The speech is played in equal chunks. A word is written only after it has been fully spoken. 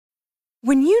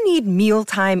When you need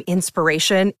mealtime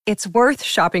inspiration, it's worth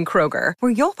shopping Kroger,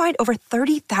 where you'll find over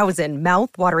 30,000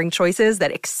 mouth-watering choices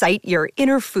that excite your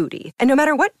inner foodie. And no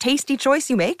matter what tasty choice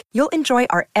you make, you'll enjoy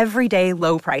our everyday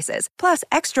low prices, plus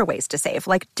extra ways to save,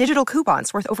 like digital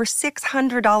coupons worth over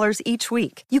 $600 each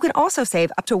week. You can also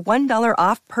save up to $1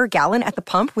 off per gallon at the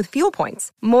pump with fuel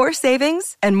points. More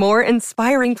savings and more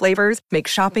inspiring flavors make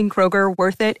shopping Kroger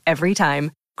worth it every time.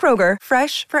 Kroger,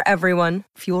 fresh for everyone.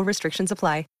 Fuel restrictions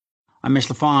apply. I'm Mitch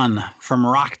Lafon from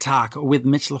Rock Talk with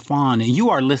Mitch Lafon. You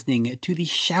are listening to the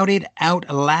Shout It Out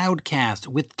Loud cast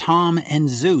with Tom and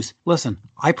Zeus. Listen,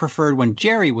 I preferred when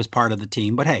Jerry was part of the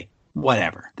team, but hey,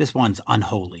 whatever. This one's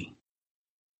unholy.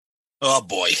 Oh,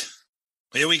 boy.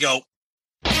 Here we go.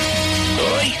 This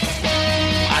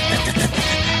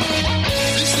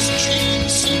is Gene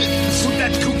Simmons. Put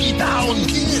that cookie down.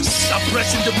 Yes. Stop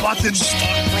pressing the button.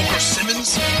 Stockbroker Simmons.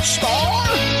 Star?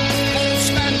 Paul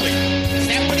Stanley. Is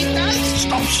that what he does?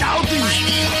 Stop shouting. My name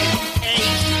is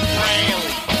Ace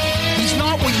Frehley. He's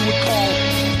not what you would call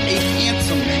a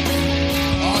handsome man.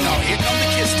 Oh, no. Here come the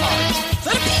kiss times. Is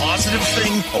that a positive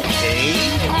thing? Okay.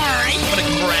 All right. I'm going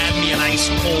to grab me an ice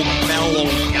cold mellow.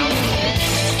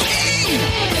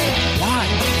 Why?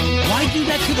 Why do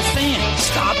that to the fans?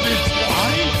 Stop it.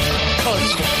 Why?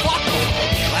 Because fuck them.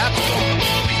 What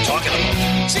are you talking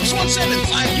about?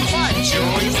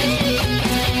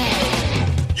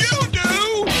 617-525-08. You do?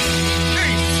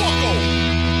 Hey, fucko.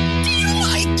 Do you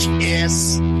like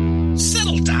Kiss?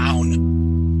 Settle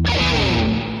down.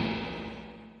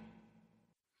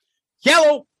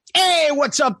 Hello. Hey,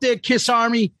 what's up there, Kiss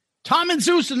Army? Tom and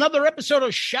Zeus, another episode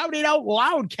of Shout It Out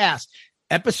Loudcast,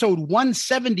 episode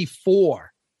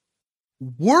 174.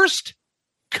 Worst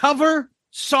cover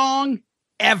song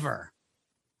ever.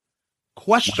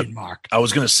 Question mark. I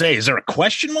was going to say, is there a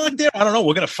question mark there? I don't know.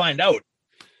 We're going to find out.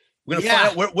 We're going to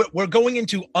find out. We're going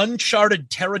into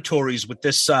uncharted territories with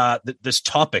this this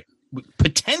topic.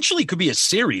 Potentially could be a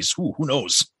series. Who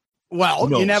knows? Well,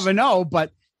 you never know,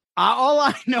 but all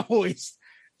I know is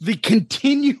the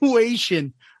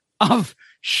continuation of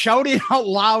Shout It Out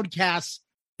Loudcast's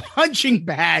punching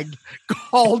bag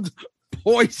called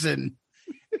Poison.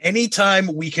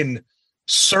 Anytime we can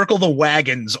circle the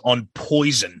wagons on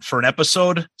Poison for an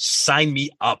episode, sign me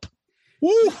up.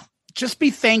 Woo! Just be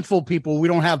thankful, people, we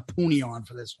don't have Pooney on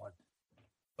for this one.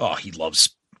 Oh,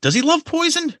 does he love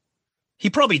Poison? He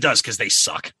probably does because they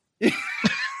suck. But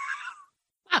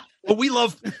we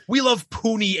love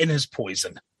Pooney and his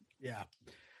Poison. Yeah.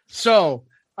 So,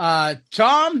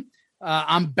 Tom,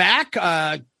 I'm back.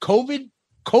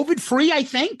 COVID free, I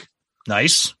think.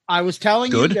 Nice. I was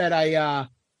telling you that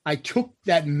I took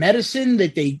that medicine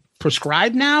that they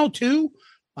prescribe now too,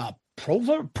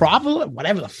 Provolone,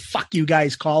 whatever the fuck you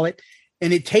guys call it.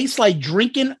 And it tastes like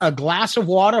drinking a glass of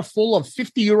water full of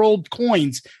 50-year-old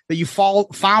coins that you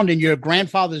found in your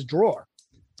grandfather's drawer.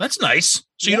 That's nice.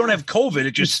 So you don't have COVID.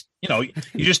 It just, you're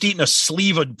just eating a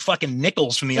sleeve of fucking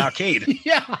nickels from the arcade.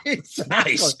 Yeah.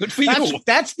 Exactly. Nice. Good for you.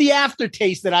 That's the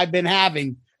aftertaste that I've been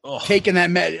having taking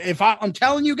that I'm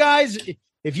telling you guys,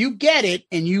 if you get it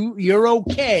and you're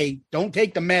okay, don't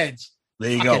take the meds. There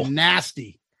you go.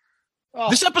 Nasty. Oh.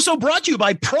 This episode brought to you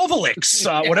by Provolix,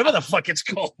 whatever the fuck it's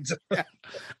called.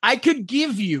 I could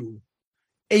give you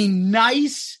a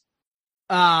nice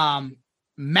Matt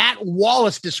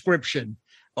Wallace description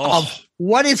of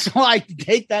what it's like to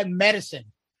take that medicine,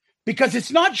 because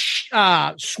it's not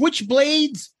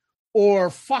switchblades or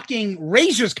fucking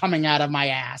razors coming out of my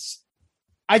ass.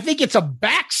 I think it's a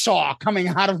back saw coming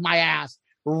out of my ass,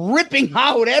 ripping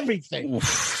out everything.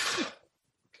 Oof.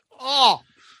 Oh,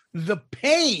 the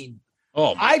pain.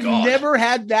 Oh, my I've God. never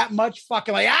had that much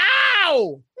fucking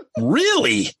ow.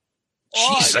 Really?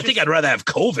 Oh, Jeez, I think I'd rather have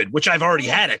COVID, which I've already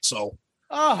had it. So,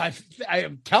 I'm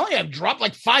telling you, I've dropped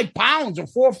like 5 pounds or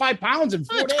 4 or 5 pounds in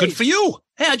 4 days. That's good for you.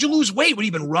 Hey, how'd you lose weight? What,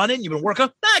 you been running? You been working?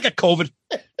 I got COVID.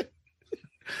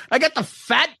 I got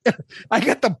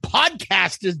the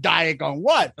podcaster's diet going.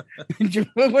 What?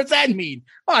 What's that mean?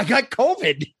 Oh, I got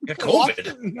COVID.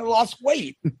 I lost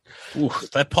weight. Ooh,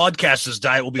 that podcaster's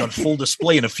diet will be on full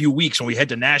display in a few weeks when we head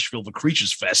to Nashville for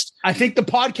Creatures Fest. I think the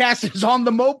podcast is on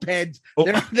the mopeds.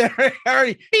 Oh. They're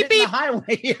already beep, beep. The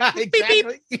highway. Yeah, exactly.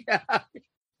 Beep, beep. Yeah.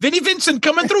 Vinnie Vincent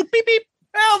coming through. Beep, beep.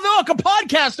 Well, look, a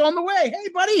podcast on the way. Hey,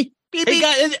 buddy. Beep, hey, beep.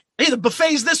 Guys, hey, the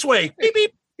buffet's this way. Beep,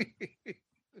 beep.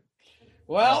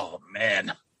 Well, oh,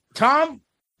 man. Tom,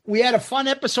 we had a fun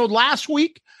episode last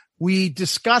week. We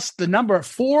discussed the number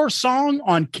 4 song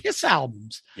on Kiss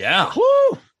albums. Yeah.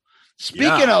 Woo.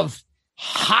 Speaking of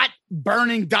hot,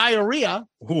 burning diarrhea.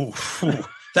 Ooh,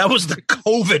 that was the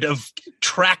COVID of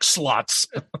track slots.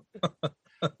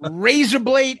 razor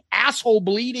blade, asshole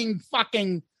bleeding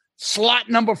fucking slot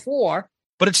number 4.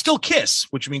 But it's still Kiss,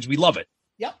 which means we love it.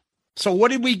 Yep. So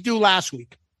what did we do last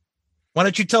week? Why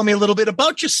don't you tell me a little bit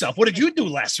about yourself? What did you do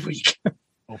last week?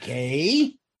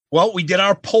 Okay. Well, we did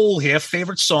our poll here,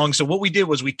 favorite song. So what we did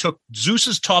was we took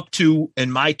Zeus's top 2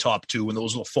 and my top 2, and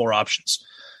those were 4 options.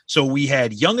 So we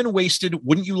had Young and Wasted,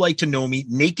 Wouldn't You Like to Know Me,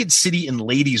 Naked City, and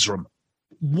Ladies Room.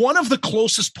 One of the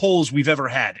closest polls we've ever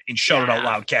had in Shout It Out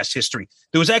Loudcast history.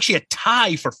 There was actually a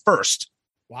tie for first.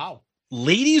 Wow.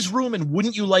 Ladies Room and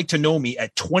Wouldn't You Like to Know Me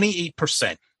at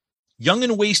 28%. Young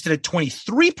and Wasted at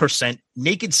 23%.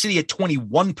 Naked City at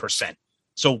 21%.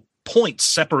 So points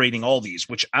separating all these,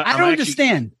 which I don't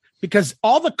understand, because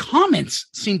all the comments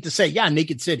seem to say, yeah,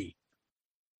 Naked City.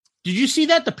 Did you see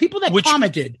that? The people that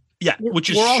commented. Yeah, which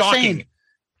is shocking.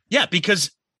 Yeah, because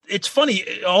it's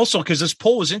funny also because this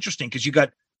poll was interesting because you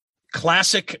got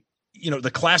classic,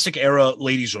 the classic era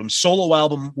Ladies Room, solo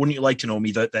album, Wouldn't You Like to Know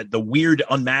Me, the weird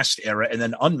Unmasked era, and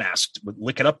then Unmasked with the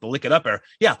Lick It Up era.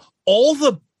 Yeah, all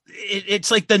it's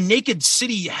like the Naked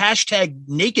City #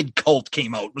 naked cult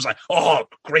came out. It was like, oh,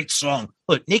 great song.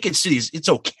 Look, Naked City it's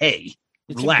okay.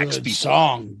 Relax, a good people.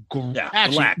 Song.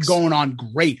 Actually, relax. Going on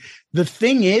great. The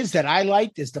thing is that I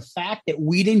liked is the fact that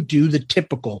we didn't do the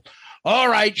typical, all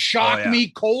right, shock me,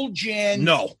 cold gin.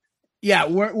 No. Yeah,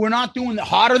 we're not doing the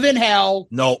hotter than hell.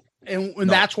 No. And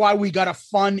that's why we got a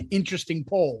fun, interesting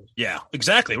poll. Yeah,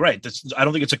 exactly right. I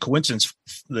don't think it's a coincidence.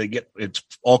 It's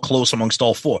all close amongst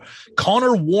all 4.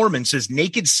 Connor Warman says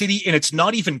Naked City, and it's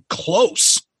not even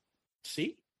close.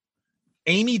 See?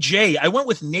 Amy J, I went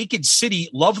with Naked City.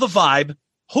 Love the vibe.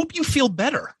 Hope you feel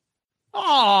better.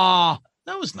 Aw,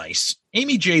 that was nice.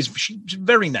 Amy J's she's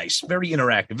very nice, very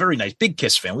interactive, very nice. Big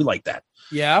Kiss fan. We like that.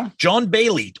 Yeah. John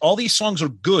Bailey, all these songs are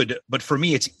good, but for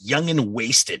me, it's Young and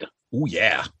Wasted. Oh,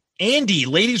 yeah. Andy,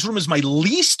 Ladies Room is my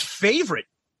least favorite.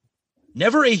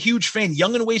 Never a huge fan.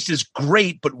 Young and Wasted is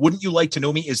great, but Wouldn't You Like to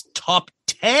Know Me is top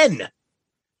 10.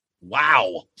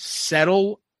 Wow.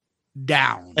 Settle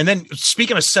down. And then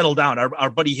speaking of settle down, our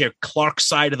buddy here, Clark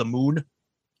Side of the Moon,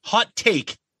 hot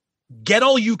take, Get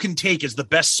All You Can Take is the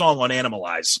best song on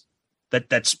Animalize.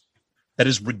 That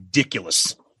is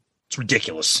ridiculous. It's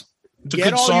ridiculous. It's a Get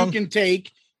good All song. You Can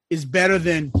Take is better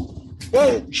than,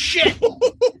 whoa, shit.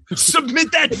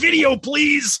 Submit that video,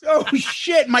 please. Oh,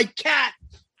 shit. My cat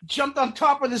jumped on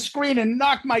top of the screen and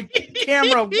knocked my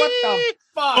camera. What the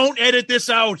fuck? Don't edit this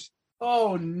out.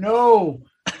 Oh, no.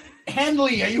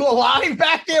 Henley, are you alive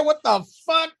back there? What the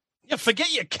fuck? Yeah,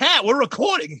 forget your cat. We're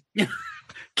recording.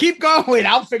 Keep going.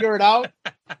 I'll figure it out.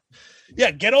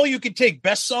 Yeah, Get All You Can Take,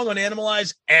 best song on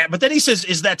Animalize. But then he says,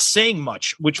 is that saying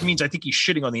much? Which means I think he's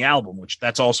shitting on the album, which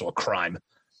that's also a crime.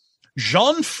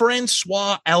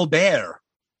 Jean-Francois Albert,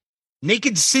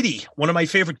 Naked City, one of my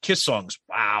favorite Kiss songs.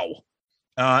 Wow.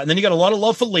 And then you got a lot of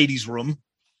love for Ladies Room.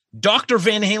 Dr.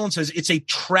 Van Halen says, it's a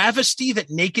travesty that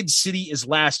Naked City is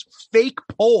last. Fake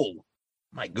poll.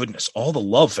 My goodness, all the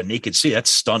love for Naked City. That's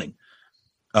stunning.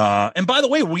 And by the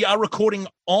way, we are recording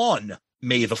on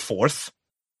May the 4th.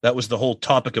 That was the whole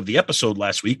topic of the episode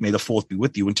last week. May the 4th be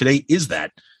with you. And today is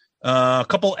that. A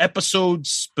couple episode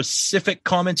specific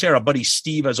commentary. Our buddy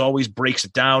Steve, as always, breaks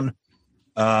it down.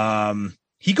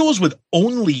 He goes with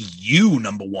Only You,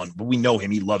 number 1, but we know him.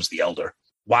 He loves The Elder.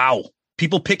 Wow.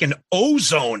 People picking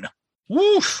Ozone.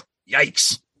 Woof.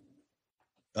 Yikes.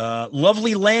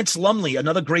 Lovely Lance Lumley,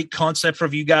 another great concept for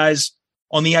you guys.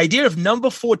 On the idea of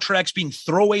number 4 tracks being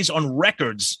throwaways on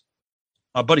records,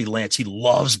 our buddy Lance, he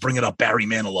loves bringing up Barry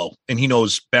Manilow, and he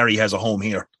knows Barry has a home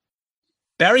here.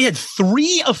 Barry had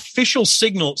 3 official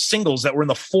singles that were in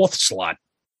the 4th slot.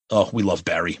 Oh, we love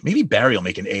Barry. Maybe Barry will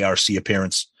make an ARC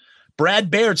appearance.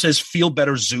 Brad Baird says, feel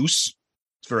better, Zeus.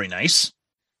 It's very nice.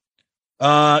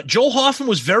 Joel Hoffman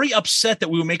was very upset that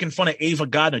we were making fun of Ava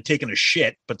Gardner taking a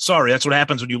shit, but sorry, that's what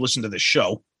happens when you listen to this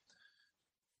show.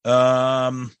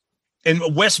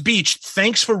 And West Beach,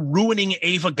 thanks for ruining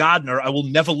Ava Gardner. I will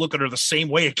never look at her the same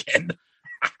way again.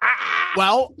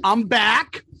 Well, I'm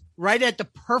back right at the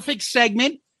perfect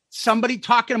segment. Somebody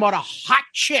talking about a hot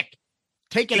chick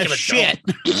taking a shit.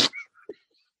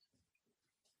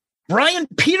 Brian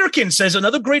Peterkin says,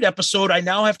 another great episode. I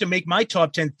now have to make my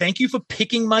top 10. Thank you for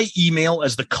picking my email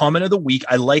as the comment of the week.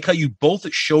 I like how you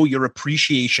both show your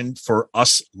appreciation for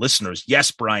us listeners.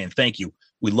 Yes, Brian, thank you.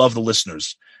 We love the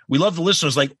listeners. We love the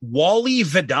listeners like Wally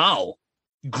Vidal.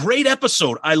 Great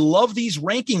episode. I love these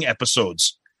ranking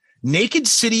episodes. Naked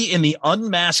City and the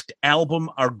Unmasked album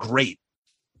are great.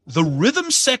 The rhythm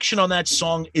section on that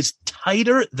song is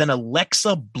tighter than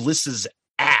Alexa Bliss's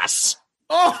ass.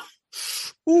 Oh,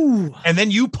 ooh. And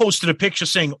then you posted a picture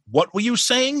saying, what were you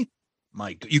saying?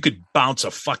 Mike, you could bounce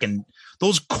a fucking,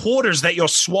 those quarters that you're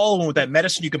swallowing with that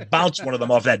medicine, you could bounce one of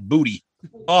them off that booty.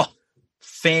 Oh,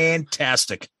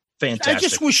 fantastic. Fantastic. I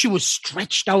just wish she was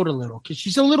stretched out a little because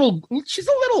she's a little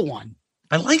one.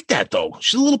 I like that though.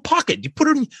 She's a little pocket. You put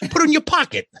her in your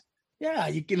pocket. Yeah,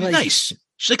 you can nice.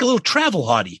 She's like a little travel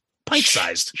hottie, pint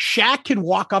sized. Shaq can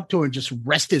walk up to her and just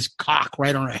rest his cock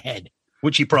right on her head,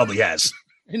 which he probably has.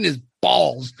 And his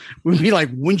balls would be like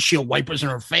windshield wipers in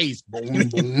her face. Boom, boom,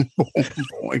 boom,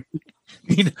 boom.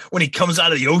 When he comes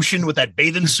out of the ocean with that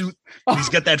bathing suit, he's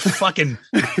got that fucking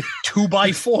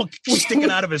 2x4 sticking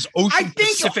out of his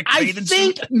Pacific bathing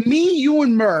suit. I think me, you,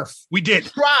 and Murph, we did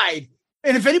tried.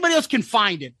 And if anybody else can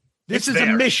find it, this is a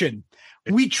mission.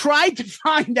 We tried to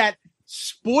find that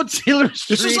Sports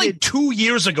Illustrated. This is like 2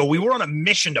 years ago. We were on a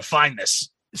mission to find this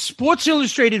Sports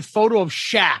Illustrated photo of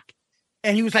Shaq.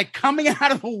 And he was like coming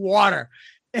out of the water,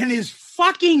 and his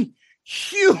fucking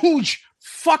huge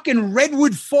fucking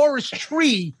redwood forest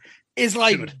tree is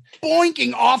like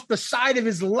boinking off the side of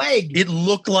his leg. It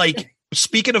looked like,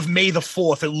 speaking of May the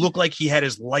 4th, it looked like he had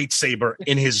his lightsaber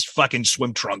in his fucking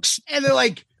swim trunks. And they're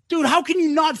like, dude, how can you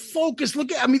not focus?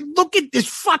 Look at this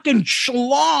fucking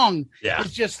schlong. Yeah.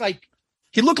 It's just like,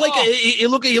 he looked like he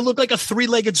looked like a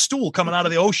three-legged stool coming out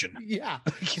of the ocean. Yeah.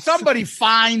 Somebody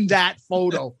find that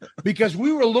photo because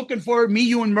we were looking for it, me,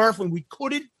 you, and Murph, and we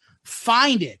couldn't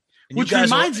find it. Which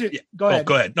reminds me. Go ahead.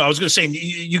 Go ahead. No, I was going to say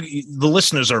the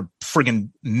listeners are friggin'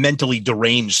 mentally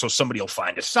deranged, so somebody will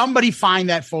find it. Somebody find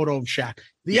that photo of Shaq.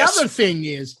 The other thing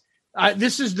is,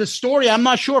 this is the story. I'm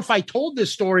not sure if I told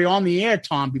this story on the air,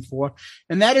 Tom, before,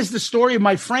 and that is the story of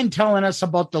my friend telling us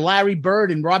about the Larry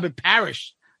Bird and Robert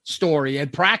Parrish story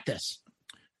at practice.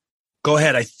 Go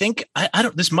ahead. I think I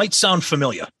don't. This might sound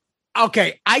familiar.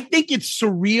 Okay, I think it's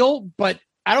surreal, but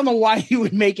I don't know why he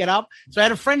would make it up. So I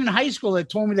had a friend in high school that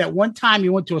told me that one time he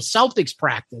went to a Celtics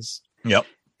practice. Yep.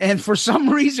 And for some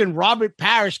reason, Robert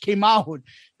Parrish came out,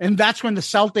 and that's when the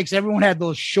Celtics, everyone had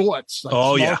those shorts.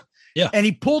 Like yeah. And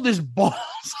he pulled his balls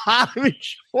out of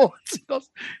his shorts. He goes,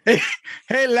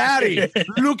 hey, Larry,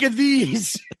 look at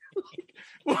these.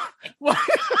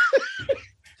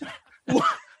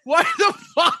 Why the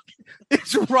fuck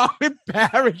is Robert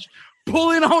Parrish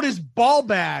pulling out his ball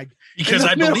bag? Because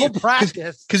I believe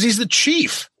practice. Because he's the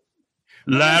chief.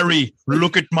 Larry,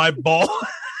 look at my ball.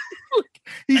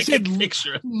 He said,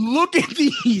 look at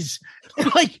these.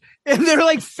 And they're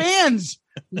like fans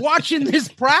watching this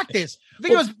practice. I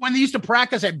think it was when they used to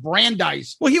practice at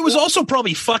Brandeis. Well, he was also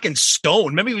probably fucking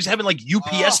stoned. Maybe he was having like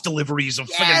UPS deliveries of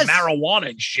fucking marijuana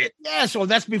and shit. Yeah, so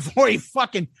that's before he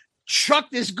fucking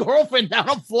chucked his girlfriend down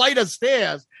a flight of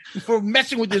stairs for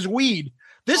messing with his weed.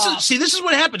 This is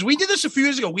what happens. We did this a few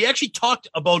years ago. We actually talked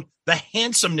about the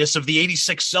handsomeness of the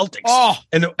 86 Celtics. Oh,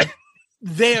 and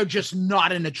they are just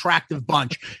not an attractive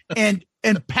bunch. And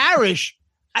Parrish,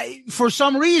 for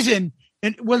some reason,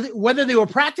 and whether they were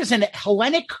practicing at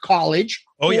Hellenic College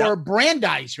or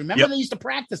Brandeis, remember they used to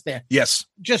practice there. Yes.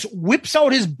 Just whips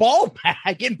out his ball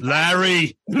bag and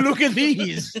Larry, look at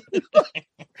these.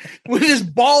 With his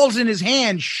balls in his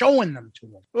hand, showing them to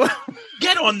him.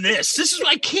 Get on this.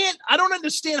 I don't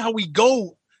understand how we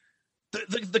go.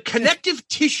 The connective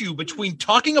tissue between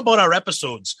talking about our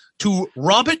episodes to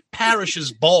Robert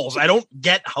Parrish's balls. I don't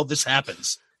get how this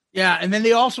happens. Yeah. And then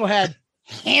they also had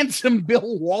handsome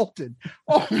Bill Walton.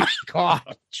 Oh my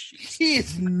God. He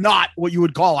is not what you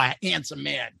would call a handsome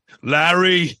man.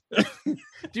 Larry.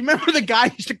 Do you remember the guy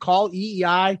used to call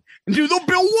EEI and do the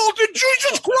Bill Walton?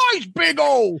 Jesus Christ, Big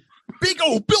O,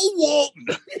 Bill Walton.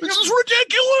 This is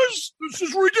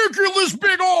ridiculous,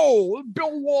 Big O,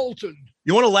 Bill Walton.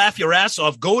 You want to laugh your ass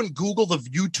off? Go and Google the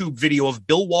YouTube video of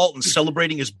Bill Walton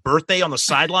celebrating his birthday on the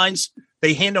sidelines.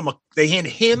 They hand him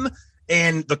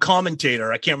and the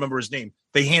commentator, I can't remember his name.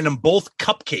 They hand him both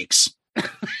cupcakes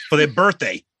for their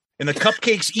birthday. And the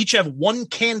cupcakes each have one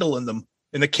candle in them.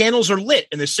 And the candles are lit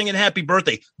and they're singing happy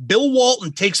birthday. Bill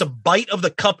Walton takes a bite of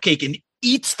the cupcake and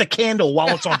eats the candle while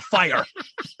it's on fire.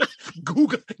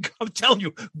 I'm telling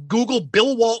you, Google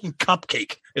Bill Walton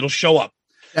cupcake. It'll show up.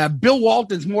 Bill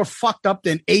Walton's more fucked up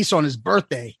than Ace on his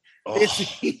birthday. Oh.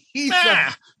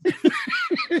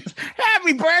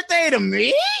 Happy birthday to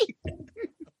me.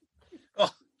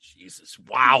 Oh, Jesus.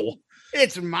 Wow.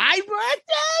 It's my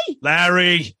birthday.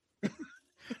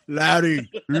 Larry,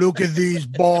 look at these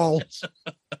balls.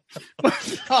 What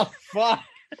the fuck?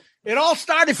 It all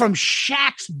started from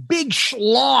Shaq's big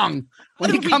schlong.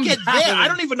 When he comes there, I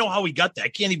don't even know how he got there. I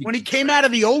can't even. When he came out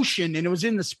of the ocean and it was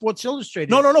in the Sports Illustrated.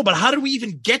 No. But how did we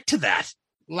even get to that?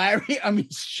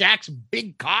 Shaq's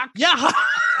big cock. Yeah.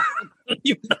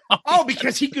 Oh,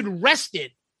 because he could rest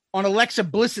it on Alexa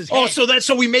Bliss's head.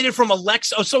 So we made it from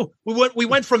Alexa. Oh, so we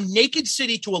went from Naked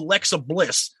City to Alexa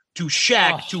Bliss to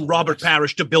Shaq to Robert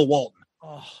Parrish to Bill Walton.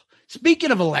 Oh,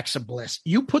 speaking of Alexa Bliss,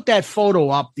 you put that photo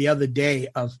up the other day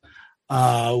of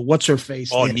what's her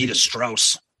face? Oh, Nita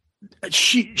Strauss.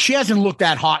 She hasn't looked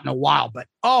that hot in a while, but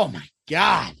oh my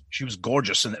God, she was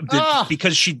gorgeous, and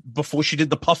because before she did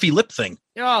the puffy lip thing.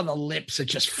 Oh, the lips are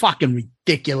just fucking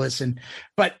ridiculous,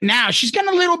 but now she's got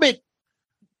a little bit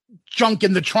junk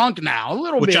in the trunk now, a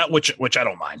little bit, which I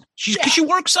don't mind. She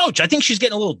works out. I think she's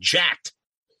getting a little jacked.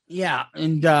 Yeah,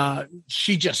 and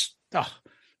she just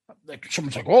like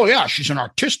someone's like, oh yeah, she's an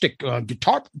artistic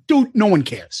guitar dude. No one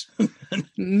cares.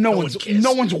 No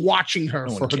one's watching her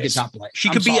for her guitar play. She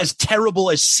could be as terrible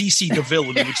as CeCe DeVille,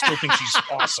 and you would still think she's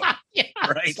awesome. Yeah,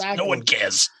 right? Exactly. No one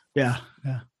cares. Yeah.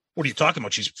 What are you talking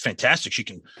about? She's fantastic. She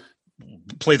can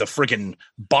play the friggin'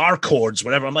 bar chords,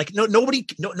 whatever. I'm like, nobody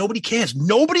cares.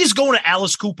 Nobody's going to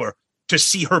Alice Cooper to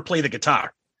see her play the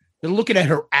guitar. They're looking at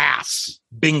her ass.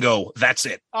 Bingo. That's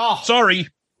it. Oh, sorry.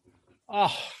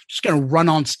 Oh, just gonna run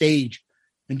on stage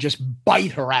and just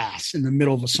bite her ass in the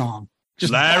middle of a song.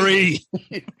 Just Larry,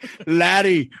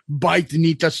 bite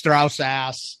Nita Strauss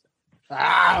ass.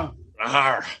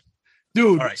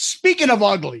 Dude. Right. Speaking of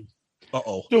ugly,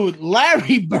 dude,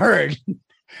 Larry Bird.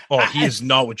 He is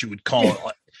not what you would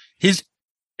call it.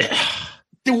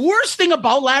 The worst thing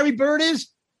about Larry Bird is,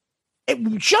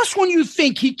 just when you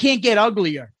think he can't get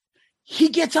uglier, he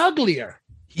gets uglier.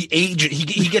 He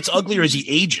gets uglier as he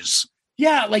ages.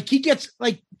 Yeah, like he gets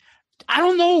like, I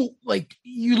don't know, like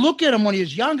you look at him when he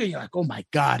was younger, you're like, oh my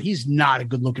God, he's not a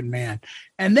good looking man.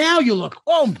 And now you look,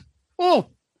 oh.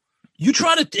 You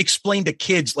try to explain to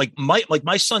kids, like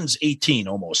my son's 18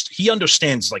 almost. He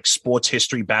understands like sports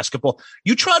history, basketball.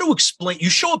 You try to explain, you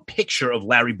show a picture of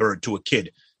Larry Bird to a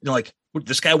kid. You're like,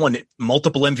 this guy won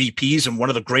multiple MVPs and one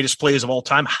of the greatest players of all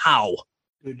time. How?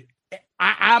 Dude,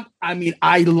 I mean,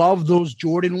 I love those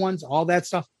Jordan ones, all that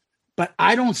stuff, but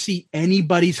I don't see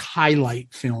anybody's highlight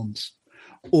films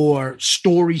or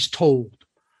stories told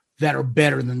that are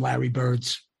better than Larry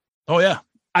Bird's. Oh yeah.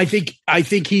 I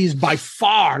think he's by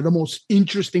far the most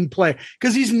interesting player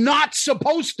because he's not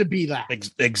supposed to be that.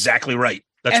 Exactly right.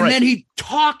 That's right. And then he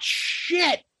talks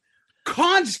shit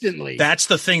constantly. That's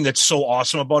the thing that's so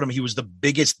awesome about him. He was the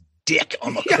biggest dick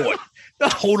on the court.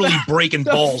 Totally breaking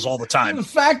balls all the time. The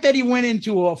fact that he went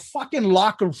into a fucking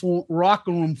locker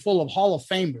room full of Hall of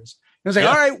Famers. He was like,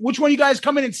 all right, which one of you guys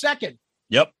coming in second?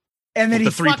 Yep. And then he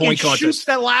fucking shoots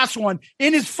that last one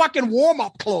in his fucking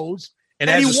warm-up clothes. And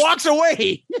he walks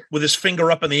away. With his finger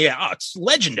up in the air. Oh, it's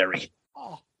legendary.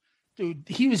 Oh, dude,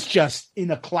 he was just in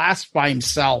a class by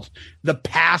himself. The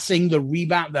passing, the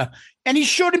rebound, and he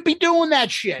shouldn't be doing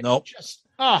that shit. Nope.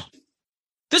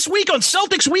 This week on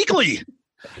Celtics Weekly.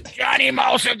 Johnny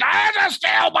Moses, I have to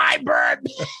steal my bird.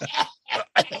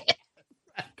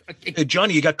 Hey,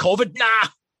 Johnny, you got COVID? Nah.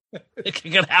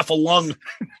 You got half a lung.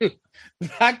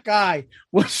 That guy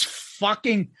was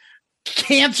fucking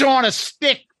cancer on a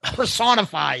stick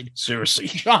personified. Seriously.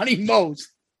 Johnny Most.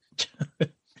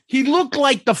 He looked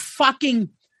like the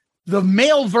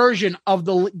male version of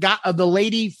the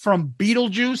lady from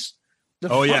Beetlejuice.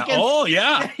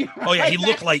 Yeah. He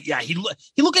looked like, he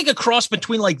looked like a cross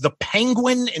between like the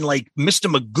Penguin and like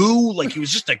Mr. Magoo. Like he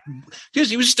was just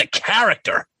a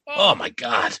character. Oh my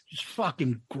God. It's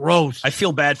fucking gross. I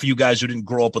feel bad for you guys who didn't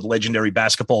grow up with legendary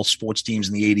basketball sports teams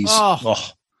in the 80s. Oh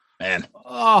man.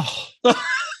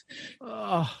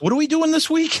 What are we doing this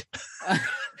week?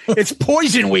 It's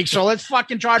Poison Week, so let's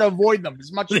fucking try to avoid them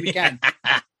as much as we can.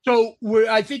 So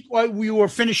I think we were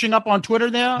finishing up on Twitter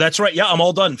there. That's right. Yeah, I'm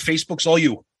all done. Facebook's all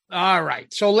you. All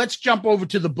right. So let's jump over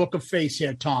to the Book of Face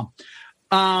here, Tom.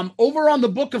 Over on the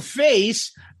Book of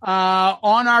Face,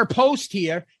 on our post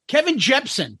here, Kevin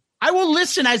Jepson. I will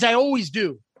listen as I always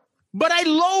do, but I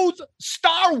loathe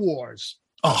Star Wars.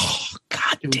 Oh,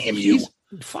 God damn you.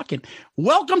 Fucking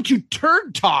welcome to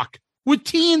Turd Talk with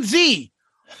T&Z.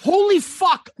 Holy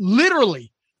fuck,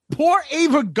 literally. Poor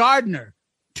Ava Gardner.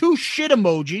 2 shit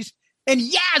emojis. And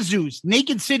Yazoo's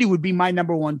Naked City would be my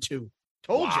number 1 too.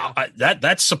 Told you.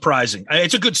 That's surprising.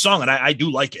 It's a good song, and I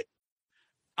do like it.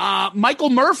 Michael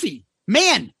Murphy.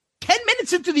 Man, 10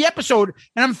 minutes into the episode,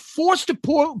 and I'm forced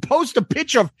to post a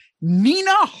picture of Nina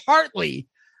Hartley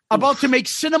about to make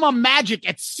cinema magic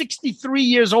at 63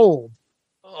 years old.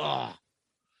 Oh,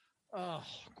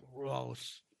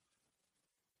 gross.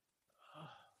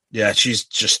 Yeah, she's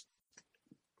just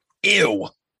ew.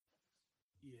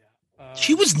 Yeah,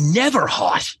 she was never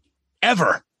hot,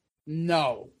 ever.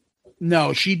 No,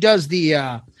 she does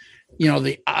the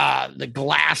the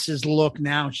glasses look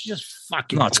now. She's just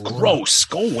fucking. No, it's gross.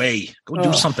 Go away. Go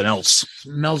do something else.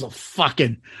 Smells of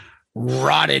fucking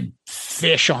rotted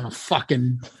fish on a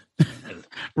fucking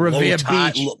Revere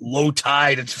Beach. Low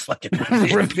tide. It's fucking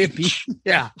Revere Beach.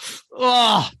 Yeah.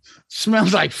 Oh,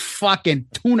 smells like fucking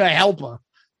tuna helper.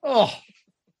 Oh.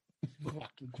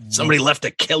 Somebody left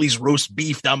a Kelly's roast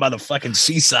beef down by the fucking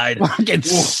seaside.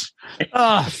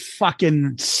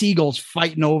 Fucking seagulls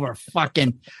fighting over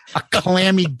fucking a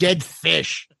clammy dead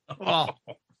fish. Oh,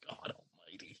 God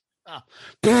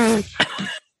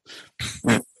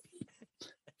almighty.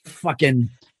 Fucking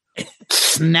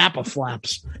snapper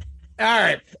flaps. All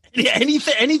right. Yeah,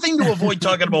 anything to avoid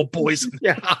talking about poison.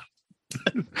 Yeah.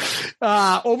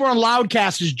 Over on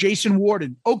Loudcast is Jason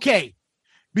Warden. Okay.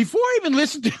 Before I even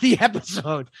listened to the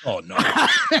episode, oh no,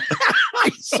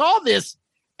 I saw this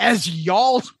as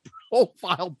y'all's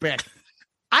profile pic.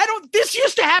 This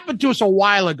used to happen to us a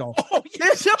while ago. Oh,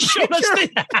 there's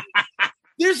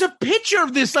a picture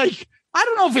of this, like, I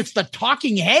don't know if it's the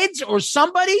Talking Heads or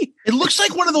somebody. It looks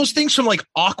like one of those things from like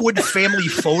awkward family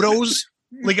photos.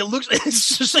 Like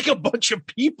it's just like a bunch of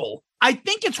people. I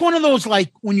think it's one of those,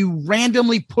 like when you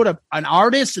randomly put an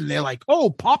artist and they're like,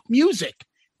 oh, pop music.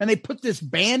 And they put this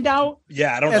band out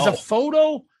as a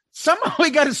photo. Somehow it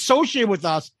got associated with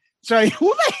us. So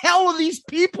who the hell are these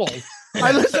people?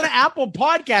 I listen to Apple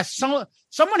Podcasts.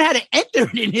 Someone had to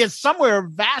enter it in here somewhere, a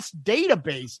vast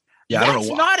database. Yeah, I don't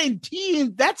know why.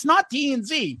 That's not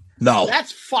TNZ. No.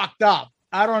 That's fucked up.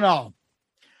 I don't know.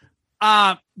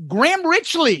 Graham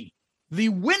Richley, the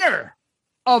winner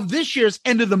of this year's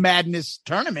End of the Madness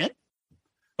tournament.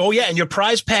 Oh, yeah, and your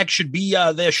prize pack should be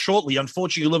there shortly.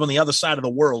 Unfortunately, you live on the other side of the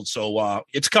world, so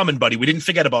it's coming, buddy. We didn't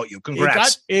forget about you.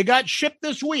 Congrats. It got shipped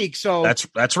this week, so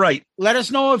that's right. Let us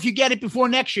know if you get it before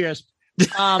next year's.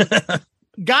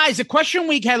 Guys, the question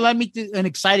week had led me to an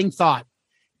exciting thought.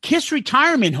 KISS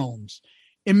retirement homes.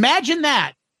 Imagine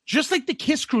that, just like the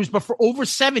KISS cruise, but for over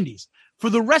 70s, for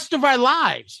the rest of our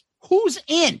lives. Who's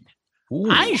in? Ooh.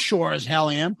 I sure as hell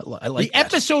am. I like the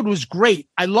episode was great.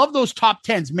 I love those top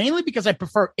 10s, mainly because I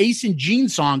prefer Ace and Gene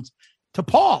songs to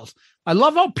Paul's. I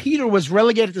love how Peter was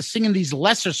relegated to singing these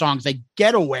lesser songs like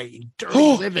Getaway and Dirty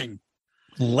Living.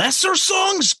 Lesser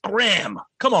songs? Graham,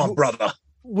 come on, brother.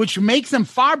 Which makes them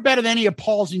far better than any of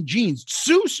Paul's and Gene's.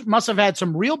 Zeus must have had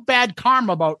some real bad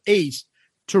karma about Ace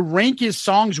to rank his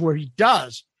songs where he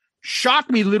does. Shock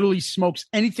Me literally smokes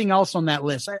anything else on that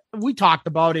list. We talked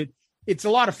about it. It's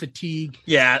a lot of fatigue.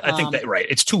 Yeah, I think that right.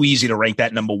 It's too easy to rank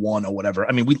that number one or whatever.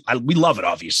 I mean, we love it,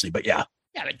 obviously, but yeah.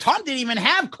 Yeah, but Tom didn't even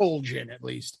have Cold Gin, at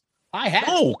least. I have.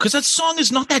 Oh, because that song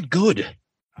is not that good.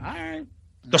 All right.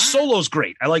 The solo's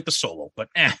great. I like the solo, but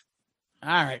All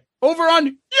right. Over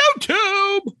on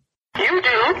YouTube.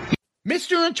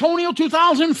 Mr. Antonio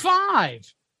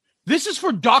 2005. This is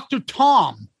for Dr.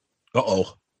 Tom.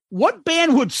 Uh-oh. What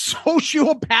band would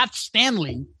Sociopath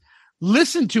Stanley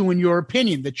listen to, in your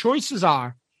opinion? The choices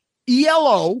are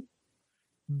ELO,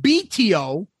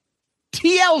 BTO,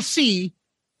 TLC,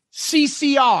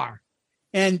 CCR,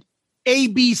 and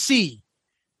ABC.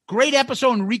 Great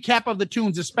episode and recap of the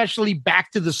tunes, especially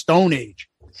Back to the Stone Age.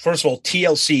 First of all,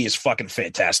 TLC is fucking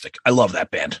fantastic. I love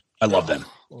that band. I love them.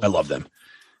 I love them.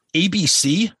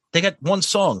 ABC, they got one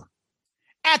song.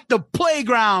 At the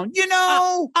Playground,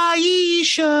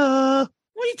 Aisha.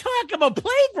 What are you talking about?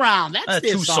 Playground. That's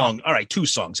two songs. All right, two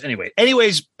songs.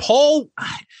 Anyways, Paul,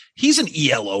 he's an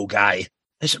ELO guy.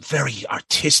 He's very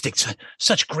artistic,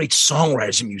 such great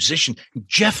songwriters and musician.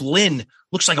 Jeff Lynne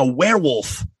looks like a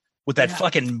werewolf with that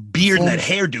fucking beard and that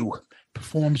hairdo.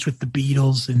 Performs with the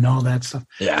Beatles and all that stuff.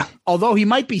 Yeah. Although he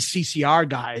might be CCR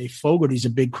guy. Fogerty's a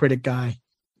big critic guy.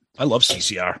 I love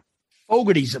CCR.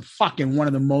 Fogerty's a fucking one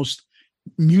of the most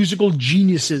musical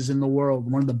geniuses in the world,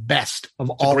 one of the best of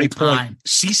all time.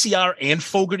 CCR and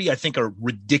Fogerty, I think, are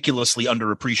ridiculously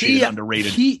underappreciated,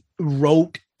 underrated. He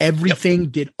wrote everything,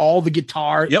 did all the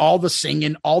guitar, all the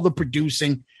singing, all the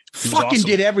producing, fucking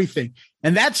did everything.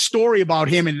 And that story about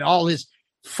him and all his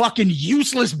fucking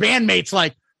useless bandmates,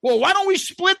 like, well, why don't we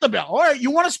split the bill? All right, you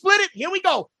want to split it? Here we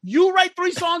go. You write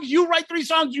 3 songs, you write 3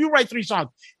 songs, you write 3 songs.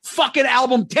 Fucking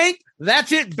album tank.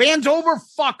 That's it. Band's over.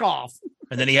 Fuck off.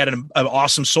 And then he had an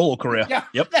awesome solo career. Yeah,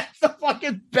 yep. That's the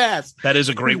fucking best. That is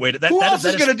a great way to. Who else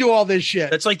is going to do all this shit?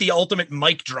 That's like the ultimate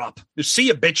mic drop. See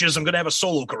ya, bitches. I'm going to have a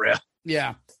solo career.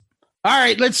 Yeah. All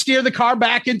right, let's steer the car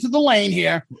back into the lane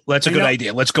here. That's a good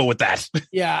idea. Let's go with that.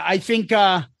 Yeah, I think,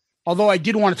 although I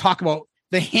did want to talk about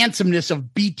the handsomeness of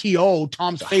BTO,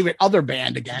 Tom's favorite other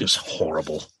band again. Just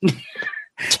horrible.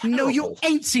 No, you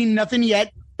ain't seen nothing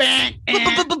yet. Baby.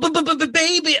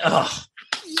 Ugh.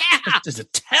 Yeah. This is a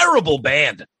terrible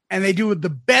band. and they do the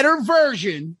better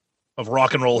version of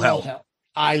Rock and Roll Hell.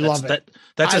 I love it.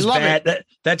 That's as bad.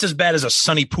 That's as bad as a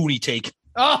Sonny Pooney take.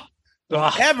 Oh,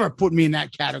 ever put me in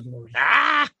that category.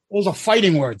 Those are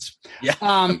fighting words.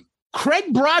 Yeah.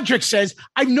 Craig Broderick says,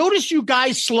 I've noticed you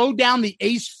guys slow down the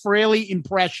Ace Frehley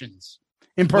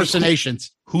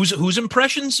impersonations. Wait, whose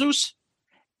impressions, Zeus?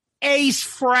 Ace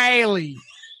Frehley.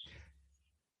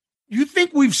 You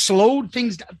think we've slowed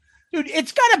things down? Dude,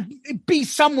 it's got to be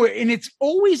somewhere, and it's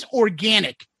always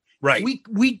organic. Right.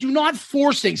 We do not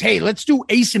force things. Hey, let's do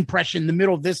Ace impression in the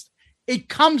middle of this. It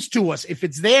comes to us. If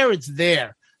it's there, it's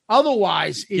there.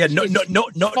 Otherwise, no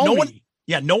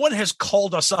one has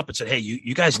called us up and said, hey,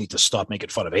 you guys need to stop making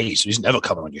fun of Ace. He's never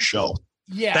coming on your show.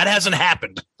 Yeah. That hasn't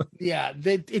happened. Yeah.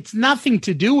 It's nothing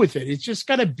to do with it. It's just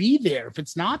got to be there. If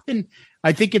it's not, then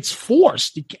I think it's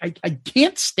forced. I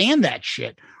can't stand that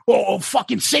shit. Oh,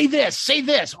 fucking say this.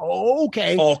 Oh,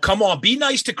 okay. Oh, come on. Be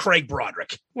nice to Craig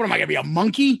Broderick. What am I going to be, a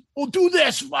monkey? Oh, do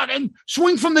this. Fucking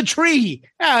swing from the tree.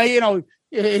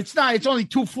 It's not. It's only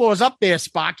 2 floors up there,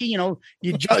 Sparky.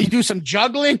 You do some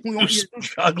juggling. We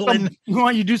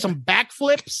want you to do some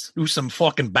backflips. Do some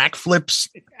fucking backflips.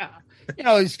 Yeah.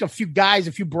 There's a few guys,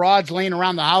 a few broads laying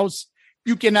around the house.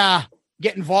 You can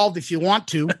get involved if you want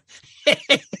to.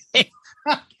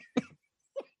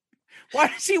 Why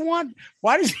does he want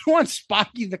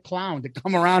Sparky the Clown to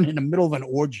come around in the middle of an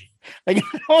orgy? Like,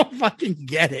 I don't fucking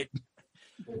get it.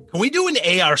 Can we do an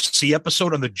ARC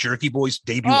episode on the Jerky Boys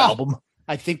debut album?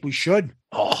 I think we should.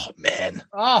 Oh, man.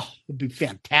 Oh, it'd be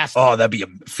fantastic. Oh, that'd be a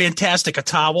fantastic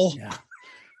towel. Yeah.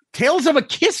 Tales of a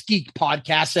Kiss Geek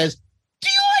podcast says, do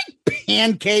you like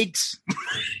pancakes?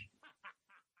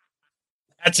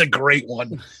 That's a great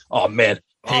one. Oh, man.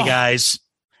 Hey, guys.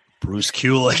 Bruce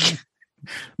Kulick.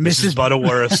 Mrs.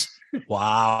 Butterworth.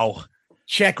 Wow.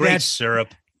 Great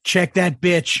syrup. Check that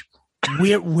bitch.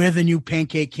 We're the new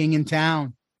pancake king in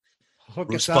town.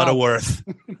 Bruce Butterworth.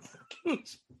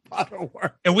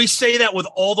 And we say that with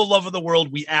all the love of the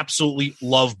world. We absolutely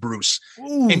love Bruce.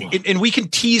 And we can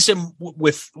tease him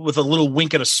with a little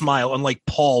wink and a smile, unlike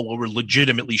Paul, where we're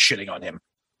legitimately shitting on him.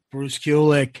 Bruce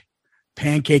Kulick,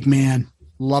 pancake man.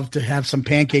 Love to have some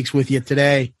pancakes with you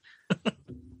today.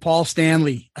 Paul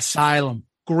Stanley, Asylum.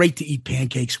 Great to eat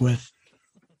pancakes with.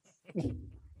 All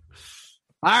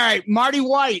right, Marty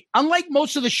White. Unlike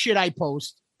most of the shit I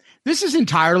post, this is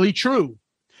entirely true.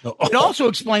 It also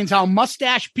explains how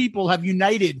mustache people have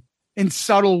united in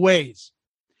subtle ways.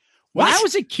 When I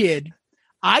was a kid,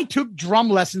 I took drum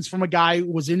lessons from a guy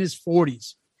who was in his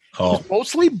 40s. He was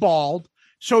mostly bald,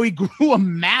 so he grew a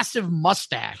massive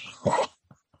mustache.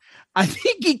 I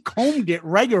think he combed it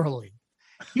regularly.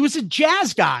 He was a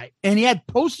jazz guy, and he had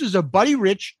posters of Buddy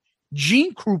Rich,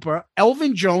 Gene Krupa,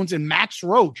 Elvin Jones, and Max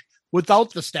Roach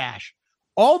without the stash.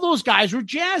 All those guys were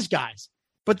jazz guys.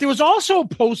 But there was also a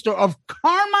poster of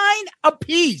Carmine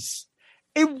Appice,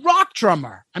 a rock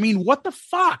drummer. I mean, what the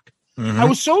fuck? Mm-hmm. I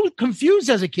was so confused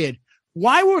as a kid.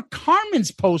 Why were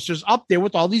Carmen's posters up there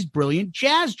with all these brilliant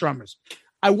jazz drummers?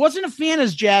 I wasn't a fan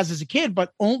of jazz as a kid,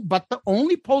 but the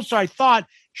only poster I thought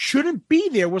shouldn't be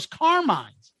there was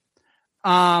Carmine's.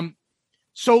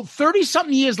 So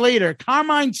 30-something years later,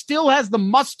 Carmine still has the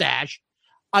mustache.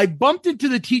 I bumped into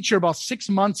the teacher about 6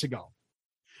 months ago.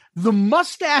 The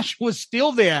mustache was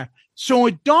still there, so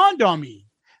it dawned on me.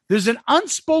 There's an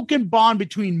unspoken bond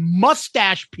between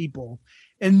mustache people,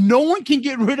 and no one can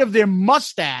get rid of their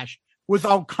mustache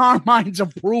without Carmine's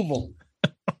approval.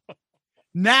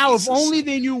 Now, if only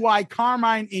they knew why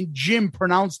Carmine and Jim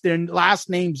pronounced their last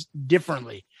names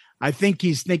differently. I think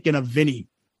he's thinking of Vinny.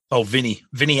 Oh, Vinny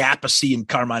Appice and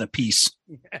Carmine Appice.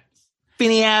 Yes.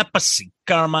 Vinny Appice,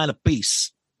 Carmine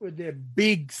Appice. With their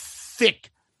big,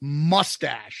 thick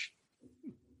mustache.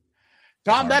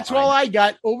 Tom, that's all I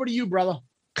got. Over to you, brother.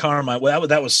 Carmine. Well,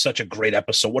 that was such a great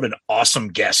episode. What an awesome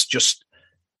guest. Just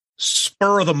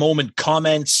spur of the moment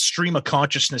comments, stream of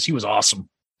consciousness. He was awesome.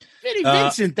 Vinny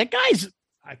Vincent, that guy's.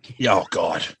 Yeah, oh,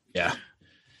 God. Yeah.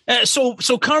 So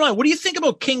Carmine, what do you think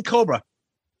about King Cobra?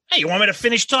 Hey, you want me to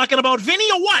finish talking about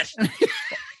Vinny or what?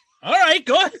 All right,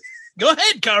 go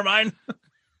ahead, Carmine.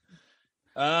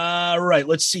 All right,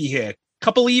 let's see here.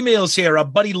 Couple emails here. Our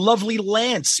buddy Lovely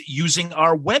Lance using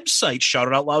our website,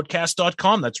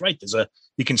 shoutitoutloudcast.com. That's right.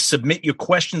 You can submit your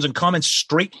questions and comments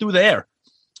straight through there.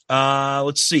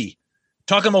 Let's see.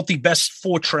 Talking about the best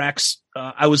 4 tracks.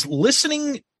 I was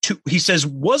listening to, he says,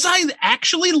 was I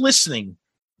actually listening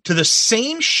to the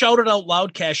same Shout It Out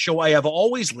Loudcast show I have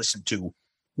always listened to,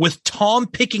 with Tom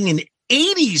picking an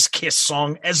 80s Kiss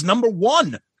song as number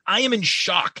 1? I am in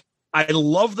shock. I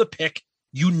love the pick.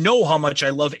 You know how much I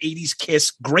love 80s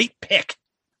Kiss. Great pick.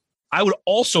 I would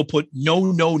also put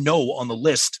No, No, No on the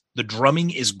list. The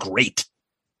drumming is great.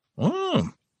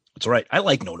 That's right. I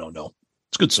like No, No, No.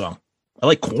 It's a good song. I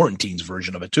like Quarantine's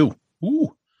version of it too.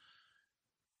 Ooh.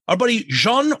 Our buddy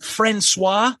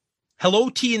Jean-Francois. Hello,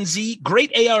 TNZ.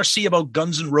 Great ARC about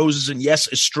Guns N' Roses. And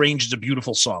yes, Estranged is a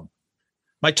beautiful song.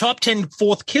 My top 10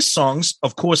 fourth Kiss songs,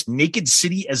 of course, Naked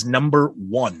City as number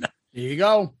 1. There you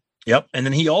go. Yep. And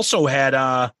then he also had,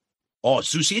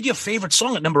 Zeus, he had your favorite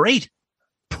song at number 8,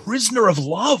 Prisoner of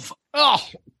Love. Oh,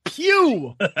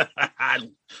 pew. I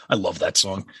love that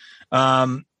song.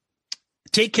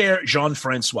 Take care,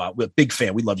 Jean-Francois. We're a big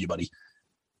fan. We love you, buddy.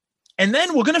 And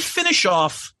then we're going to finish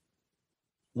off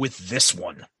with this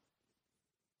one.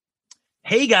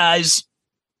 Hey, guys.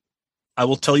 I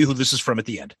will tell you who this is from at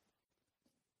the end.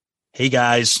 Hey,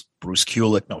 guys. Bruce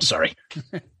Kulick. No, sorry.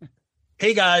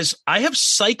 Hey, guys. I have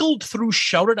cycled through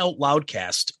Shout It Out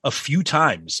Loudcast a few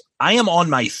times. I am on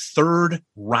my 3rd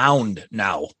round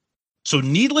now. So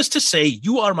needless to say,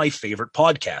 you are my favorite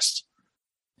podcast.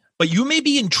 But you may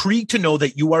be intrigued to know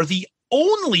that you are the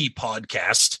only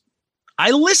podcast I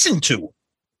listen to.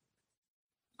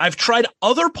 I've tried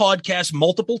other podcasts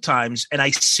multiple times, and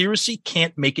I seriously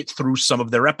can't make it through some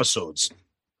of their episodes.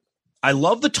 I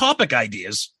love the topic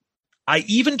ideas. I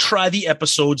even try the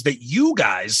episodes that you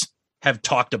guys have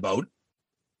talked about,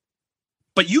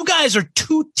 but you guys are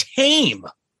too tame.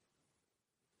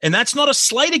 And that's not a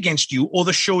slight against you or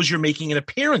the shows you're making an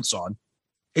appearance on.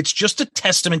 It's just a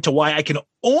testament to why I can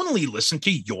only listen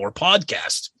to your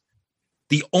podcast.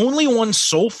 The only one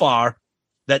so far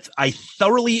that I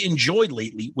thoroughly enjoyed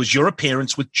lately was your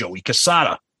appearance with Joey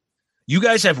Casada. You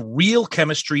guys have real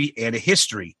chemistry and a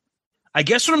history. I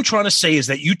guess what I'm trying to say is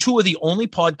that you two are the only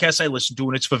podcasts I listen to,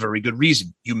 and it's for very good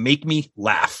reason. You make me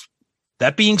laugh.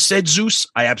 That being said, Zeus,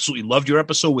 I absolutely loved your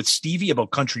episode with Stevie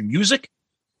about country music.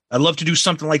 I'd love to do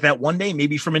something like that one day,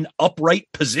 maybe from an upright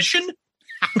position.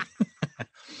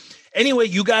 Anyway,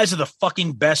 you guys are the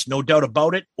fucking best, no doubt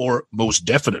about it, or most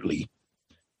definitely.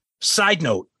 Side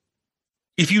note,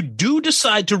 if you do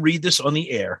decide to read this on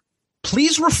the air,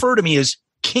 please refer to me as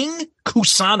King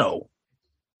Cusano.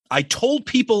 I told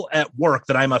people at work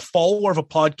that I'm a follower of a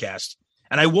podcast,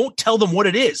 and I won't tell them what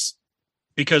it is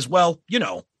because, well, you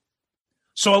know.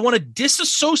 So I want to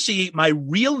disassociate my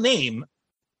real name,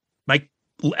 my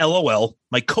LOL.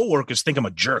 My coworkers think I'm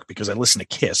a jerk because I listen to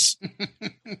Kiss.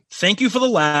 Thank you for the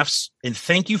laughs, and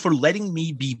thank you for letting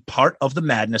me be part of the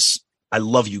madness. I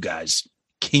love you guys.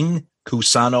 King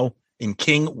Cusano. And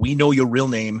King, we know your real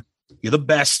name. You're the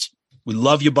best. We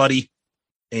love you, buddy.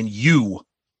 And you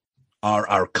are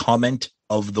our comment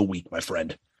of the week, my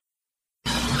friend.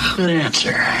 Good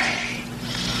answer.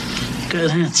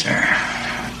 Good answer.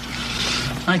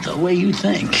 I like the way you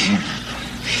think.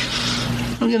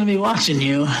 I'm going to be watching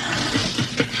you.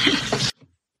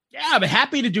 Yeah, I'm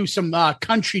happy to do some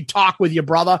country talk with you,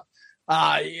 brother.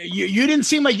 You didn't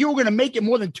seem like you were going to make it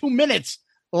more than 2 minutes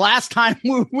last time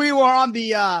we were on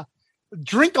the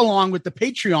drink along with the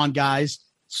Patreon guys.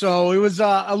 So it was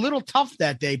a little tough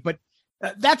that day, but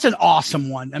that's an awesome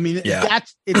one. I mean,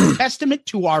 it's a testament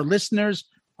to our listeners,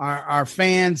 our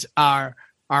fans, our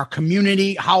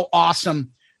community, how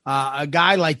awesome a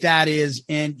guy like that is.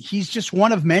 And he's just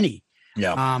one of many.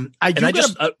 Yeah.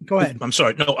 Go ahead. I'm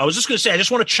sorry. No, I was just going to say, I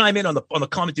just want to chime in on the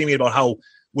comment you made about how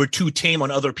we're too tame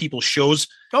on other people's shows.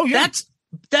 Oh yeah.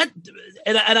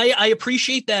 And I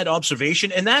appreciate that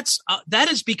observation. And that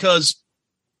is because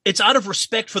it's out of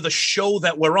respect for the show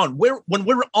that we're on. When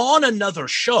we're on another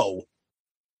show,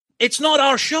 it's not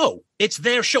our show. It's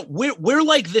their show. We're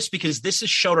like this because this is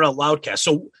Shout It Out Loudcast.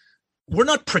 So we're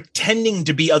not pretending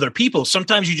to be other people.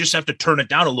 Sometimes you just have to turn it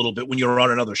down a little bit when you're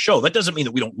on another show. That doesn't mean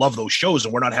that we don't love those shows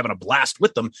and we're not having a blast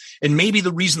with them. And maybe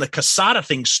the reason the Casada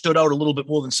thing stood out a little bit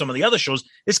more than some of the other shows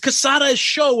is Casada's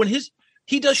show, and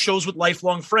he does shows with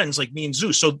lifelong friends like me and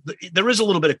Zeus. So there is a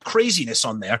little bit of craziness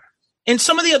on there. And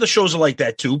some of the other shows are like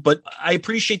that too, but I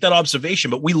appreciate that observation.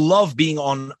 But we love being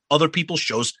on other people's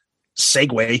shows.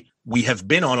 Segue. We have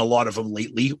been on a lot of them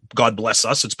lately. God bless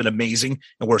us. It's been amazing.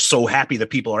 And we're so happy that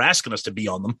people are asking us to be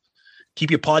on them. Keep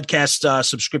your podcast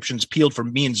subscriptions peeled for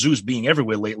me and Zeus being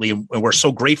everywhere lately. And we're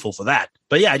so grateful for that.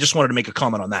 But yeah, I just wanted to make a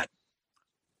comment on that.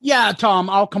 Yeah, Tom,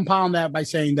 I'll compound that by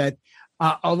saying that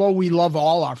although we love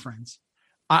all our friends,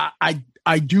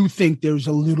 I do think there's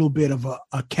a little bit of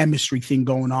a chemistry thing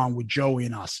going on with Joey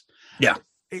and us. Yeah.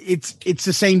 It's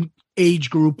the same age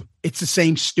group. It's the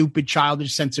same stupid,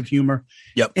 childish sense of humor.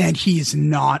 Yep. And he is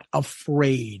not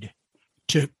afraid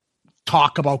to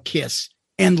talk about Kiss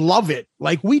and love it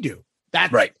like we do.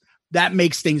 That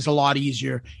makes things a lot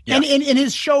easier. Yeah. And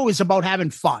his show is about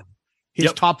having fun.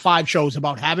 his top 5 shows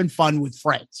about having fun with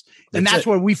friends. And that's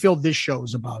what we feel this show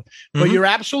is about. But you're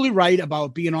absolutely right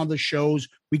about being on the shows.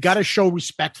 We got to show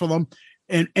respect for them.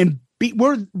 And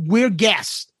we're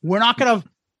guests. We're not going to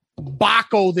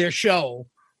Baco their show.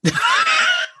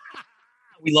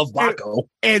 We love Baco.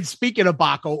 And speaking of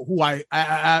Baco, who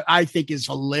I think is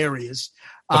hilarious.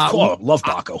 Of course, love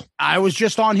Baco. I was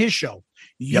just on his show.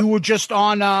 You were just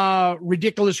on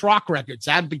Ridiculous Rock Records.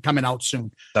 That'd be coming out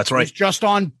soon. That's right. Was just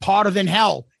on Parter Than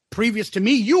Hell. Previous to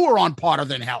me, you were on Parter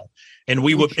Than Hell. And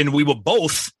we were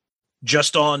both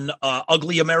just on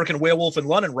Ugly American Werewolf in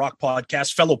London Rock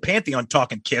podcast, fellow Pantheon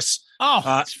Talking Kiss. Oh,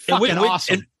 it's fucking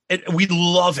awesome. And we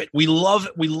love it. We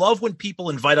love when people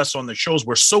invite us on the shows.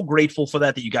 We're so grateful for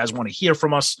that you guys want to hear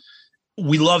from us.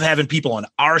 We love having people on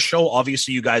our show.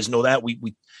 Obviously, you guys know that.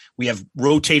 We have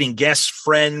rotating guests,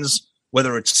 friends,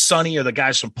 whether it's Sonny or the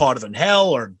guys from Parter Than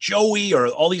Hell or Joey or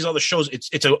all these other shows.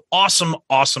 It's an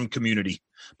awesome community.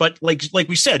 But like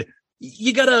we said,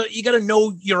 you gotta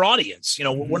know your audience. You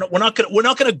know, we're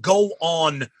not gonna go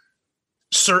on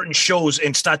certain shows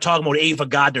and start talking about Ava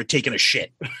Gardner taking a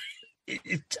shit.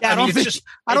 I don't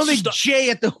think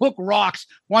Jay at the Hook Rocks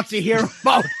wants to hear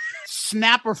about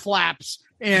snapper flaps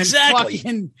and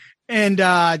fucking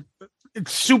and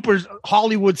super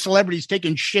Hollywood celebrities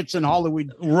taking shits in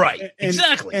Hollywood, right?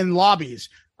 And lobbies.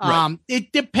 Right.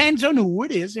 It depends on who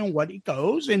it is and what it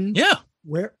goes, and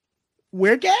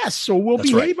we're guests, so we'll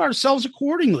behave ourselves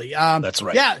accordingly. That's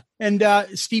right. Yeah, and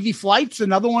Stevie Flight's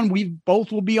another one we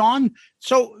both will be on.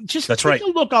 So just take a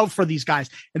look out for these guys.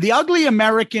 And the Ugly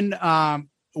American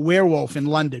Werewolf in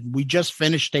London, we just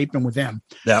finished taping with him.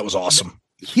 That was awesome.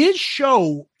 His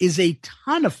show is a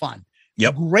ton of fun.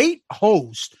 Yep. Great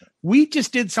host. We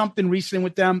just did something recently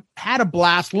with them. Had a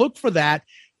blast. Look for that.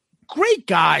 Great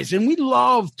guys, and we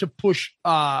love to push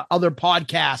other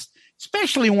podcasts,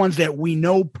 especially ones that we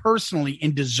know personally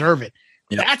and deserve it.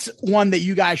 Yep. That's one that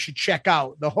you guys should check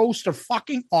out. The hosts are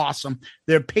fucking awesome.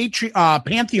 They're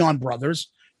Pantheon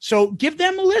brothers. So give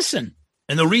them a listen.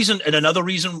 And another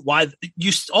reason why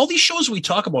all these shows we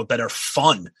talk about that are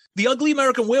fun. The Ugly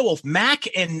American Werewolf, Mac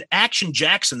and Action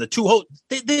Jackson, the two hosts,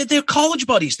 they're college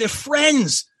buddies. They're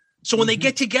friends. So when they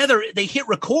get together, they hit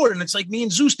record, and it's like me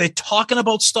and Zeus. They're talking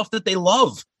about stuff that they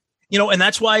love. You know, and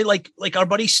that's why, like our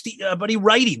buddy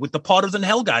Righty with the Parter Than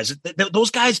Hell guys,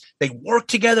 those guys, they work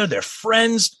together. They're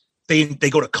friends. They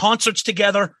go to concerts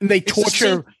together. And they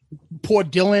torture poor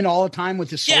Dylan all the time with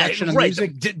his selection of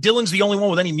music. Dylan's the only one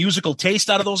with any musical taste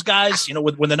out of those guys. You know,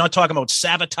 when they're not talking about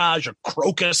Sabotage or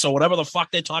Crocus or whatever the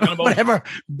fuck they're talking about. Whatever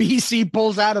BC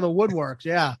pulls out of the woodworks,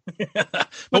 yeah.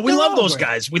 but we love those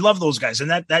guys. We love those guys, and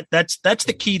that's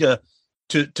the key to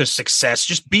success.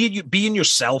 Just being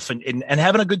yourself and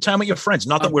having a good time with your friends.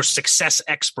 Not that we're success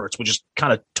experts. We're just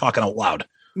kind of talking out loud.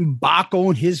 Baco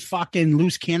and his fucking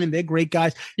Loose Cannon, they're great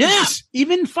guys. Yes.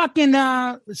 Even fucking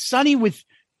Sonny with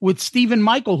Stephen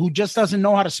Michael, who just doesn't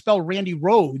know how to spell Randy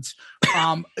Rhodes.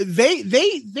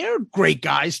 They're great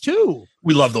guys too.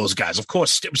 We love those guys. Of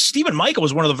course. Stephen Michael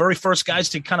was one of the very first guys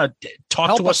to kind of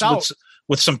talk to us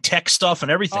with some tech stuff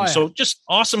and everything. So just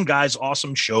awesome guys,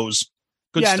 awesome shows.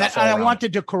 Good stuff. And I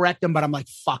wanted to correct him, but I'm like,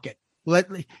 fuck it.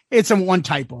 It's a one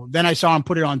typo. Then I saw him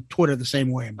put it on Twitter the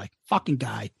same way. I'm like, fucking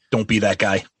guy. Don't be that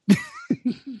guy.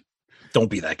 Don't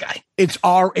be that guy. It's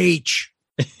RH.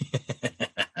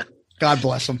 God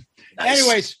bless him. Nice.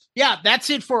 Anyways, yeah, that's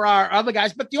it for our other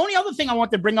guys. But the only other thing I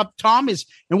want to bring up, Tom, is,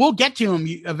 and we'll get to him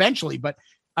eventually, but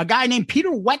a guy named Peter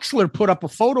Wexler put up a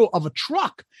photo of a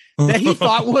truck that he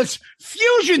thought was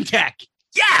Fusion Tech.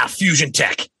 Yeah, Fusion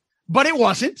Tech. But it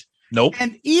wasn't. Nope.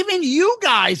 And even you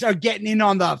guys are getting in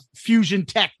on the Fusion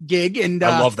Tech gig. And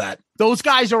I love that. Those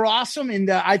guys are awesome. And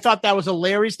I thought that was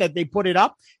hilarious that they put it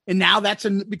up. And now that's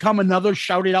become another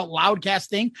Shout It Out Loudcast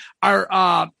thing. Our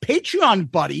Patreon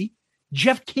buddy,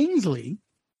 Jeff Kingsley.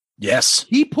 Yes.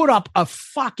 He put up a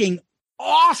fucking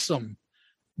awesome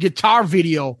guitar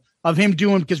video of him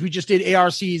doing, because we just did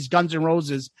ARC's Guns N'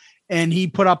 Roses. And he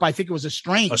put up, I think it was a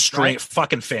Strength. A Strength. Right?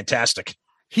 Fucking fantastic.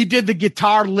 He did the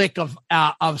guitar lick of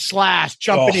Slash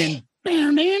jumping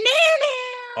in.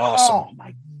 Awesome. Oh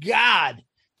my God.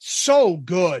 So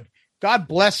good. God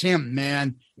bless him,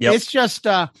 man. Yep. It's just,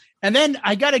 and then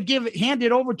I got to hand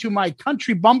it over to my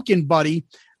country bumpkin buddy,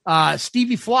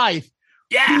 Stevie Flythe.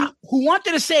 Yeah. Who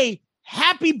wanted to say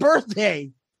happy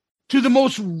birthday to the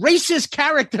most racist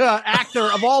actor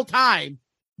of all time,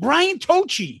 Brian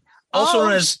Tochi. Also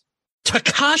known as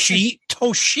Takashi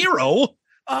Toshiro.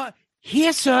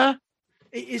 Here, sir.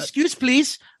 Excuse,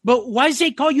 please. But why does they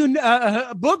call you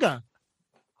Booger?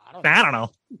 I don't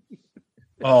know.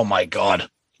 Oh my God.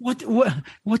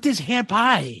 What is hair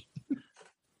pie?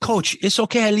 Coach, it's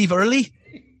okay I leave early?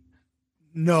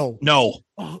 No.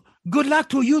 Oh, good luck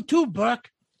to you too, Burke.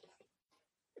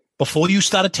 Before you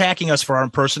start attacking us for our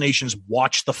impersonations,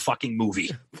 watch the fucking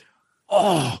movie.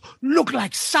 Oh, look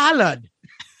like salad.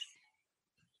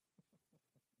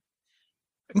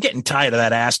 I'm getting tired of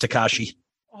that ass, Tekashi.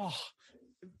 Oh,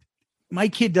 my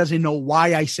kid doesn't know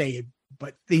why I say it,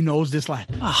 but he knows this line.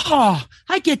 Oh,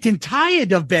 I getting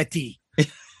tired of Betty.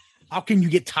 How can you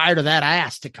get tired of that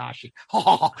ass, Tekashi?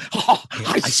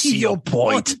 I see your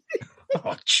point.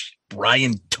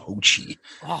 Brian Tochi.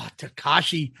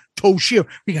 Tekashi Toshiro.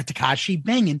 We got Tekashi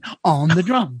banging on the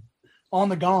drum, on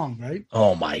the gong, right?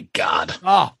 Oh my God.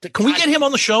 Can we get him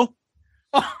on the show?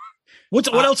 What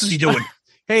else is he doing?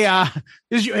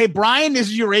 Hey, Brian, this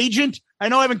is your agent. I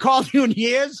know I haven't called you in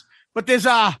years, but there's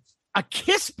a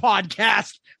Kiss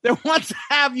podcast that wants to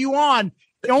have you on.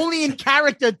 Only in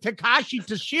character Tekashi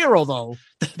Toshiro, though.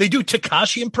 They do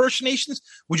Tekashi impersonations?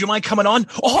 Would you mind coming on?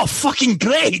 Oh, fucking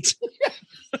great.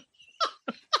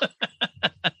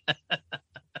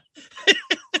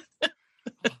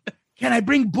 Can I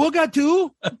bring Booga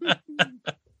too?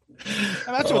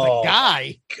 That's with a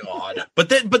guy. God. But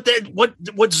then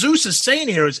what Zeus is saying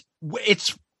here is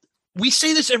we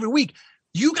say this every week.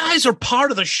 You guys are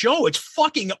part of the show. It's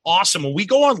fucking awesome. When we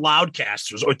go on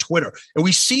Loudcasters or Twitter and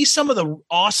we see some of the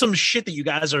awesome shit that you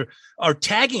guys are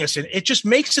tagging us in, it just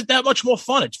makes it that much more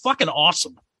fun. It's fucking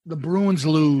awesome. The Bruins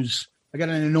lose. I got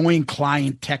an annoying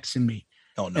client texting me.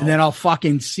 Oh, no. And then I'll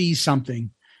fucking see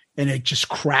something and it just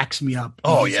cracks me up.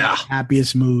 Oh, yeah.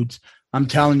 Happiest moods. I'm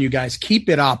telling you guys, keep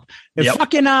it up. And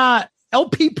fucking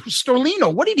LP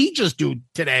Storlino, what did he just do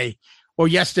today or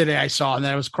yesterday? I saw and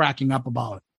I was cracking up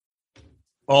about it.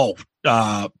 Oh,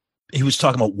 he was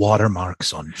talking about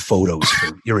watermarks on photos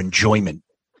for your enjoyment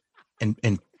and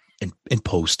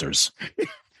posters.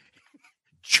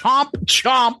 Chomp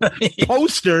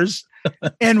posters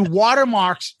and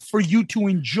watermarks for you to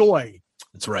enjoy.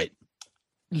 That's right.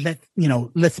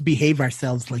 Let's behave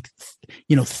ourselves like,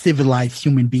 civilized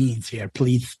human beings here,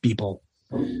 please, people.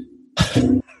 Well,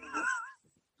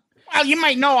 you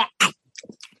might know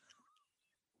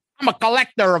I'm a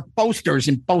collector of posters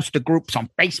and poster groups on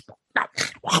Facebook.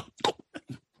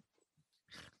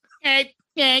 Hey,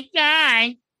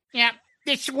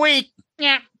 this week,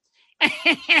 I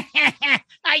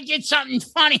did something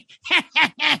funny.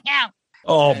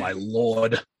 Oh, my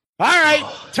Lord. All right,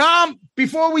 Tom,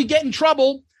 before we get in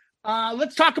trouble,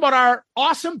 let's talk about our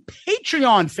awesome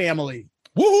Patreon family.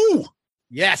 Woohoo!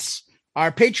 Yes,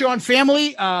 our Patreon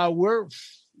family, we're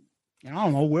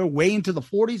way into the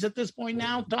 40s at this point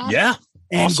now, Tom. Yeah.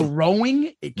 And awesome.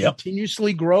 Growing. It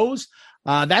continuously grows.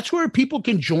 That's where people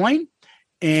can join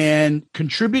and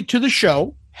contribute to the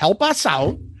show, help us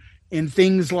out in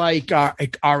things like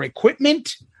our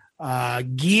equipment,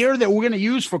 gear that we're going to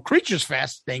use for Creatures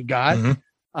Fest, thank God. Mm-hmm.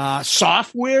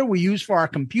 Software we use for our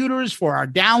computers, for our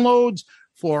downloads,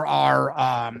 for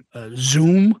our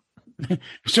Zoom.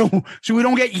 so we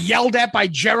don't get yelled at by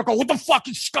Jericho. What the fuck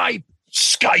is Skype?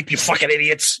 Skype, you fucking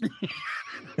idiots.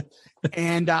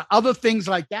 And other things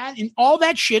like that. And all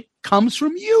that shit comes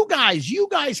from you guys. You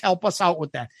guys help us out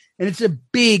with that. And it's a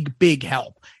big, big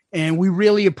help. And we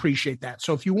really appreciate that.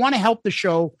 So if you want to help the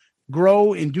show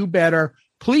grow and do better,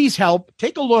 please help.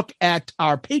 Take a look at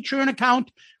our Patreon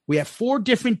account. We have 4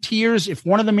 different tiers. If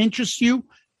one of them interests you,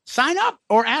 sign up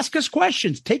or ask us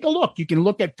questions. Take a look. You can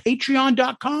look at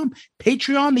patreon.com,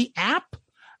 Patreon, the app,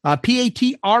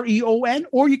 Patreon,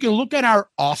 or you can look at our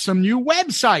awesome new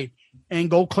website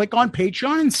and go click on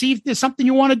Patreon and see if there's something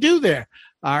you want to do there.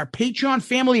 Our Patreon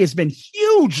family has been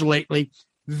huge lately,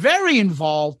 very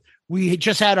involved. We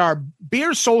just had our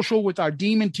beer social with our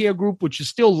Demon Tier group, which is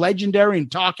still legendary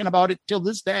and talking about it till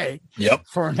this day. Yep.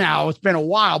 For now, it's been a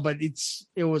while, but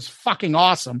it was fucking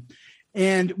awesome.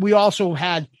 And we also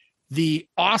had the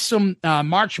awesome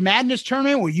March Madness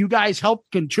tournament where you guys helped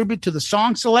contribute to the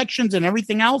song selections and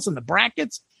everything else and the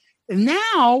brackets. And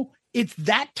now it's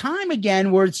that time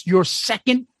again where it's your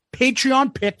second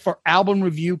Patreon pick for Album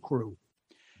Review Crew.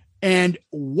 And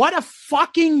what a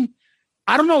fucking,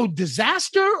 I don't know,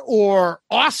 disaster or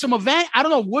awesome event. I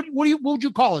don't know. What would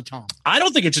you call it, Tom? I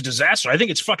don't think it's a disaster. I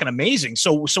think it's fucking amazing.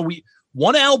 So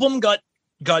one album got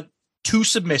 2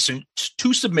 submissions,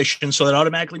 so that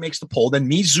automatically makes the poll. Then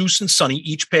me, Zeus, and Sonny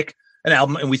each pick an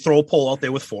album, and we throw a poll out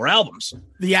there with 4 albums.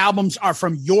 The albums are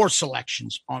from your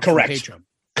selections on Patreon.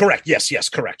 Correct. Yes,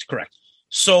 correct.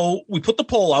 So we put the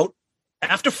poll out.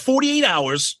 After 48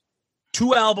 hours,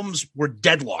 2 albums were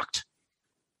deadlocked.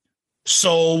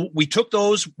 So we took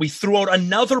those. We threw out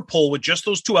another poll with just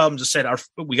those 2 albums and said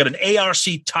we got an ARC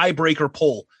tiebreaker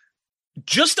poll.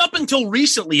 Just up until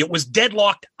recently, it was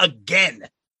deadlocked again.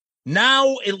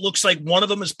 Now it looks like one of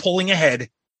them is pulling ahead.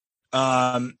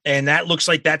 And that looks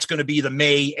like that's going to be the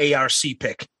May ARC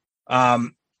pick.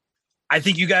 I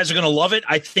think you guys are going to love it.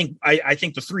 I think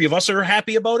the three of us are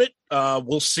happy about it.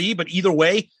 We'll see. But either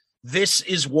way, this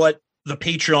is what the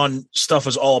Patreon stuff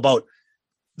is all about.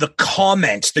 The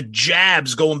comments, the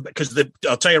jabs going, because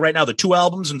I'll tell you right now, the two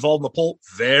albums involved in the poll,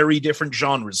 very different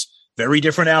genres, very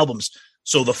different albums.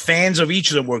 So the fans of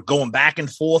each of them were going back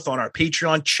and forth on our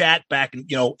Patreon chat back. And,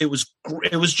 it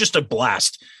was just a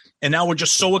blast. And now we're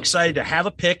just so excited to have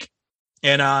a pick.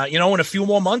 And, in a few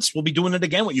more months, we'll be doing it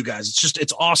again with you guys.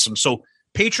 It's awesome. So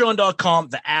patreon.com,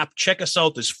 the app, check us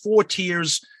out. There's 4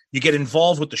 tiers. You get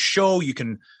involved with the show. You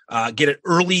can get an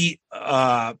early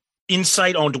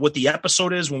insight onto what the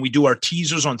episode is when we do our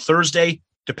teasers on Thursday.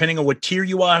 Depending on what tier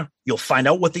you are, you'll find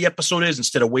out what the episode is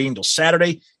instead of waiting until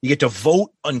Saturday. You get to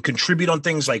vote and contribute on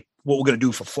things like what we're going to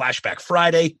do for Flashback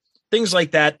Friday, things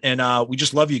like that. And we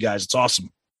just love you guys. It's awesome.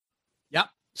 Yep.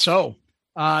 So,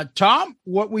 Tom,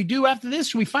 what we do after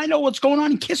this, we find out what's going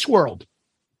on in Kiss World.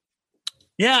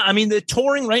 Yeah, I mean, they're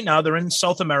touring right now. They're in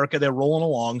South America. They're rolling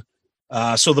along.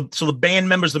 So the band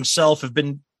members themselves have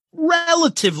been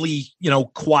relatively,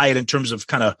 quiet in terms of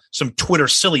kind of some Twitter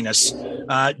silliness.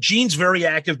 Gene's very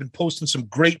active, been posting some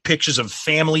great pictures of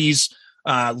families,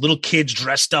 little kids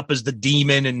dressed up as the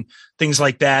Demon and things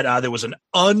like that. There was an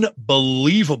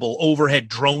unbelievable overhead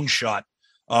drone shot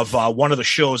of one of the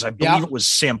shows. I believe it was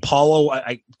Sao Paulo.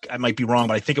 I might be wrong,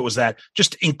 but I think it was that.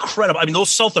 Just incredible. I mean, those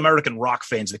South American rock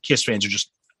fans, the Kiss fans, are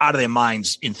just out of their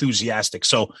minds enthusiastic.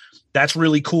 So that's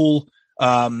really cool.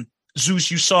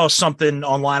 Zeus, you saw something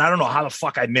online. I don't know how the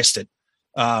fuck I missed it.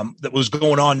 That was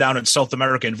going on down in South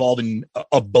America involving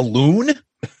a balloon.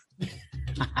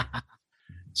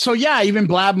 So yeah, even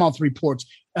Blabmouth reports.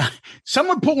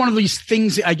 Someone put one of these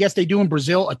things, I guess they do in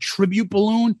Brazil, a tribute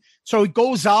balloon. So it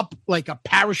goes up like a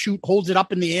parachute, holds it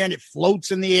up in the air, and it floats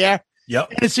in the air. Yep.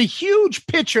 And it's a huge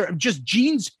picture of just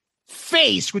Gene's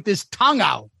face with his tongue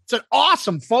out. It's an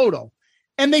awesome photo.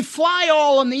 And they fly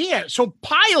all in the air. So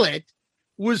Pilot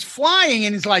was flying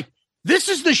and he's like, this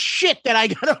is the shit that I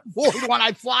got to avoid when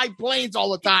I fly planes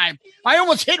all the time. I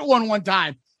almost hit one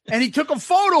time. And he took a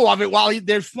photo of it while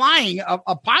they're flying.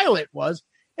 A pilot was.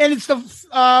 And it's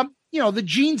the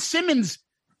Gene Simmons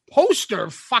poster.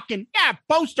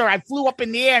 Poster. I flew up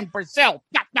in the air in Brazil.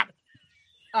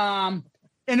 And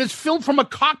it's filmed from a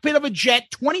cockpit of a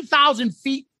jet, 20,000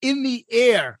 feet in the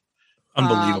air.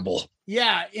 Unbelievable.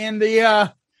 And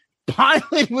the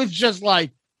pilot was just like,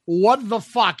 what the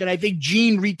fuck? And I think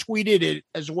Gene retweeted it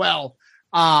as well.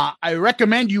 I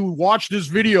recommend you watch this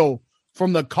video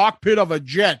from the cockpit of a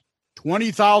jet,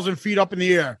 20,000 feet up in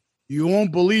the air. You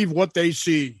won't believe what they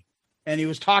see. And he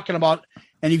was talking about,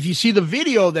 and if you see the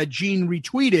video that Gene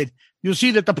retweeted, you'll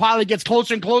see that the pilot gets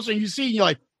closer and closer, and you're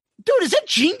like, dude, is that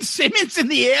Gene Simmons in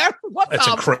the air? That's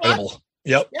incredible. Fuck?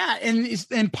 Yep. Yeah,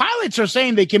 and pilots are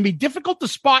saying they can be difficult to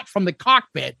spot from the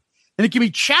cockpit, and it can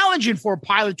be challenging for a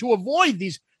pilot to avoid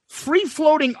these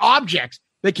free-floating objects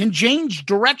that can change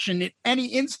direction at any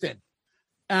instant.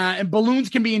 And balloons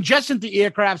can be ingested into the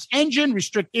aircraft's engine,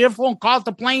 restrict airflow, and cause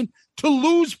the plane to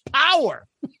lose power.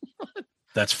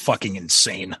 That's fucking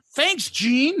insane. Thanks,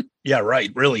 Gene. Yeah, right.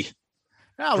 Really.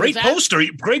 Oh, great poster.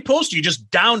 Great poster. You just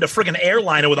downed a friggin'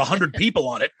 airliner with 100 people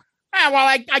on it. Well,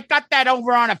 I got that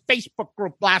over on a Facebook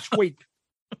group last week.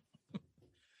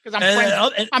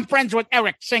 Because I'm friends with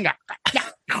Eric Singer.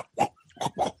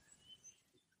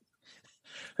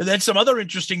 And then some other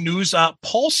interesting news.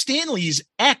 Paul Stanley's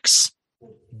ex,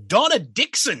 Donna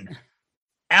Dixon,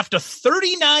 after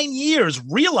 39 years,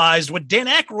 realized what Dan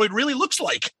Aykroyd really looks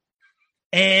like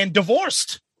and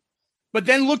divorced. But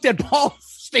then looked at Paul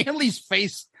Stanley's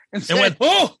face and said, went,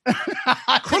 oh,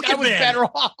 crooked man. Better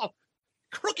off.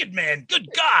 Crooked man. Good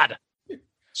God.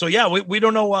 So, yeah, we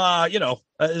don't know,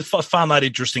 found that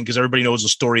interesting because everybody knows the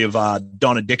story of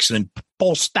Donna Dixon and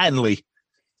Paul Stanley.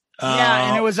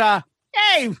 And it was,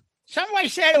 hey, somebody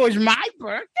said it was my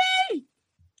birthday.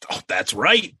 Oh, that's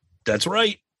right. That's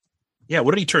right. Yeah,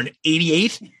 what did he turn,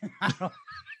 88?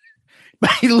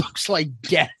 But he looks like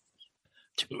death.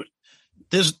 Dude,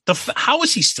 how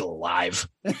is he still alive?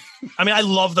 I mean, I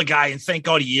love the guy, and thank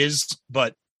God he is,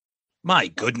 but my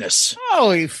goodness.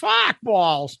 Holy fuck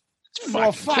balls. It's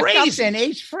fucking crazy. And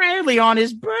Ace Frehley on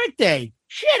his birthday.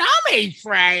 Shit, I'm Ace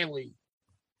Frehley.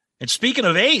 And speaking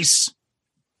of Ace,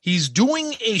 he's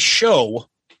doing a show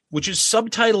which is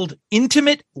subtitled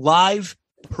Intimate Live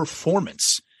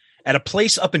Performance at a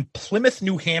place up in Plymouth,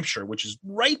 New Hampshire, which is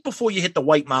right before you hit the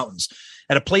White Mountains,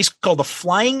 at a place called the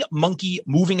Flying Monkey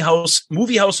Movie House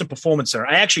and Performance Center.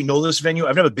 I actually know this venue.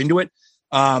 I've never been to it.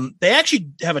 They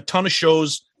actually have a ton of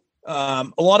shows.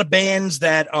 A lot of bands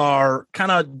that are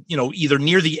kind of, either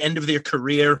near the end of their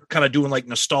career, kind of doing like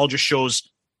nostalgia shows.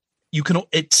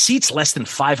 It seats less than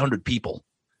 500 people.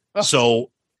 Oh.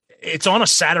 So it's on a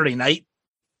Saturday night.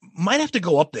 Might have to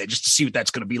go up there just to see what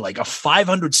that's going to be like. A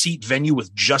 500 seat venue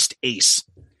with just Ace.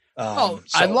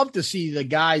 I'd love to see the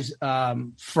guys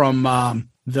from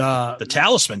the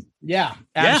Talisman. Yeah,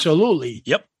 absolutely.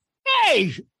 Yep.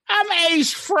 Hey, I'm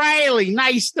Ace Frehley.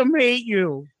 Nice to meet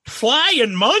you.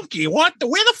 Flying monkey. Where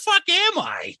the fuck am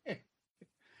I?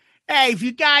 Hey, if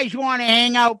you guys want to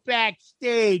hang out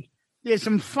backstage, there's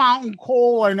some fountain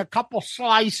cola and a couple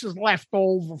slices left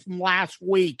over from last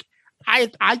week.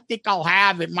 I think I'll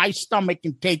have it. My stomach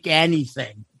can take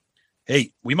anything.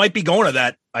 Hey, we might be going to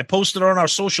that. I posted on our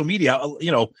social media.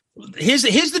 Here's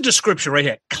the description right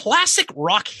here. Classic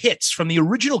rock hits from the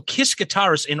original Kiss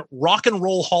guitarist and Rock and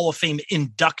Roll Hall of Fame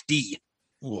inductee.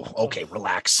 Ooh, okay,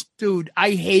 relax. Dude, I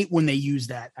hate when they use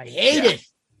that. I hate it.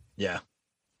 Yeah.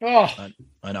 Oh,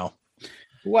 I know.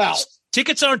 Well,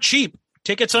 tickets aren't cheap.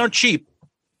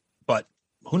 But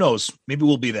who knows? Maybe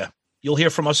we'll be there. You'll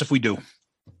hear from us if we do.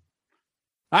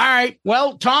 All right.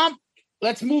 Well, Tom,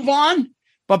 let's move on.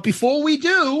 But before we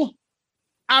do,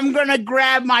 I'm going to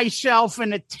grab myself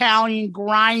an Italian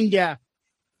grinder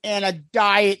and a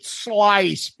diet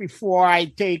slice before I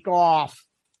take off.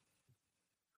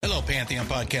 Hello, Pantheon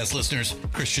Podcast listeners.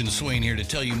 Christian Swain here to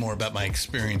tell you more about my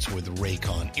experience with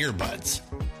Raycon earbuds.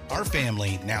 Our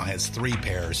family now has 3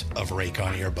 pairs of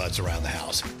Raycon earbuds around the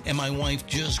house, and my wife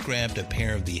just grabbed a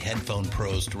pair of the Headphone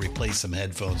Pros to replace some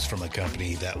headphones from a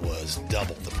company that was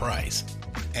double the price.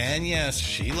 And yes,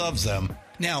 she loves them.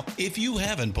 Now, if you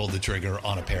haven't pulled the trigger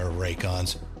on a pair of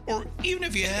Raycons, or even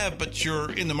if you have, but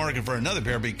you're in the market for another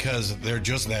pair because they're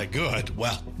just that good,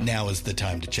 well, now is the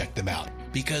time to check them out,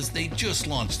 because they just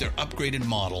launched their upgraded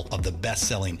model of the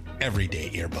best-selling everyday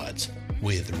earbuds.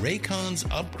 With Raycon's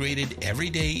upgraded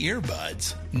everyday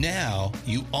earbuds, now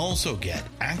you also get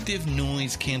active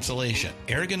noise cancellation,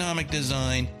 ergonomic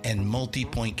design, and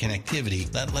multi-point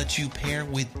connectivity that lets you pair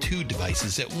with 2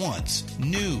 devices at once.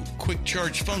 New quick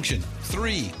charge function,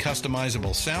 3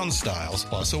 customizable sound styles,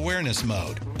 plus awareness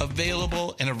mode.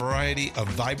 Available in a variety of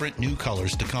vibrant new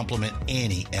colors to complement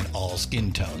any and all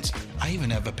skin tones. I even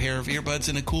have a pair of earbuds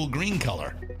in a cool green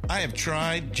color. I have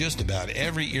tried just about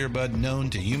every earbud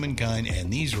known to humankind,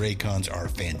 and these Raycons are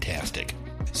fantastic.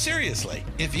 Seriously,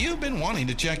 if you've been wanting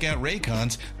to check out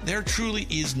Raycons, there truly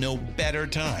is no better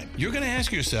time. You're going to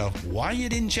ask yourself why you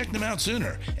didn't check them out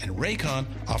sooner, and Raycon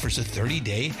offers a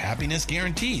 30-day happiness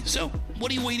guarantee. So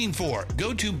what are you waiting for?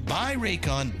 Go to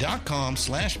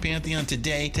buyraycon.com/Pantheon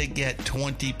today to get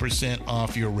 20%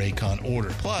 off your Raycon order,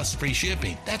 plus free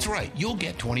shipping. That's right, you'll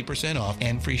get 20% off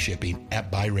and free shipping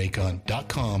at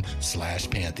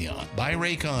buyraycon.com/Pantheon.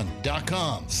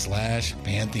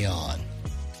 buyraycon.com/Pantheon.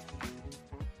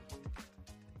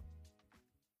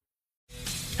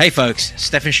 Hey folks,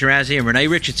 Stefan Shirazi and Renee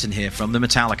Richardson here from the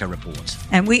Metallica Report.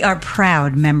 And we are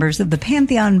proud members of the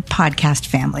Pantheon podcast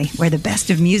family, where the best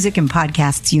of music and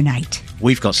podcasts unite.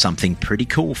 We've got something pretty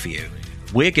cool for you.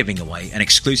 We're giving away an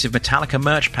exclusive Metallica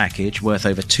merch package worth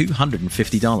over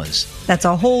 $250. That's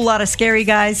a whole lot of Scary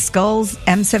Guys, skulls,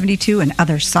 M72, and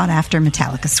other sought-after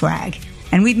Metallica swag.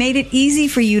 And we've made it easy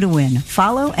for you to win.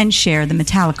 Follow and share the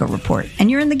Metallica Report, and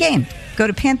you're in the game. Go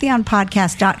to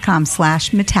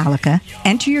pantheonpodcast.com/Metallica,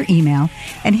 enter your email,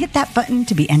 and hit that button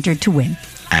to be entered to win.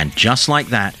 And just like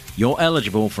that, you're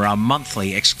eligible for our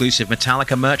monthly exclusive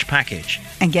Metallica merch package.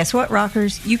 And guess what,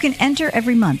 rockers? You can enter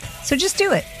every month, so just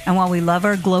do it. And while we love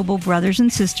our global brothers and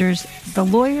sisters, the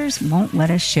lawyers won't let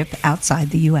us ship outside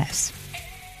the U.S.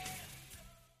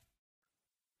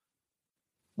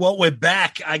 Well, we're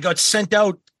back. I got sent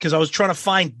out because I was trying to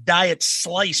find Diet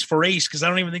Slice for Ace because I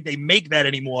don't even think they make that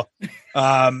anymore.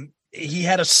 He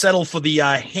had to settle for the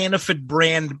Hannaford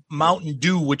brand Mountain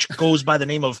Dew, which goes by the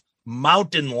name of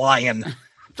Mountain Lion. I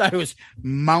thought it was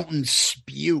Mountain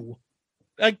Spew.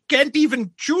 I can't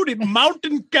even chew it.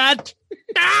 Mountain Cat.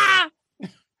 Ah!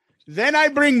 Then I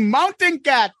bring Mountain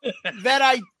Cat that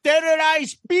I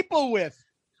terrorize people with.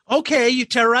 Okay, you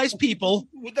terrorize people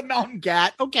with the Mountain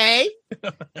Cat. Okay.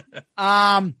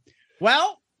 Well,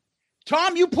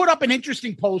 Tom, you put up an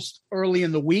interesting post early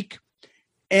in the week,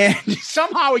 and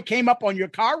somehow it came up on your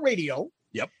car radio.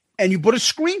 Yep. And you put a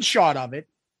screenshot of it,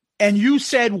 and you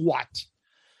said what?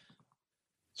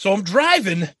 So I'm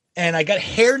driving, and I got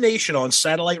Hair Nation on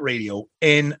satellite radio,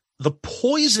 and the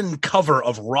Poison cover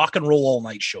of Rock and Roll All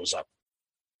Night shows up.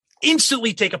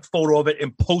 Instantly take a photo of it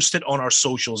and post it on our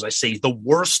socials. I say the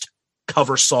worst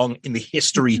cover song in the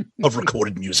history of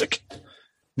recorded music.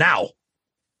 Now,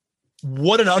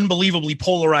 what an unbelievably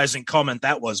polarizing comment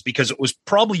that was, because it was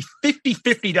probably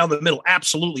 50-50 down the middle.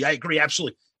 Absolutely. I agree.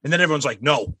 Absolutely. And then everyone's like,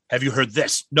 no, have you heard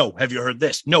this? No, have you heard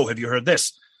this? No, have you heard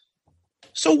this?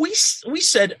 So we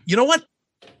said, you know what?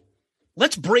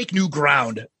 Let's break new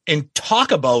ground and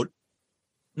talk about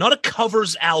not a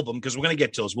covers album, because we're going to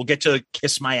get to those. We'll get to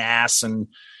Kiss My Ass and,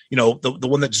 you know, the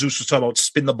one that Zeus was talking about,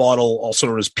 Spin the Bottle, also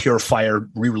known as Pure Fire,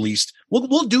 re-released.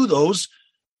 We'll do those.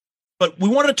 But we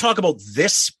wanted to talk about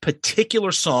this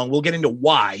particular song. We'll get into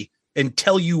why and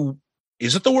tell you,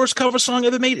 is it the worst cover song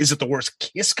ever made? Is it the worst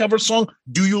Kiss cover song?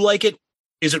 Do you like it?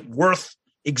 Is it worth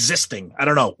existing? I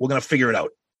don't know. We're going to figure it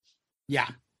out. Yeah.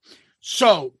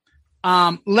 So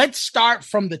let's start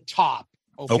from the top.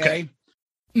 Okay.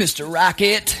 Mr.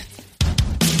 Rocket.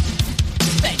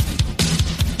 Thank you.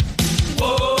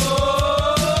 Whoa.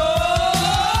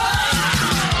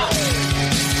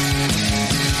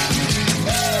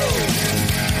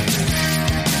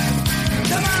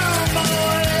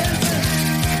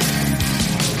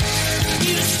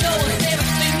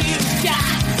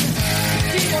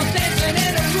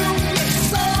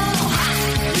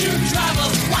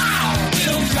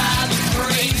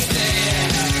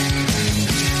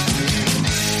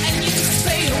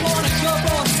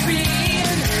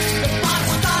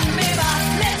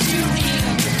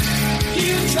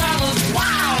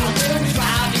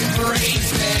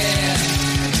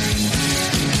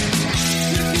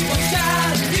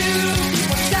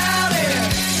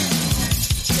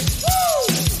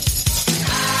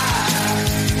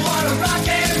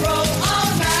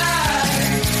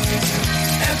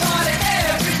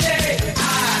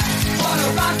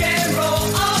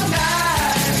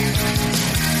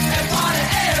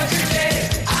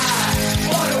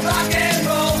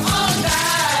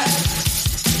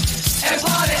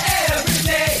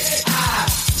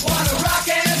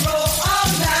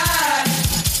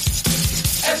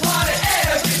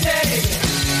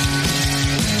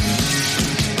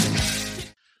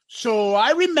 So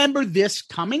I remember this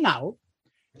coming out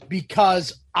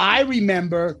because I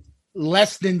remember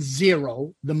Less Than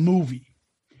Zero, the movie.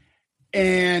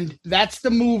 And that's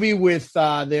the movie with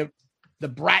the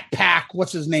Brat Pack.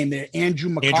 What's his name there?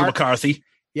 Andrew McCarthy.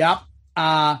 Yep.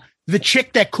 The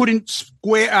chick that couldn't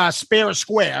spare a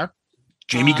square.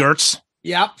 Jamie Gertz.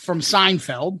 Yep. From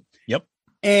Seinfeld. Yep.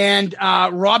 And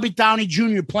Robert Downey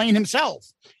Jr. playing himself.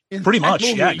 Pretty much.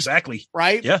 Movie, yeah, exactly.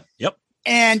 Right? Yeah. Yep.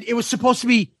 And it was supposed to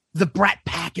be the Brat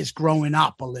Pack is growing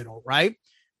up a little, right?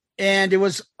 And it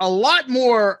was a lot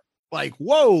more like,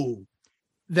 whoa,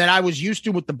 that I was used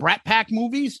to with the Brat Pack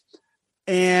movies.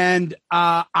 And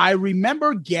I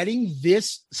remember getting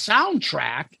this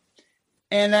soundtrack,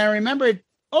 and I remembered,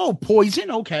 oh,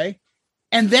 Poison, okay.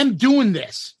 And them doing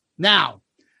this. Now,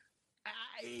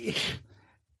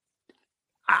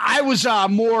 I was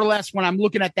more or less, when I'm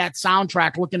looking at that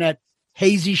soundtrack, looking at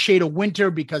Hazy Shade of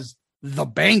Winter, because the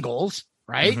Bangles,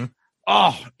 right? Mm-hmm.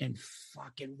 Oh, and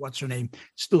fucking what's her name?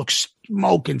 Still looks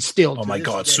smoking still. Oh my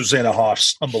God, Susanna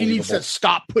Hoffs, unbelievable. She needs to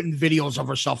stop putting videos of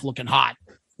herself looking hot.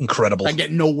 Incredible. I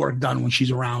get no work done when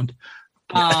she's around.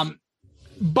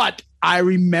 But I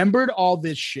remembered all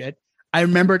this shit. I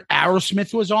remembered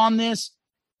Aerosmith was on this,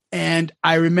 and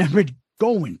I remembered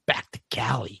going back to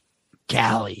Cali.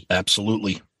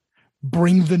 Absolutely.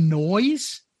 Bring the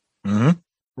Noise, mm-hmm.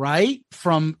 right?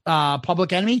 From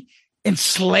Public Enemy. And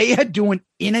Slayer doing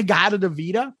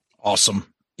In-A-Gadda-Da-Vida.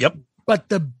 Awesome. Yep. But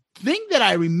the thing that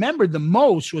I remembered the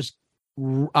most was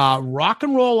Rock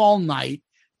and Roll All Night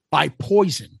by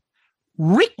Poison.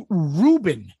 Rick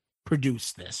Rubin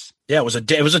produced this. Yeah, it was a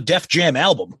Def Jam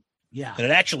album. Yeah. And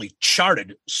it actually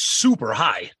charted super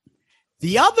high.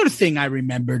 The other thing I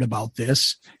remembered about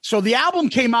this, so the album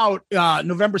came out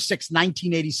November 6,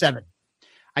 1987.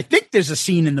 I think there's a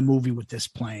scene in the movie with this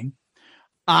playing.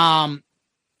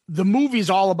 The movie's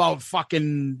all about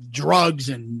fucking drugs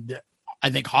and I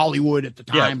think Hollywood at the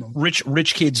time. Yeah,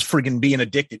 rich kids friggin' being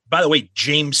addicted. By the way,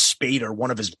 James Spader,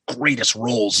 one of his greatest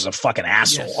roles is a fucking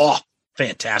asshole. Yes. Oh,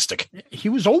 fantastic. He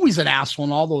was always an asshole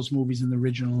in all those movies in the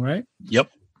original, right?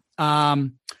 Yep.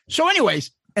 So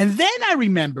anyways, and then I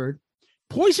remembered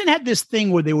Poison had this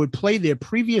thing where they would play their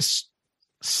previous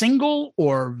single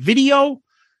or video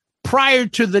prior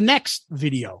to the next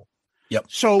video. Yep.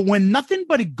 So when Nothing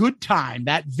But a Good Time,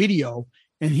 that video,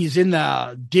 and he's in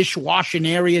the dishwashing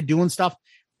area doing stuff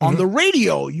on the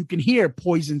radio, you can hear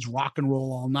Poison's Rock and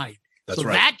Roll All Night. That's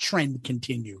right. That trend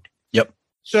continued. Yep.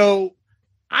 So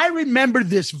I remember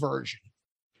this version.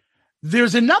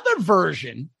 There's another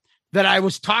version that I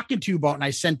was talking to you about, and I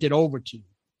sent it over to you.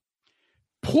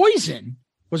 Poison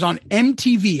was on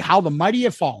MTV, How the Mighty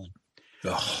Have Fallen,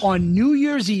 on New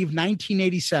Year's Eve,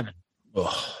 1987.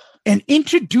 Ugh. and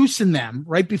introducing them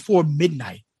right before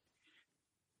midnight.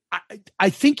 I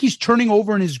think he's turning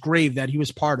over in his grave that he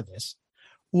was part of this.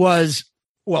 Was,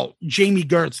 well, Jamie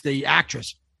Gertz, the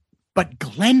actress, but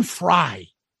Glenn Frey.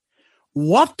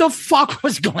 What the fuck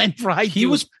was Glenn Frey? He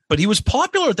was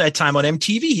popular at that time on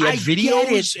MTV. He had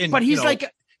videos, but he's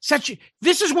like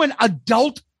this is when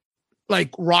adult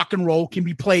like rock and roll can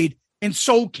be played, and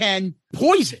so can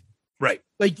Poison. Right.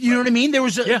 Like, you know what I mean? There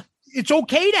was it's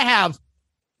okay to have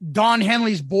Don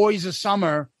Henley's Boys of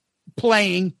Summer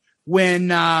playing when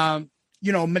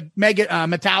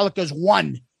Metallica's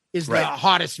One is the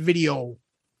hottest video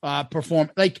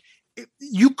performance. Like,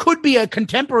 you could be a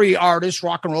contemporary artist,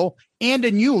 rock and roll, and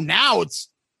a new. Now it's,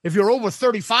 if you're over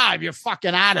 35, you're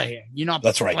fucking out of here. You're not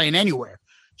playing anywhere.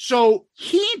 So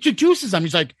he introduces them.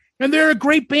 He's like, and they're a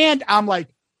great band. I'm like,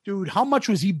 dude, how much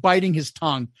was he biting his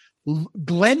tongue?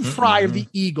 Glenn Frey of the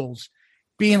Eagles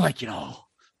being like,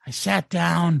 I sat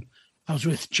down. I was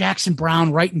with Jackson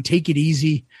Browne writing Take It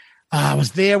Easy. I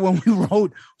was there when we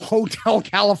wrote Hotel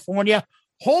California.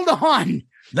 Hold on.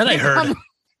 Then I heard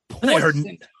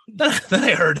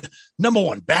number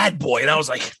one, Bad Boy. And I was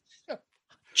like,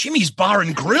 Jimmy's Bar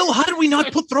and Grill? How did we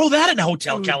not throw that in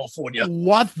Hotel California?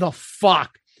 What the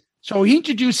fuck? So he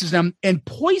introduces them, and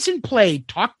Poison played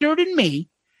Talk Dirt and Me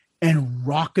and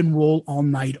Rock and Roll All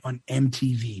Night on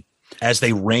MTV. As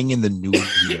they rang in the new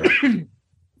year.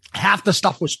 Half the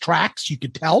stuff was tracks, you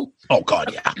could tell. Oh,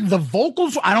 God, yeah. The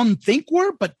vocals, I don't think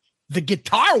were, but the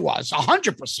guitar was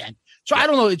 100%. So I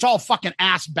don't know. It's all fucking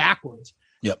ass backwards.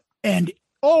 Yep. And,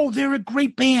 they're a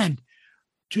great band.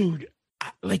 Dude,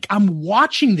 like, I'm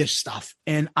watching this stuff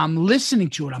and I'm listening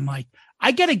to it. I'm like,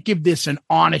 I got to give this an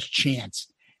honest chance.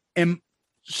 And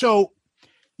so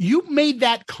you made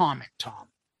that comment, Tom.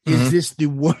 Is this the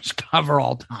worst cover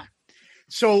all time?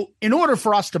 So in order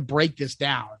for us to break this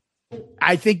down,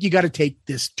 I think you got to take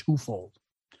this twofold.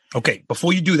 Okay,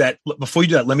 before you do that,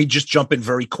 let me just jump in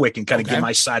very quick and kind of give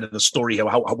my side of the story here,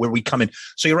 where we come in.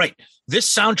 So you're right. This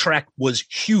soundtrack was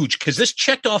huge because this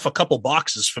checked off a couple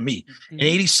boxes for me. In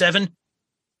 87,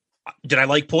 did I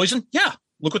like Poison? Yeah.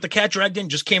 Look what the Cat Dragged In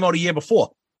just came out a year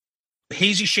before.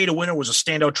 Hazy Shade of Winter was a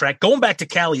standout track. Going Back to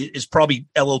Cali is probably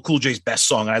LL Cool J's best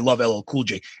song. And I love LL Cool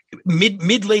J.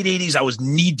 Mid late 80s, I was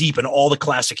knee deep in all the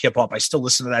classic hip hop. I still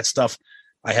listen to that stuff.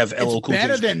 I have LL Cool J.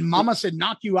 Better than Mama Said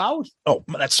Knock You Out? Oh,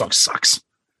 that song sucks.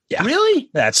 Yeah. Really?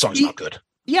 That song's not good.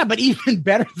 Yeah, but even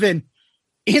better than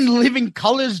In Living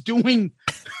Colors doing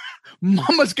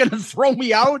Mama's Gonna Throw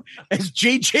Me Out as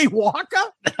JJ Walker?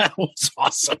 That was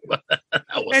awesome.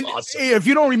 Awesome. If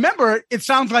you don't remember, it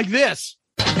sounds like this.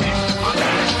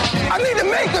 I need to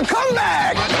make a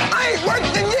comeback. I ain't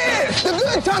worked in years. The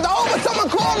good times are over. Someone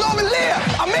called over there.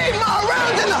 I made my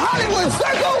rounds in the Hollywood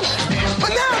circle,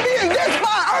 but now I'm being dissed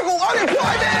by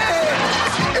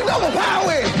unemployment. It's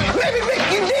overpowering. Maybe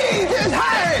Mickey D's is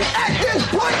hiring. At this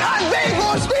point, I beg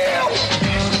or steal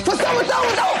for someone's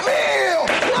oatmeal.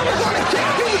 Mama's gonna kick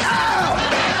me out.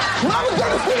 Mama's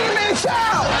gonna scream and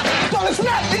shout. Gonna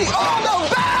snap me all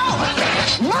about.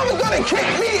 Mama's gonna kick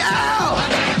me out.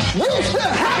 Used to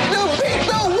have to beat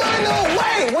the women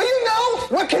away. Well,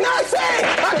 what can I say?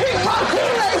 I drink my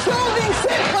Kool-Aid slowly,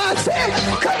 sip by sip,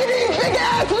 cooking these big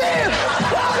ass lips.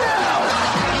 Oh no!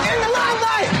 In the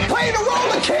limelight, play the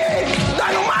role of king,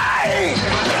 dynamite.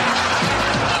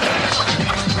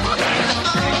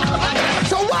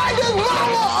 So why does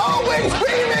Mama always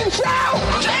scream and shout?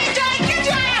 JJ, get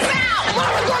your ass out!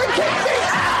 Mama's gonna kick me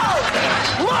out.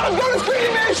 Mama's gonna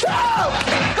scream and shout.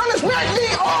 Gonna smack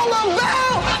me all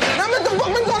about. Now Mr.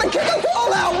 Bookman's gonna kick us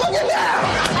all out. Look it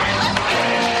down.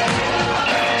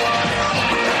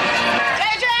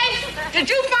 Did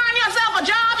you find yourself a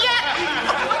job yet?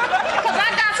 Because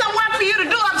I got some work for you to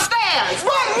do upstairs.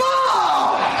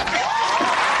 Mom!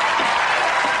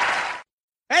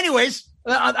 Anyways,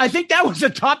 I think that was a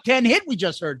top 10 hit we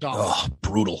just heard, Tom. Oh,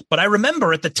 brutal. But I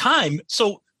remember at the time,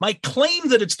 so my claim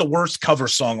that it's the worst cover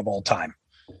song of all time.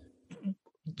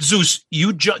 Zeus,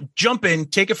 you jump in,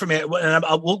 take it from here, and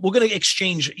we're going to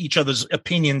exchange each other's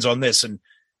opinions on this. And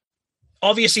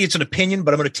obviously it's an opinion,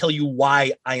 but I'm going to tell you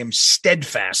why I am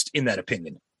steadfast in that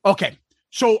opinion. Okay.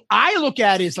 So I look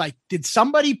at it as like, did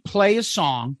somebody play a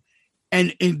song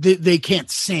and they can't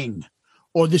sing,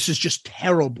 or this is just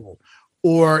terrible,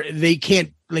 or they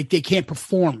can't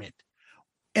perform it.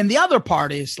 And the other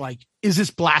part is like, is this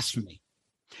blasphemy?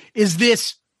 Is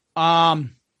this The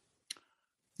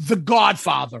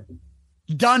Godfather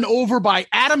done over by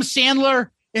Adam Sandler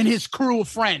and his crew of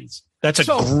friends? That's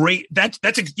great.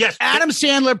 Yes. Adam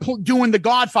Sandler doing The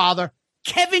Godfather.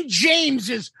 Kevin James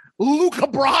is Luca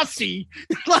Brasi.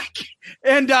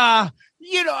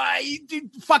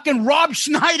 fucking Rob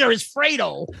Schneider is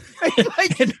Fredo.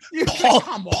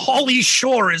 Pauly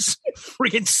Shore is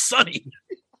freaking Sonny.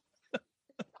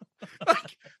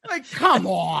 like, come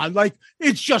on. Like,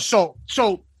 it's just so.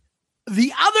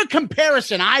 The other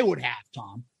comparison I would have,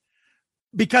 Tom,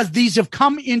 because these have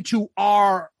come into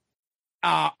our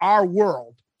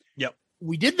world. Yep.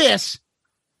 We did this,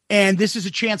 and this is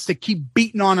a chance to keep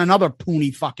beating on another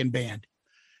puny fucking band,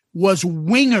 was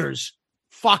Winger's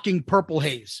fucking Purple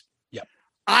Haze. Yep.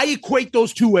 I equate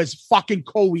those two as fucking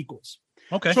co-equals.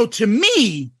 Okay. So to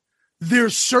me,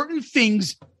 there's certain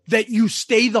things that you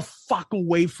stay the fuck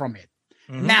away from it.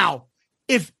 Mm-hmm. Now,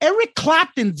 if Eric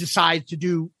Clapton decides to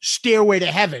do Stairway to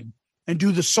Heaven and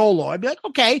do the solo, I'd be like,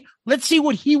 okay, let's see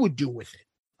what he would do with it.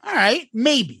 All right,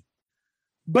 maybe.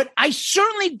 But I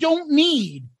certainly don't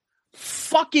need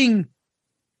fucking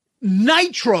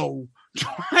Nitro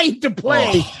trying to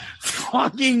play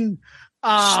fucking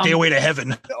Stairway to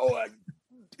Heaven.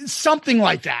 Something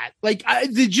like that. Like,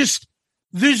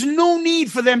 there's no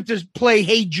need for them to play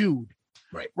Hey Jude.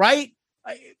 Right?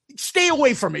 Stay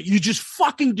away from it. You're just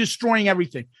fucking destroying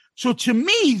everything. So to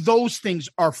me, those things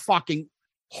are fucking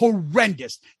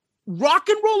horrendous. Rock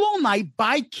and Roll All Night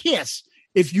by Kiss,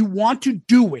 if you want to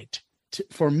do it,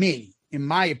 for me, in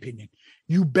my opinion,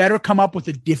 you better come up with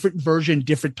a different version,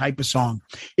 different type of song.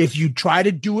 If you try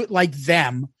to do it like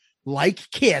them, like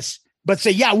Kiss, but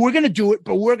say, yeah, we're going to do it,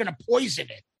 but we're going to poison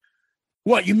it.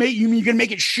 What, you mean you're going to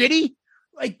make it shitty?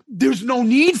 Like, there's no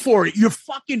need for it. You're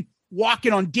fucking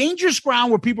walking on dangerous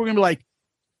ground where people are going to be like,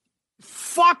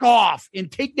 fuck off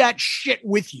and take that shit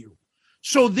with you.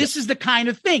 So this is the kind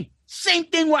of thing. Same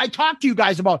thing what I talked to you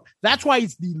guys about. That's why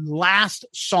it's the last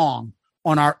song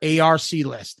on our ARC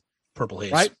list. Purple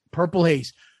Haze. Right? Purple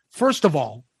Haze. First of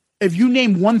all, if you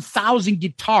name 1,000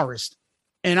 guitarists,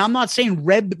 and I'm not saying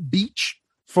Reb Beach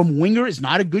from Winger is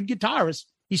not a good guitarist.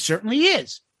 He certainly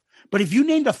is. But if you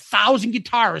named 1,000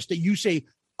 guitarists that you say,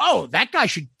 oh, that guy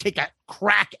should take a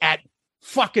crack at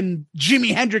fucking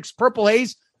Jimi Hendrix Purple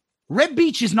Haze, Reb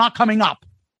Beach is not coming up.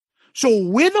 So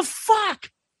where the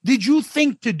fuck did you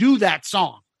think to do that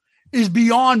song is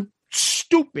beyond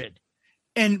stupid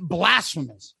and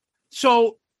blasphemous.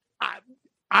 So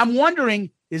I'm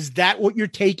wondering, is that what you're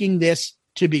taking this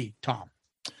to be, Tom?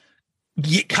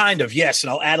 Yeah, kind of, yes.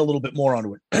 And I'll add a little bit more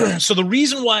onto it. So the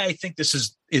reason why I think this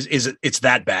is it's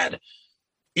that bad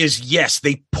is, yes,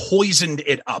 they poisoned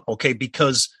it up, okay?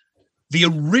 Because the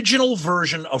original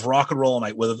version of Rock and Roll All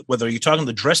Night, whether you're talking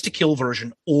the Dress to Kill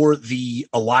version or the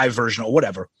Alive version or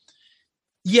whatever,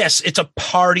 yes, it's a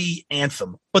party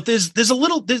anthem, but there's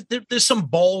some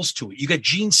balls to it. You got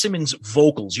Gene Simmons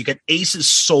vocals, you got Ace's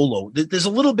solo. There's a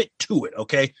little bit to it,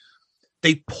 okay?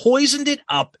 They poisoned it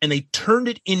up and they turned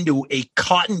it into a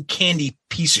cotton candy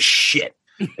piece of shit.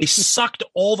 They sucked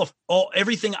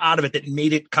everything out of it that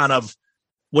made it kind of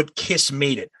what Kiss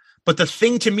made it. But the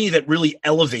thing to me that really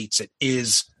elevates it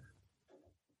is,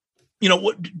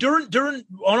 during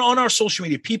on our social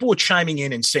media, people were chiming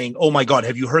in and saying, "Oh my God,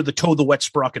 have you heard the Toad the Wet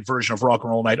Sprocket version of Rock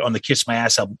and Roll All Night on the Kiss My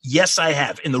Ass album?" Yes, I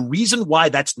have. And the reason why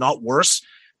that's not worse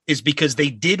is because they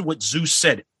did what Zeus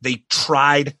said. They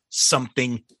tried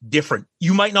something different.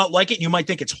 You might not like it. You might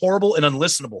think it's horrible and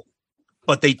unlistenable,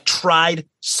 but they tried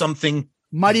something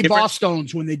Mighty different. Boss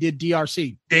Stones when they did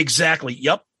DRC. Exactly.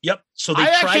 Yep. So I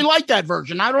actually like that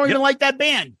version. I don't even like that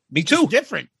band. Me too. It's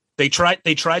different. They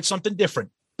tried something different.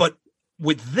 But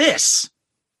with this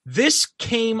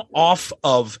came off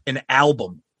of an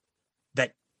album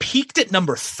that peaked at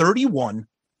number 31,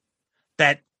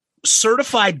 that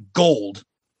certified gold.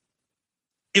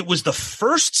 It was the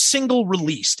first single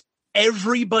released.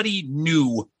 Everybody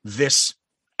knew this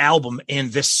album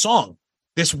and this song.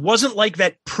 This wasn't like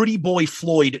that Pretty Boy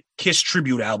Floyd Kiss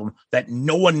tribute album that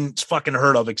no one's fucking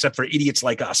heard of except for idiots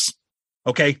like us.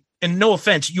 Okay? And no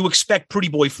offense, you expect Pretty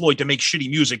Boy Floyd to make shitty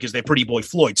music because they're Pretty Boy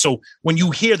Floyd. So when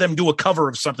you hear them do a cover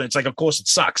of something, it's like, of course it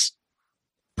sucks.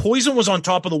 Poison was on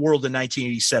top of the world in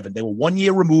 1987. They were 1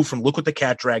 year removed from Look What the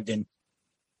Cat Dragged In.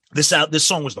 This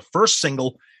song was the first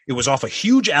single. It was off a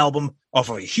huge album, off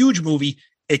of a huge movie.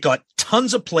 It got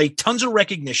tons of play, tons of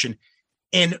recognition.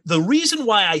 And the reason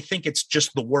why I think it's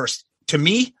just the worst, to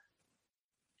me,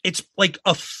 it's like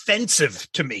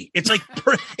offensive to me. It's like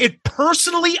it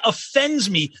personally offends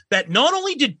me that not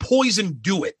only did Poison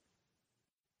do it,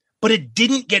 but it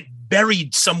didn't get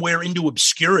buried somewhere into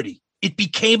obscurity. It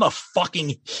became a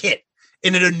fucking hit.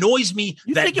 And it annoys me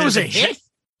that think it was a hit?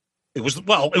 It was,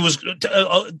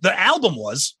 the album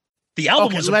was. The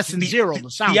album was less than zero. The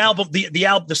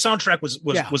soundtrack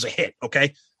was a hit.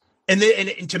 Okay. And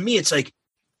to me, it's like,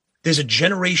 there's a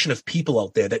generation of people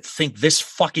out there that think this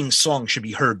fucking song should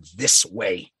be heard this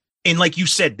way. And like you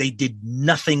said, they did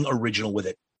nothing original with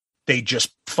it. They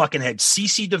just fucking had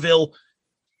CeCe DeVille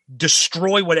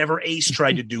destroy whatever Ace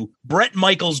tried to do. Bret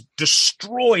Michaels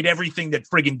destroyed everything that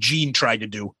friggin' Gene tried to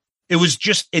do. It was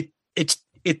just it's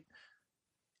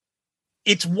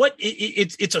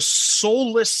a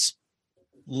soulless,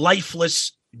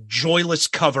 lifeless, joyless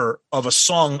cover of a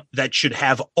song that should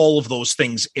have all of those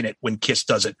things in it when Kiss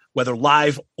does it, whether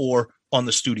live or on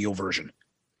the studio version.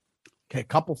 Okay, a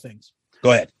couple things.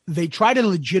 Go ahead. They try to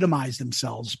legitimize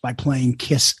themselves by playing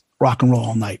Kiss Rock and Roll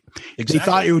All Night. Exactly. They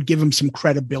thought it would give them some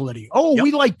credibility. Oh,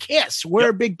 we like Kiss. We're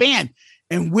a big band.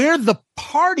 And we're the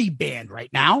party band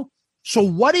right now. So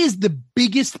what is the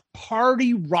biggest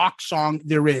party rock song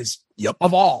there is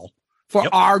of all for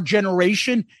our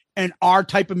generation and our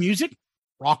type of music?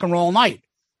 Rock and Roll All Night.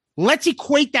 Let's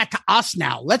equate that to us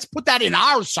now. Let's put that in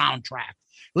our soundtrack.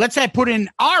 Let's put in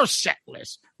our set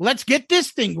list. Let's get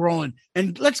this thing rolling.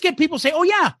 And let's get people say, oh,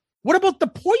 yeah, what about the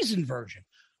Poison version?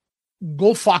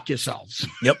 Go fuck yourselves.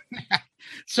 Yep.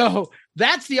 So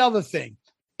that's the other thing.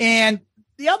 And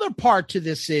the other part to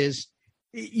this is,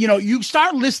 you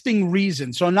start listing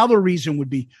reasons. So another reason would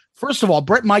be, first of all,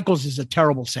 Bret Michaels is a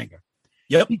terrible singer.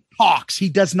 Yep. He talks. He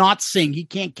does not sing. He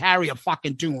can't carry a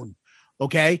fucking tune.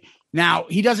 Okay. Now,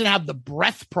 he doesn't have the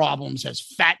breath problems as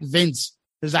Fat Vince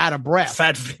is out of breath.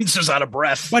 Fat Vince is out of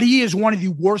breath. But he is one of the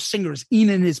worst singers,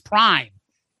 even in his prime.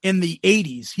 In the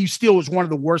 80s, he still was one of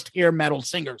the worst hair metal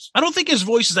singers. I don't think his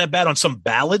voice is that bad on some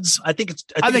ballads. I think it's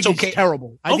okay. It's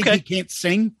terrible. I think he can't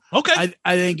sing. Okay.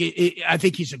 I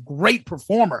think he's a great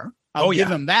performer. I'll give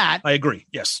him that. I agree.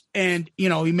 Yes. And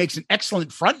he makes an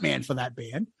excellent frontman for that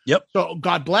band. Yep. So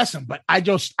God bless him. But I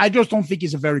just don't think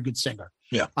he's a very good singer.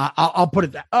 Yeah. I'll put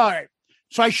it that. All right.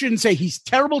 So I shouldn't say he's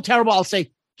terrible. I'll say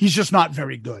he's just not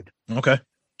very good. Okay.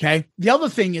 Okay. The other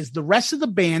thing is the rest of the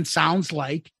band sounds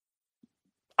like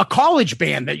a college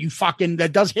band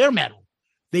that does hair metal.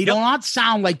 They do not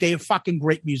sound like they are fucking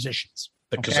great musicians.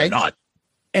 Because they're not.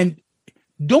 And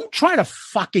don't try to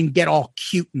fucking get all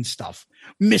cute and stuff.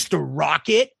 Mr.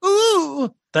 Rocket.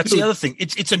 Ooh. That's the other thing.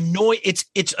 It's annoying.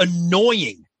 It's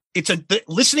annoying.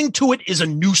 Listening to it is a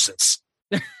nuisance.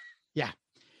 Yeah.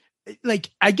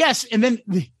 Like, I guess. And then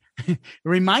it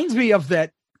reminds me of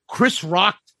that Chris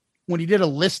Rock when he did a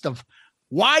list of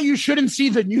why you shouldn't see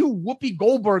the new Whoopi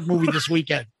Goldberg movie this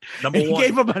weekend. He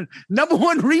gave him a number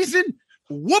one reason.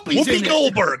 Whoopi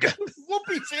Goldberg.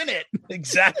 Whoopi's in it.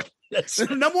 Exactly. That's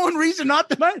the number one reason not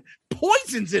to buy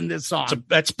Poison's in this song.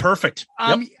 That's perfect.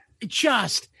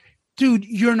 Dude,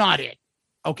 you're not it.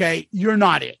 Okay. You're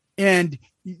not it. And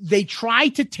they try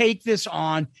to take this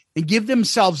on and give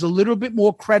themselves a little bit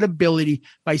more credibility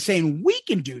by saying, we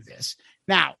can do this.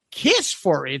 Now, Kiss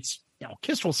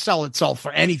Kiss will sell itself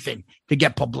for anything to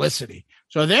get publicity.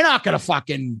 So they're not going to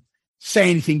fucking say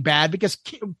anything bad because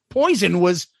Poison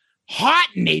was hot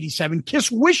in 87.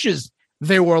 Kiss wishes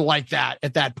they were like that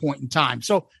at that point in time.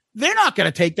 So they're not going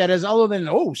to take that as other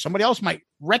than, somebody else might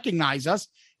recognize us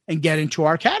and get into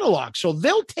our catalog. So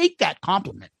they'll take that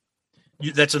compliment.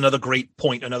 That's another great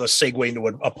point, another segue into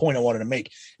a point I wanted to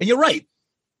make. And you're right.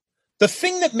 The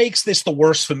thing that makes this the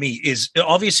worst for me is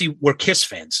obviously we're Kiss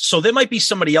fans. So there might be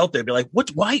somebody out there be like,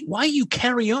 why you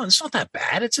carry on? It's not that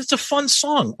bad. It's a fun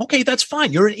song. Okay, that's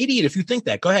fine. You're an idiot if you think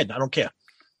that. Go ahead. I don't care.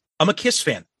 I'm a Kiss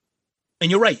fan. And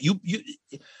you're right.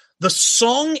 The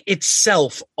song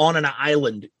itself on an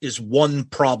island is one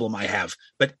problem I have,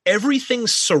 but everything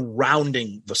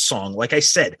surrounding the song, like I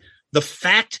said, the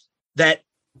fact that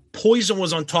Poison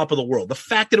was on top of the world, the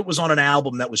fact that it was on an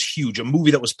album that was huge, a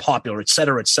movie that was popular, et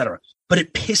cetera, et cetera. But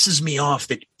it pisses me off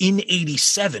that in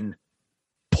 87,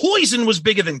 Poison was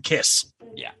bigger than Kiss.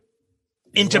 Yeah.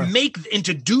 And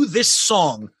to do this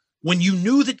song when you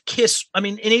knew that Kiss, I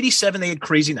mean, in 87, they had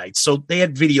Crazy Nights. So they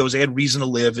had videos, they had Reason to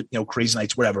Live, Crazy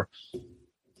Nights, whatever.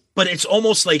 But it's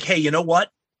almost like, hey, you know what?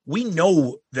 We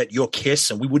know that you're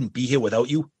Kiss and we wouldn't be here without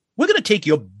you. We're going to take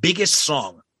your biggest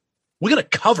song. We're going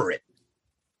to cover it.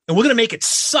 And we're going to make it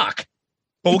suck,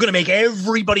 but we're going to make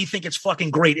everybody think it's fucking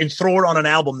great and throw it on an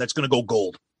album that's going to go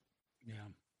gold.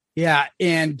 Yeah.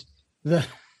 And the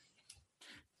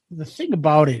thing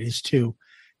about it is too,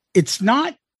 it's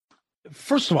not,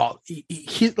 first of all,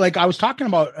 he like I was talking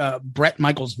about Bret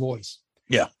Michaels' voice.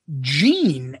 Yeah.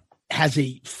 Gene has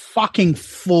a fucking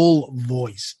full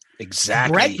voice.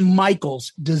 Exactly. Bret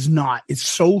Michaels does not. It's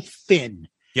so thin.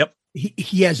 Yep.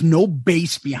 He has no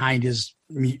bass behind his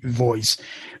voice.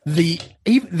 The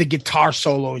guitar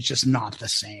solo is just not the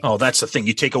same. Oh, that's the thing.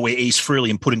 You take away Ace Frehley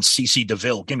and put in CeCe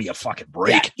DeVille. Give me a fucking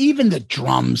break. Yeah, even the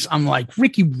drums, I'm like,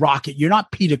 Ricky Rocket, you're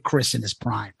not Peter Criss in his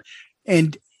prime.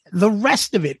 And the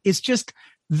rest of it is just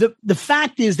the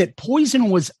fact is that Poison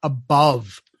was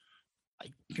above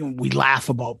we laugh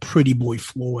about Pretty Boy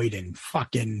Floyd and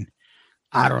fucking,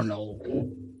 I don't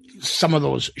know, some of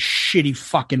those shitty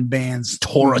fucking bands.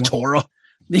 Tora.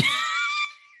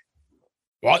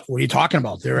 What are you talking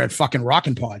about? They're at fucking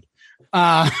Rockin' Pod.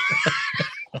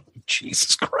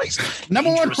 Jesus Christ.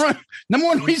 Number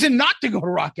one reason not to go to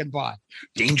Rockin' Pod.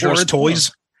 Dangerous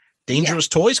Toys. Dangerous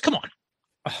Toys. Come on.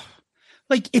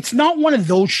 Like, it's not one of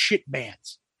those shit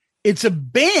bands. It's a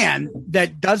band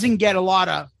that doesn't get a lot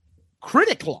of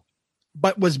critical,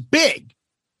 but was big,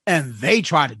 and they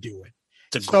try to do it.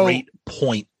 It's a great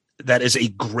point. That is a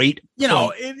great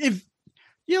point. If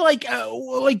you're like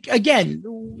again.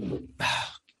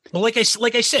 Well, like I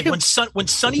said, when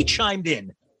Sonny chimed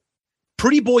in,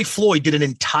 Pretty Boy Floyd did an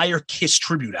entire Kiss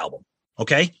tribute album.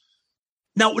 Okay.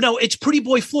 Now it's Pretty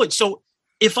Boy Floyd. So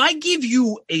if I give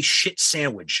you a shit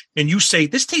sandwich and you say,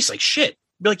 this tastes like shit,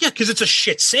 be like, yeah, because it's a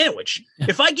shit sandwich.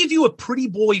 If I give you a Pretty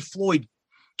Boy Floyd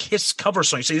Kiss cover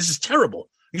song, you say, this is terrible.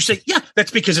 You say, yeah,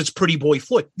 that's because it's Pretty Boy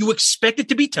Floyd. You expect it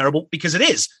to be terrible because it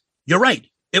is. You're right.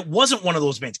 It wasn't one of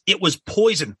those bands. It was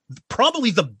Poison,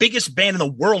 probably the biggest band in the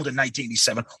world in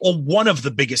 1987, or one of the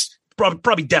biggest,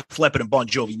 probably Def Leppard and Bon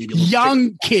Jovi. Maybe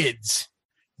young kids,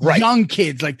 right? Young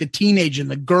kids, like the teenage and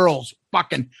the girls.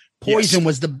 Fucking Poison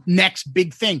was the next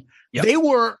big thing. Yep. They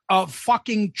were a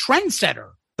fucking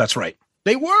trendsetter. That's right.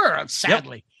 They were,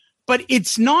 sadly. But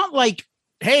it's not like,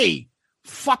 hey,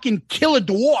 fucking Killer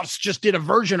Dwarfs just did a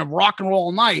version of Rock and Roll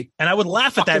All Night. And I would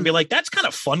laugh at that and be like, that's kind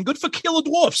of fun. Good for Killer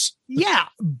Dwarfs. Yeah,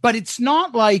 but it's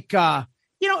not like,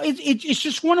 it's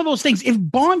just one of those things. If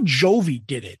Bon Jovi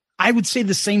did it, I would say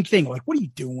the same thing. Like, what are you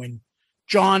doing,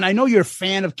 John? I know you're a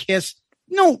fan of Kiss.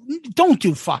 No, don't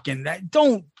do fucking that.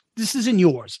 Don't. This isn't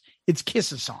yours. It's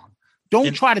Kiss's song.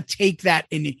 Don't try to take that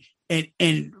and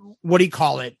what do you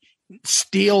call it?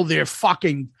 Steal their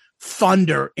fucking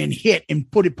thunder and hit and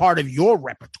put it part of your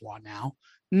repertoire now.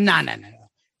 No.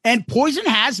 And Poison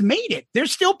has made it. They're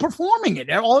still performing it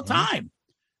all the time.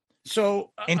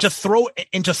 So and to throw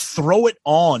it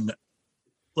on,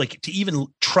 like to even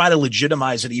try to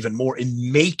legitimize it even more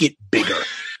and make it bigger,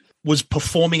 was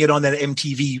performing it on that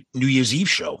MTV New Year's Eve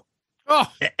show.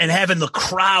 And having the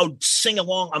crowd sing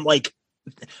along. I'm like,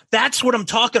 that's what I'm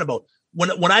talking about.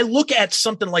 When I look at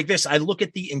something like this, I look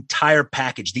at the entire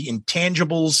package, the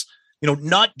intangibles,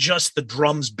 not just the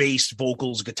drums, bass,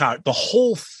 vocals, guitar, the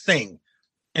whole thing.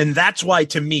 And that's why,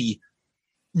 to me,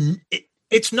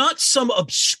 it's not some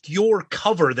obscure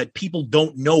cover that people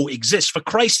don't know exists. For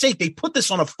Christ's sake, they put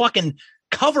this on a fucking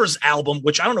covers album,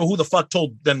 which I don't know who the fuck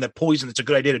told them that Poison, it's a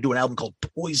good idea to do an album called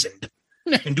Poisoned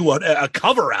and do a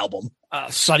cover album.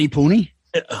 Sonny Pooney.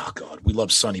 Oh God, we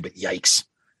love Sonny, but yikes.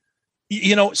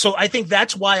 So I think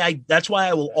that's why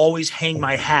I will always hang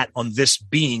my hat on this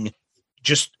being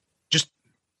it's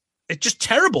just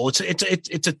terrible.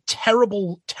 It's a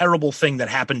terrible thing that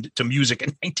happened to music in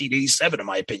 1987, in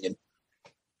my opinion.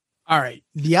 All right.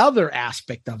 The other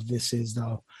aspect of this is,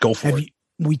 though, go for it.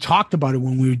 We talked about it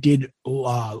when we did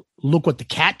Look What the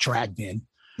Cat Dragged In.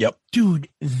 Yep. Dude,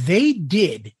 they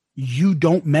did You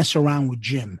Don't Mess Around with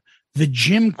Jim, the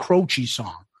Jim Croce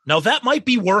song. Now that might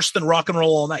be worse than Rock and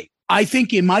Roll All Night. I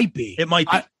think it might be. It might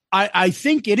be. I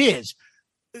think it is.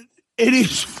 It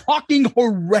is fucking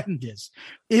horrendous.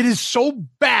 It is so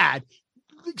bad.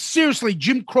 Seriously,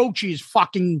 Jim Croce is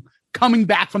fucking coming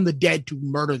back from the dead to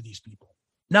murder these people.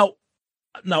 Now,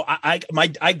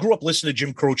 I grew up listening to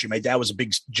Jim Croce. My dad was a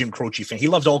big Jim Croce fan. He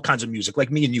loved all kinds of music, like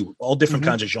me and you, all different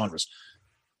kinds of genres.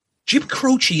 Jim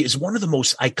Croce is one of the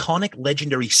most iconic,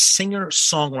 legendary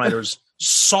singer-songwriters,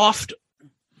 soft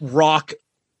rock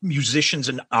musicians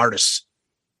and artists.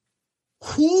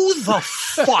 Who the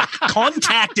fuck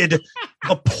contacted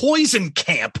the Poison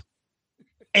camp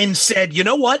and said, you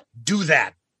know what? Do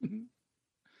that.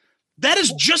 That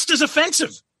is just as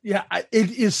offensive. Yeah,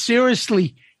 it is.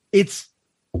 Seriously, it's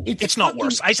not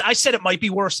worse. I said it might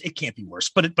be worse. It can't be worse,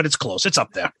 but it's close. It's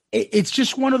up there. It's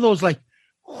just one of those, like,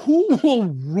 who will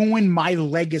ruin my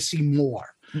legacy more?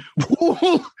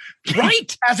 Who,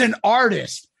 right, as an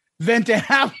artist, than to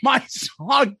have my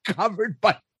song covered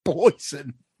by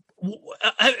Poison?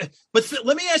 But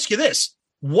let me ask you this: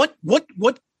 what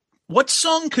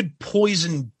song could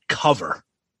Poison cover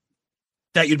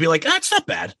that you'd be like, that's not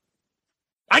bad?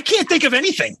 I can't think of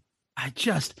anything. I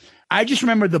just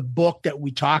remember the book that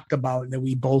we talked about, that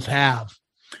we both have,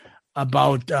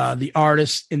 about the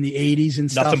artists in the 80s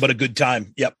and stuff. Nothing but a good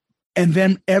time. Yep. And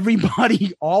then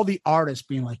everybody, all the artists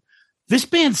being like, This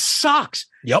band sucks.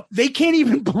 Yep. They can't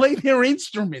even play their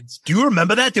instruments. Do you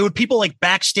remember that? There were people like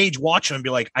backstage watching and be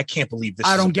like, I can't believe this.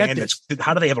 I don't get band this.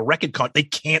 How do they have a record card? They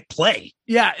can't play.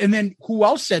 Yeah. And then who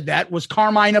else said that was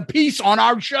Carmine Appice on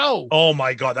our show. Oh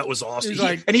my God. That was awesome.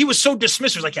 And he was so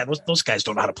dismissive. He was like, yeah, those guys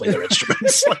don't know how to play their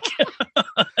instruments.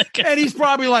 And he's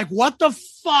probably like, what the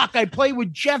fuck? I play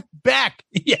with Jeff Beck.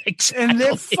 Yeah, exactly. And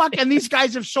they're fucking, these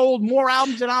guys have sold more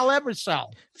albums than I'll ever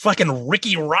sell. Fucking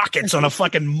Ricky Rockets on a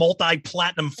fucking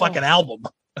multi-platinum fucking album.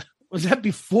 Was that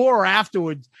before or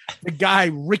afterwards? The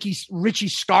guy, Richie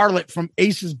Scarlett from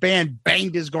Ace's band,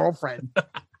 banged his girlfriend.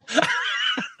 Nice.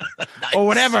 Or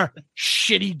whatever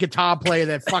shitty guitar player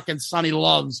that fucking Sonny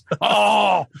loves.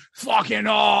 Oh, fucking,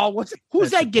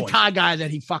 who's that guitar guy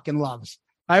that he fucking loves?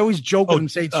 I always joke with him,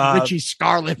 say it's Richie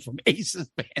Scarlett from Ace's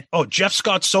band. Oh, Jeff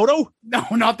Scott Soto? No,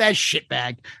 not that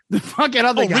shitbag. The fucking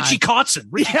other guy. Richie Kotzen.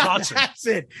 Richie Kotzen. That's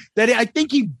it. I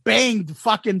think he banged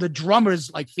fucking the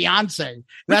drummer's like fiance.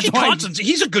 Richie Kotzen,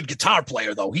 he's a good guitar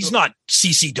player though. He's not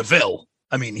CC DeVille.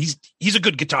 I mean, he's a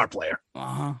good guitar player.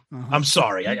 I'm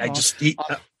sorry. I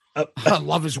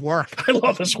love his work. I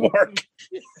love his work.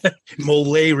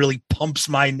 Mole really pumps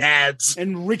my nads.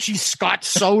 And Richie Scott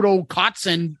Soto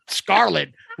Kotzen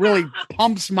Scarlett really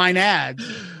pumps my nads.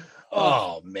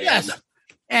 Oh, man. Yes.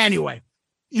 Anyway,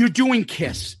 you're doing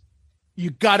Kiss.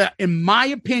 You gotta, in my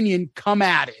opinion, come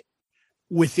at it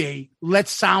with a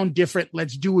let's sound different.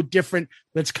 Let's do it different.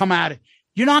 Let's come at it.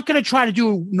 You're not going to try to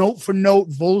do note for note,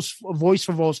 voice for voice,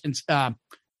 and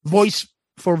voice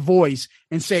for voice,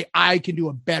 and say I can do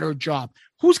a better job.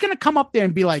 Who's going to come up there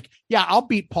and be like, yeah, I'll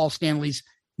beat Paul Stanley's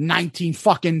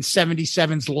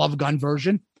 1977's Love Gun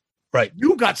version. Right.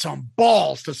 You got some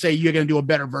balls to say you're going to do a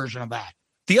better version of that.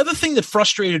 The other thing that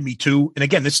frustrated me too, and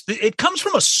again, it comes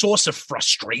from a source of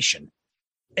frustration.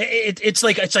 It's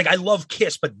like I love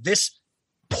Kiss, but this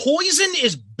Poison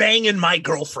is banging my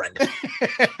girlfriend.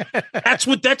 That's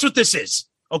what this is.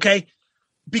 Okay.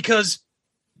 Because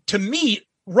to me,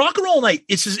 Rock and Roll Night,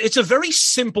 it's a very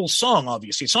simple song.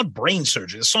 Obviously it's not brain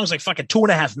surgery. The song's like fucking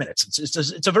 2.5 minutes.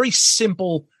 It's a very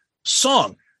simple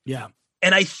song. Yeah.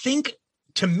 And I think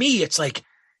to me, it's like,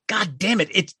 God damn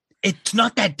it. It's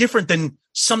not that different than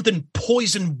something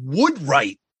Poison would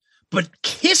write, but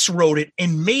Kiss wrote it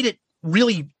and made it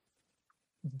really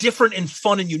different and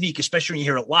fun and unique, especially when you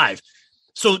hear it live.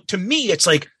 So to me, it's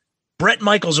like Bret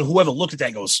Michaels or whoever looked at that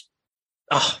and goes,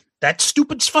 oh, that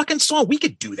stupid fucking song. We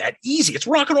could do that easy. It's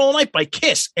Rock and Roll Night by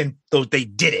Kiss. And though they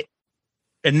did it.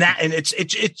 And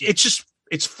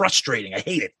it's frustrating. I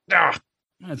hate it. Ugh.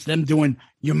 It's them doing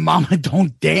Your Mama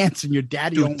Don't Dance and Your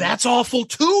Daddy Don't. That's awful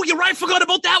too. You're right. I forgot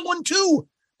about that one too.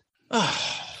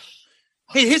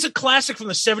 Hey, here's a classic from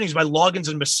the 70s by Loggins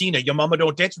and Messina. Your Mama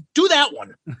Don't Dance. Do that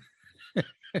one.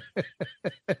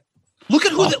 Look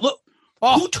at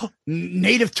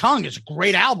Native Tongue is a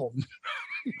great album.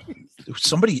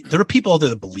 There are people out there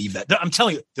that believe that. I'm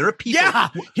telling you, there are people. Yeah,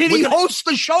 he hosts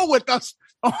the show with us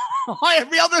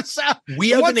every other once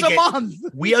a month.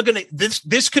 We are gonna.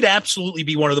 This could absolutely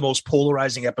be one of the most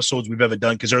polarizing episodes we've ever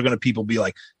done, because there are gonna people be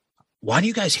like, "Why do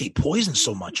you guys hate Poison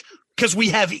so much?" Because we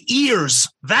have ears.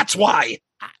 That's why.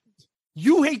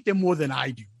 You hate them more than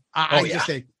I do. I just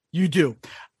say you do.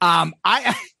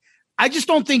 I just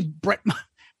don't think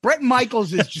Bret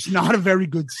Michaels is just not a very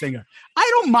good singer. I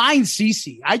don't mind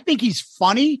CeCe. I think he's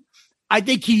funny. I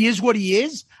think he is what he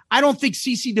is. I don't think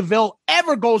CeCe DeVille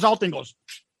ever goes out and goes,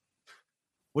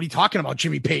 what are you talking about,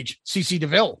 Jimmy Page? CeCe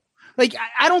DeVille. Like,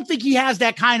 I don't think he has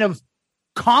that kind of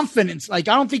confidence. Like,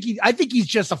 I think he's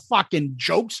just a fucking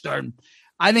jokester.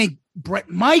 I think Bret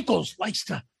Michaels likes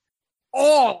to,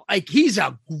 he's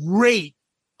a great,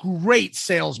 great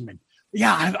salesman.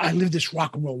 Yeah, I lived this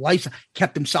rock and roll life.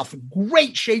 Kept himself in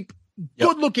great shape.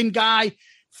 Good looking guy.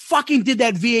 Fucking did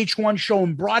that VH1 show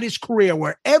and brought his career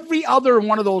where every other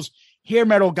one of those hair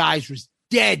metal guys was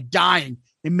dead, dying,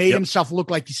 and made himself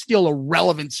look like he's still a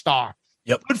relevant star.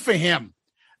 Yep. Good for him.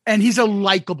 And he's a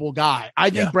likable guy. I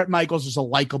think Bret Michaels is a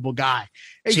likable guy.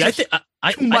 See, I think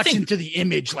too much into the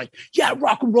image, like,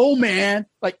 rock and roll, man.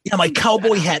 Like, my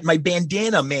cowboy hat, my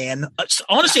bandana, man.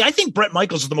 Honestly, I think Bret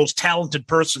Michaels is the most talented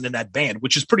person in that band,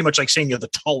 which is pretty much like saying you're the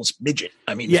tallest midget.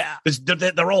 I mean,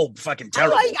 they're all fucking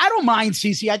terrible. I don't mind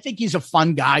CeCe. I think he's a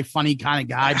fun guy, funny kind of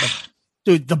guy. But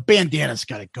dude, the bandana's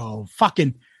got to go.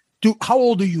 Fucking, dude, how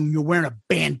old are you? You're wearing a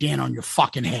bandana on your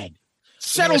fucking head.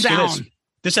 Settle down.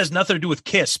 This has nothing to do with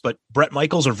Kiss, but Bret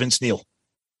Michaels or Vince Neil.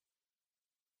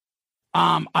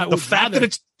 I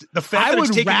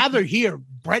would rather hear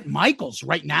Bret Michaels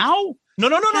right now. No.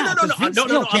 Vince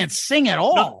Neil can't sing at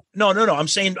all. No. I'm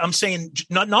saying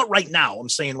not right now. I'm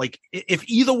saying, like, if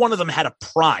either one of them had a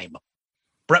prime,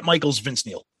 Bret Michaels, Vince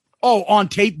Neil. Oh, on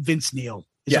tape, Vince Neil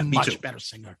is a me much too. better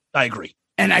singer. I agree.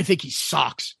 And I think he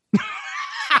sucks.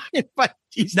 But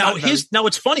he's Now not very- now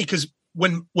it's funny because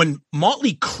when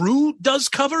Motley Crue does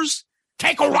covers,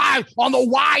 take a ride on the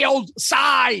wild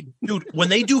side. dude, when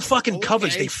they do fucking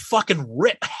covers, they fucking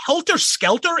rip. Helter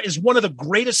Skelter is one of the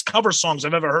greatest cover songs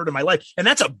I've ever heard in my life. And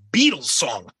that's a Beatles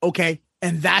song. Okay.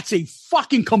 And that's a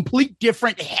fucking complete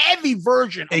different heavy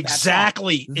version of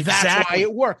Exactly. that song. That's why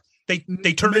it worked. They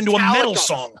turned it into a metal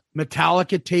song.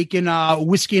 Metallica taking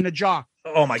Whiskey in a Jar.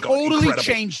 Oh my God. Totally Incredible.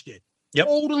 changed it. Yep.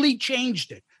 Totally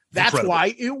changed it. That's Incredible.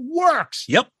 why it works.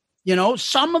 Yep. You know,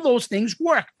 some of those things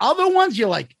work. Other ones, you're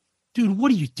like, dude,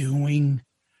 what are you doing?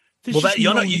 There's Well, just that, you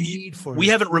no know, need for we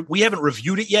it. haven't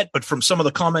reviewed it yet, but from some of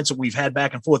the comments that we've had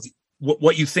back and forth,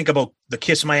 what you think about the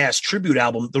Kiss My Ass tribute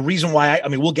album, the reason why I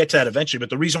mean, we'll get to that eventually, but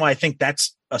the reason why I think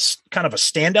that's a kind of a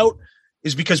standout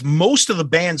is because most of the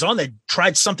bands on there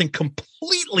tried something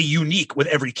completely unique with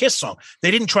every Kiss song.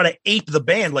 They didn't try to ape the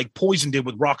band like Poison did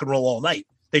with Rock and Roll All Night.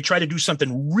 They tried to do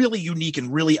something really unique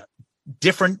and really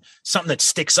different, something that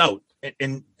sticks out.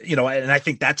 And you know, and I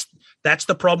think that's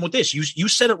the problem with this. You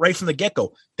said it right from the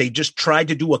get-go. They just tried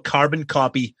to do a carbon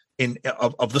copy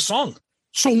of the song.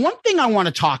 So one thing I want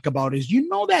to talk about is, you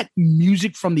know, that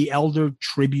Music from the Elder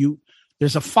tribute.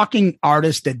 There's a fucking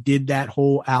artist that did that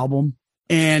whole album,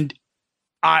 and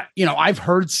I've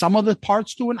heard some of the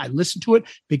parts to it. I listened to it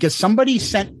because somebody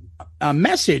sent a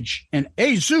message, and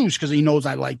hey, Zeus, because he knows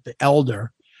I like the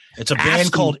Elder. It's a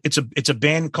band called it's a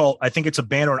band called, I think it's a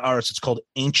band or an artist. It's called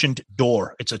Ancient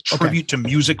Door. It's a tribute to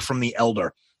Music from the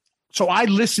Elder. So I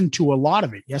listened to a lot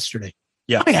of it yesterday.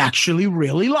 Yeah, I actually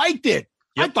really liked it.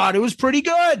 Yep. I thought it was pretty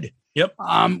good. Yep.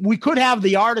 We could have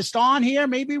the artist on here.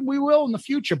 Maybe we will in the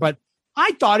future, but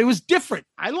I thought it was different.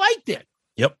 I liked it.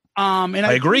 Yep. And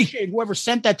I agree. Appreciate whoever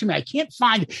sent that to me. I can't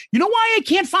find it. You know why I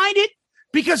can't find it?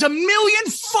 Because a million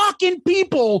fucking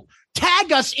people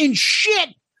tag us in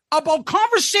shit about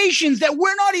conversations that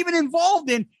we're not even involved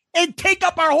in and take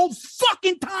up our whole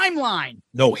fucking timeline.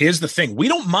 No, here's the thing. We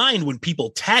don't mind when people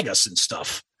tag us and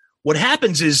stuff. What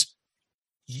happens is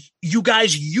you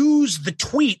guys use the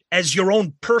tweet as your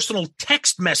own personal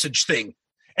text message thing.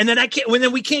 And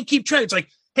then we can't keep track. It's like,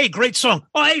 hey, great song.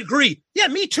 Oh, I agree. Yeah,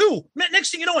 me too.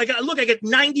 Next thing you know, I get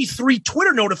 93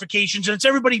 Twitter notifications and it's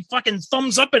everybody fucking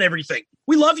thumbs up and everything.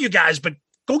 We love you guys, but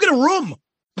go get a room.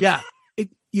 Yeah.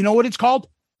 You know what it's called?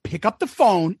 Pick up the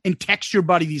phone and text your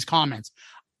buddy these comments.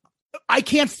 I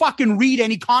can't fucking read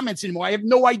any comments anymore. I have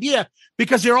no idea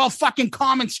because they're all fucking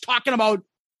comments talking about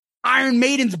Iron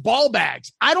Maiden's ball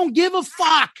bags. I don't give a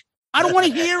fuck. I don't want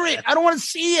to hear it. I don't want to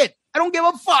see it. I don't give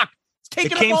a fuck. It's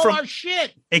taking up all our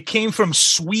shit. It came from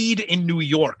Swede in New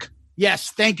York. Yes.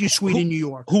 Thank you, Swede in New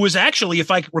York. Who is actually, if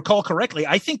I recall correctly,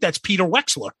 I think that's Peter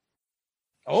Wexler.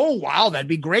 Oh, wow. That'd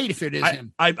be great if it is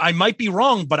him. I might be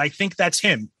wrong, but I think that's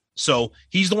him. So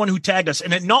he's the one who tagged us.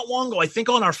 And not long ago, I think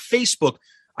on our Facebook,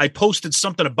 I posted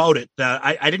something about it.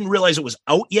 I didn't realize it was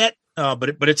out yet,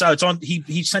 but it's out. It's on.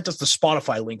 He sent us the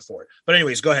Spotify link for it. But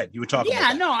anyways, go ahead. You were talking.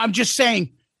 Yeah, no, I'm just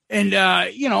saying. And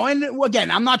and again,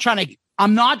 I'm not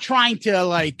trying to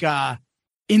like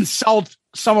insult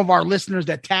some of our listeners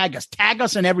that tag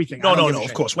us and everything. No.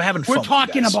 Of course, we're having fun. We're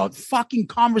talking about fucking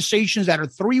conversations that are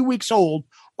 3 weeks old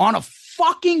on a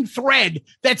fucking thread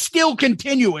that's still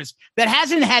continuous, that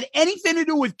hasn't had anything to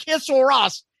do with Kiss or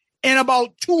us, in about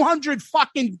 200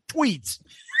 fucking tweets.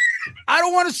 I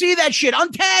don't want to see that shit.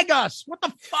 Untag us. What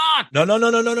the fuck?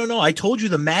 No. I told you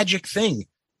the magic thing.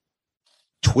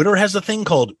 Twitter has a thing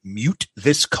called mute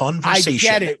this conversation.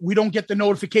 I get it. We don't get the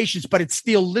notifications, but it's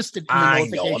still listed in the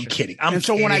notification. I know. I'm kidding.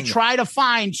 So when I try to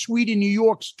find Swede in New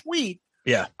York's tweet,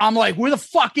 yeah, I'm like, where the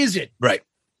fuck is it? Right.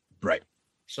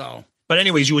 So, but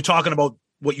anyways, you were talking about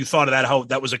what you thought of that, how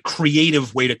that was a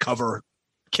creative way to cover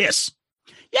Kiss.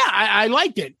 Yeah, I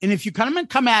liked it. And if you come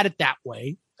at it that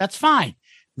way, that's fine.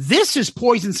 This is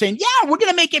Poison saying, yeah, we're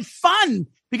going to make it fun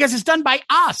because it's done by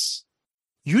us.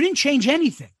 You didn't change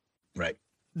anything. Right.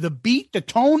 The beat, the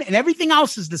tone, and everything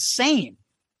else is the same.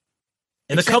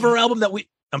 And the cover album that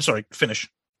I'm sorry, finish.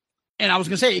 And I was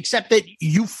going to say, except that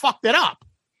you fucked it up.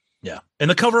 Yeah. And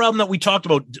the cover album that we talked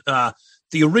about,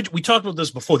 we talked about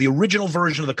this before. The original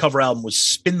version of the cover album was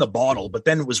Spin the Bottle, but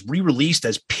then it was re-released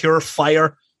as Pure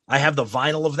Fire. I have the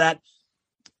vinyl of that.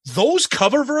 Those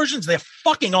cover versions, they're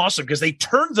fucking awesome because they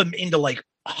turned them into like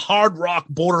hard rock,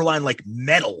 borderline like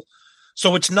metal.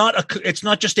 So it's not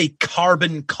just a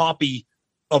carbon copy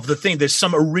of the thing. There's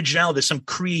some originality, there's some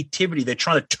creativity. They're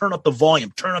trying to turn up the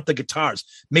volume, turn up the guitars,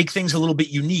 make things a little bit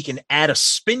unique and add a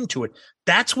spin to it.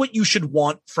 That's what you should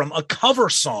want from a cover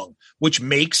song, which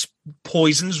makes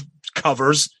Poison's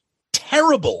covers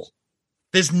terrible.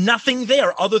 There's nothing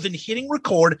there other than hitting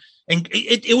record, and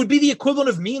it would be the equivalent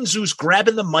of me and Zeus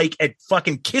grabbing the mic at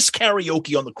fucking Kiss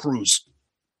karaoke on the cruise.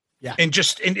 Yeah. And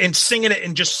just and singing it,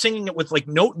 and just singing it with like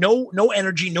no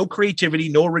energy, no creativity,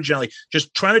 no originality,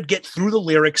 just trying to get through the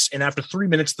lyrics. And after 3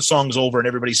 minutes, the song's over and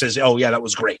everybody says, "Oh yeah, that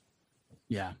was great."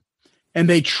 Yeah. And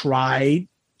they tried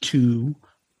to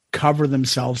cover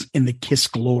themselves in the Kiss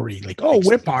glory. Like, oh,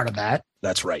 we're part of that.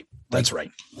 That's right. That's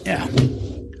right. Yeah.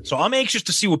 So I'm anxious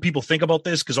to see what people think about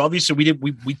this, because obviously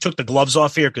we took the gloves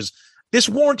off here because this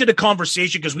warranted a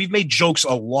conversation, because we've made jokes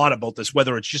a lot about this,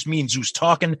 whether it's just me and Zeus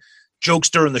talking, jokes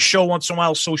during the show once in a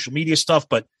while, social media stuff,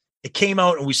 but it came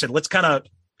out and we said, let's kind of,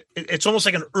 it's almost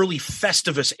like an early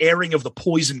Festivus airing of the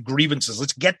poison grievances.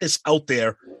 Let's get this out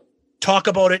there, talk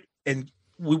about it. And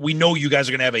we know you guys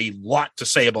are going to have a lot to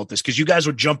say about this, because you guys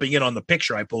were jumping in on the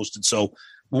picture I posted. So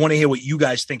we want to hear what you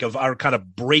guys think of our kind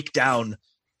of breakdown,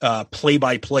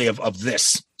 play-by-play of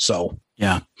this. So,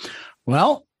 yeah.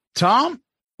 Well, Tom,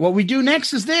 what we do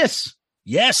next is this.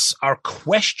 Yes, our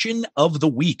question of the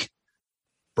week,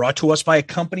 brought to us by a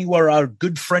company where our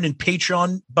good friend and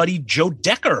Patreon buddy Joe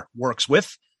Decker works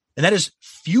with, and that is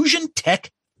Fusion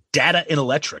Tech Data and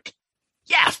Electric.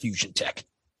 Yeah, Fusion Tech.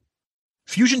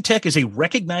 Fusion Tech is a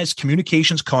recognized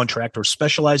communications contractor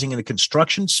specializing in the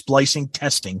construction, splicing,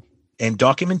 testing, and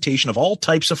documentation of all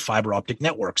types of fiber optic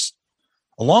networks.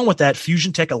 Along with that,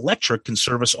 Fusion Tech Electric can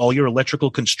service all your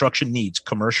electrical construction needs,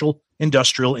 commercial,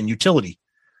 industrial, and utility,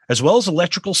 as well as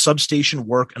electrical substation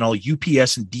work and all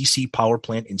UPS and DC power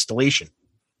plant installation.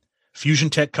 Fusion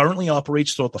Tech currently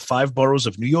operates throughout the 5 boroughs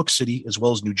of New York City, as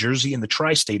well as New Jersey and the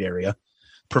tri-state area,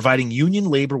 providing union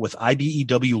labor with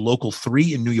IBEW Local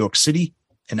 3 in New York City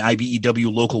and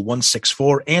IBEW Local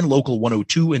 164 and Local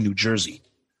 102 in New Jersey.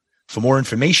 For more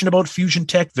information about Fusion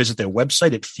Tech, visit their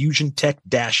website at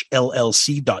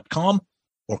fusiontech-llc.com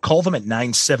or call them at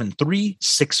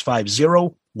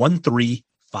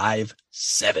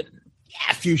 973-650-1357.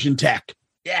 Yeah, Fusion Tech.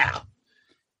 Yeah.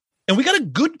 And we got a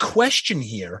good question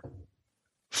here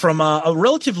from a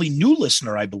relatively new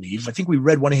listener, I believe. I think we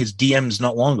read one of his DMs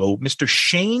not long ago, Mr.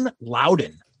 Shane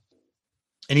Loudon.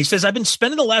 And he says, I've been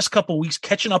spending the last couple of weeks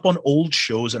catching up on old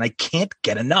shows, and I can't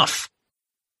get enough.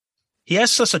 He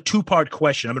asks us a 2-part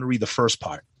question. I'm going to read the first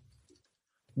part.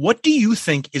 What do you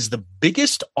think is the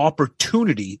biggest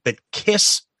opportunity that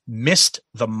Kiss missed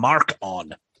the mark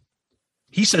on?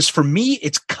 He says, for me,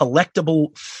 it's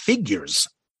collectible figures.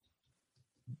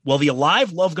 Well, the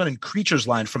Alive, Love Gun, and Creatures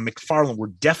line from McFarlane were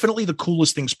definitely the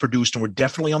coolest things produced, and we're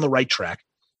definitely on the right track.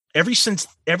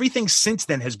 Everything since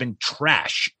then has been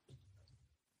trash.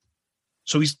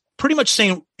 So he's pretty much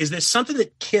saying, is there something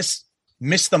that Kiss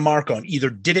missed the mark on? Either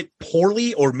did it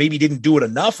poorly or maybe didn't do it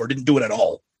enough or didn't do it at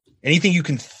all. Anything you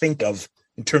can think of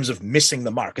in terms of missing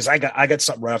the mark? Because I got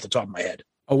something right off the top of my head.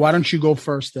 Oh, why don't you go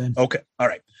first then? Okay. All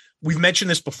right. We've mentioned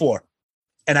this before,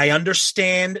 and I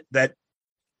understand that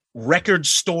record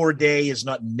store day is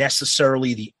not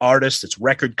necessarily the artist. It's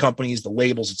record companies, the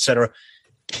labels, etc.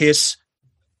 Kiss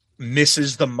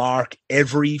misses the mark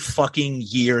every fucking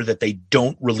year that they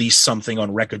don't release something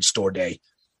on record store day.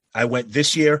 I went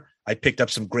this year. I picked up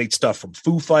some great stuff from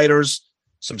Foo Fighters,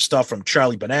 some stuff from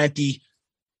Charlie Benanti,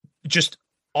 just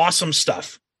awesome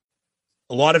stuff.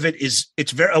 A lot of it is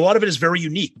very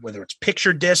unique, whether it's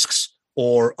picture discs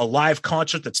or a live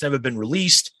concert that's never been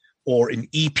released or an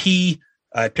EP.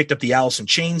 I picked up the Alice in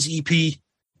Chains EP,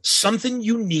 something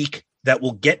unique that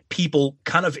will get people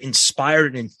kind of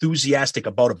inspired and enthusiastic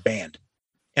about a band.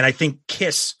 And I think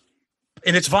Kiss,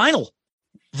 and it's vinyl.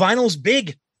 Vinyl's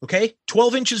big. Okay,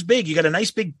 12 inches big. You got a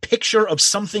nice big picture of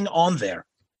something on there.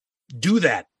 Do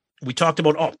that. We talked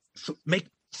about make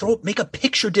a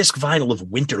picture disc vinyl of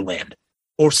Winterland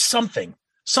or something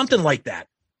like that.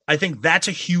 I think that's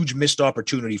a huge missed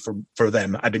opportunity for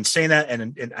them. I've been saying that,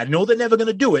 and I know they're never going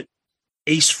to do it.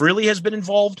 Ace Frehley has been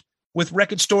involved with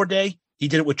Record Store Day. He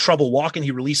did it with Trouble Walking. He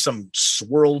released some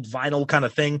swirled vinyl kind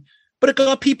of thing, but it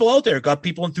got people out there. It got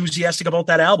people enthusiastic about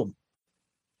that album.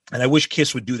 And I wish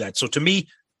Kiss would do that. So to me,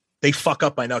 they fuck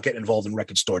up by not getting involved in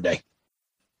Record Store Day.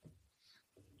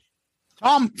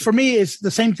 Tom, for me, it's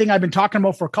the same thing I've been talking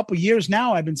about for a couple of years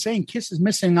now. I've been saying Kiss is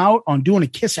missing out on doing a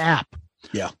Kiss app.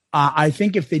 Yeah. I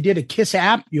think if they did a Kiss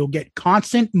app, you'll get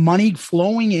constant money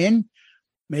flowing in,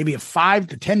 maybe a $5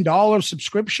 to $10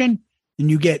 subscription, and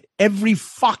you get every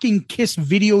fucking Kiss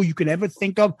video you could ever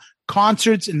think of,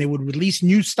 concerts, and they would release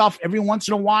new stuff every once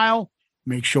in a while.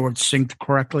 Make sure it's synced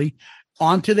correctly.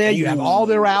 Onto there, you have all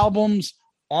their albums,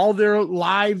 all their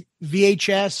live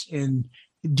VHS and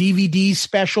DVD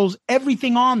specials,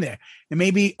 everything on there. And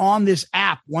maybe on this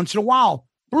app, once in a while,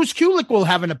 Bruce Kulick will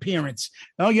have an appearance.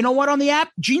 Oh, you know what? On the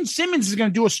app, Gene Simmons is going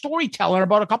to do a storyteller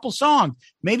about a couple songs.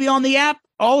 Maybe on the app,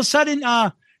 all of a sudden,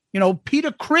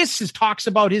 Peter Criss talks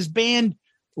about his band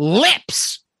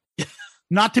Lips,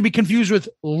 not to be confused with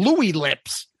Louis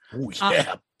Lips. Oh,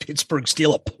 yeah. Pittsburgh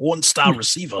steal a porn star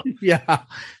receiver. Yeah.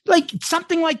 Like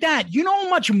something like that. You know how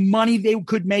much money they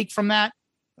could make from that?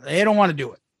 They don't want to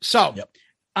do it. So,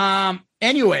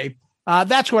 anyway,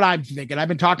 that's what I'm thinking. I've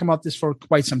been talking about this for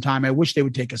quite some time. I wish they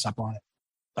would take us up on it.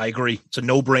 I agree. It's a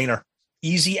no-brainer.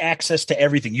 Easy access to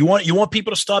everything. You want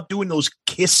people to stop doing those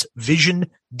Kiss Vision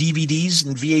DVDs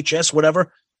and VHS,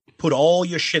 whatever. Put all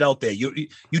your shit out there. You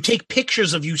take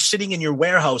pictures of you sitting in your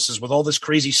warehouses with all this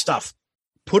crazy stuff.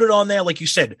 Put it on there, like you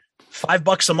said.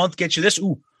 $5 a month gets you this.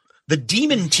 Ooh, the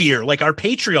demon tier, like our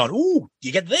Patreon. Ooh,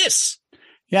 you get this.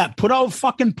 Yeah, put out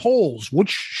fucking polls.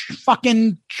 Which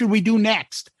fucking should we do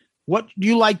next? What do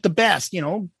you like the best?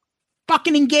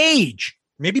 Fucking engage.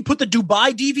 Maybe put the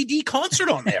Dubai DVD concert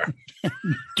on there.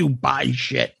 Dubai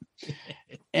shit.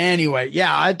 Anyway,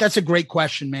 yeah, that's a great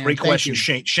question, man. Great question,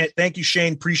 Shane. Thank you,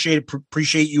 Shane. Appreciate it.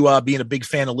 Appreciate you being a big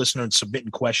fan of listener and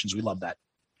submitting questions. We love that.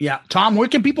 Yeah. Tom, where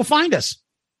can people find us?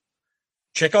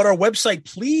 Check out our website,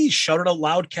 please.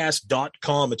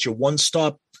 Shoutitoutloudcast.com. It's your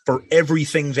one-stop for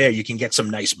everything there. You can get some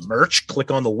nice merch.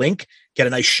 Click on the link. Get a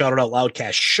nice Shout It Out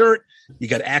Loudcast shirt. You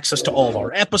got access to all of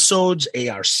our episodes,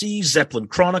 ARC, Zeppelin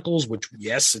Chronicles, which,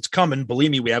 yes, it's coming.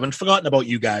 Believe me, we haven't forgotten about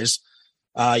you guys.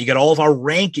 You got all of our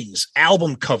rankings,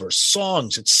 album covers,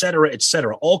 songs,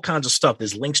 etc., all kinds of stuff.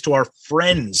 There's links to our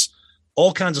friends,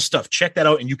 all kinds of stuff. Check that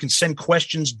out, and you can send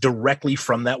questions directly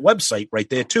from that website right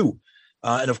there, too.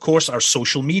 And, of course, our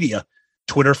social media,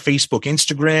 Twitter, Facebook,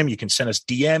 Instagram. You can send us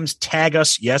DMs, tag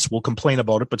us. Yes, we'll complain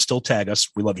about it, but still tag us.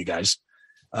 We love you guys.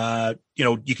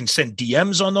 You can send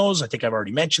DMs on those. I think I've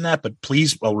already mentioned that, but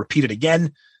please, I'll repeat it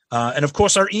again. And of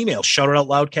course, our email,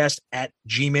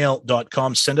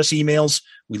 shoutitoutloudcast@gmail.com. Send us emails.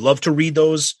 We love to read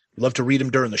those. We love to read them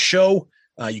during the show.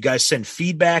 You guys send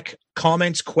feedback,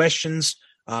 comments, questions.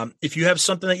 If you have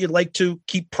something that you'd like to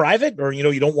keep private or,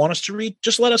 you don't want us to read,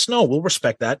 just let us know. We'll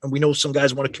respect that. And we know some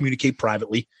guys want to communicate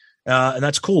privately, and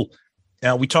that's cool.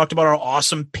 We talked about our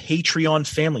awesome Patreon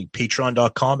family,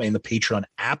 patreon.com and the Patreon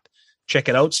app. Check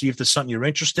it out. See if there's something you're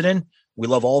interested in. We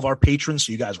love all of our patrons,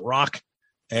 so you guys rock.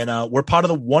 And we're part of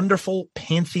the wonderful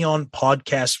Pantheon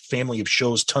podcast family of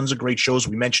shows. Tons of great shows.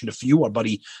 We mentioned a few. Our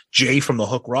buddy Jay from the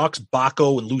Hook Rocks,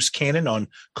 Baco and Loose Cannon on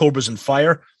Cobras and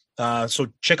Fire. So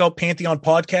check out Pantheon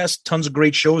podcast. Tons of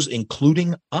great shows,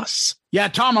 including us. Yeah,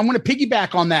 Tom, I'm going to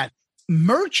piggyback on that.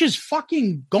 Merch is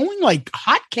fucking going like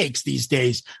hotcakes these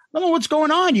days. I don't know what's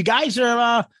going on. You guys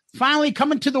are finally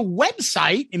coming to the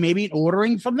website and maybe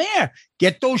ordering from there.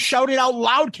 Get those Shout It Out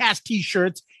Loudcast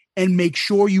t-shirts and make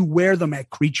sure you wear them at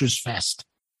Creatures Fest.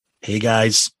 Hey,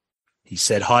 guys. He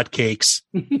said hotcakes.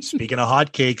 Speaking of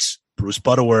hotcakes, Bruce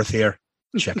Butterworth here.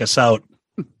 Check us out.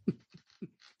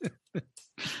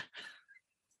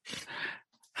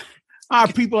 Our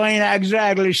people ain't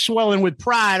exactly swelling with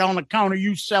pride on account of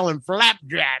you selling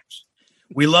flapjacks.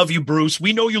 We love you, Bruce.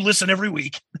 We know you listen every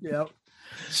week. Yep.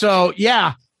 So,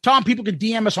 yeah, Tom, people can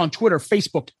DM us on Twitter,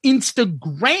 Facebook,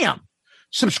 Instagram.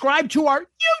 Subscribe to our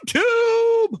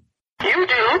YouTube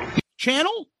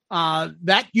channel.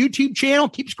 That YouTube channel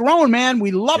keeps growing, man.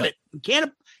 We love it. We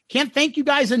can't thank you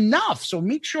guys enough. So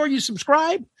make sure you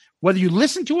subscribe, whether you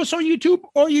listen to us on YouTube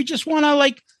or you just want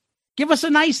to give us a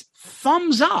nice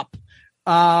thumbs up.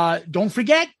 Don't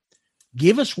forget,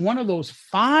 give us one of those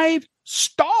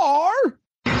 5-star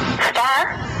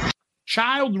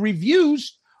child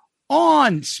reviews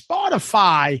on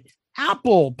Spotify,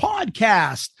 Apple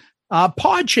Podcast,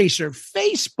 Podchaser,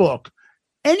 Facebook,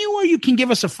 anywhere you can give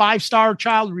us a 5-star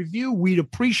child review. We'd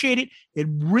appreciate it. It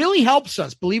really helps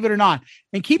us, believe it or not.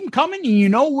 And keep them coming. And you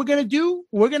know what we're going to do?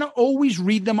 We're going to always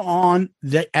read them on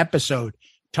the episode.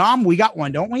 Tom, we got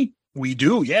one, don't we? We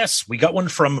do, yes. We got one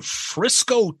from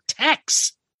Frisco,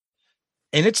 Tex,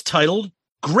 and it's titled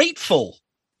Grateful.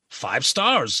 5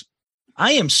 stars.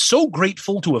 I am so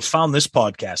grateful to have found this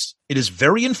podcast. It is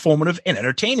very informative and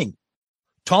entertaining.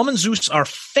 Tom and Zeus are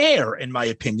fair, in my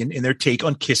opinion, in their take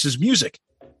on Kiss's music.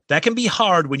 That can be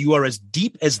hard when you are as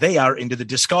deep as they are into the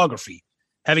discography.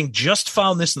 Having just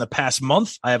found this in the past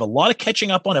month, I have a lot of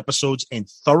catching up on episodes and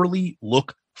thoroughly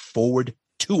look forward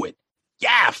to it.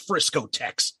 Yeah, Frisco,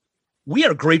 Tex. We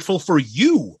are grateful for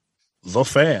you, the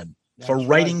fan, for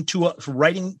writing to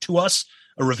us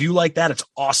a review like that. It's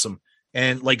awesome.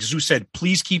 And like Zeus said,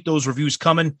 please keep those reviews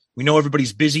coming. We know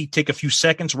everybody's busy. Take a few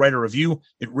seconds, write a review.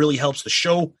 It really helps the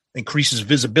show, increases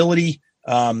visibility,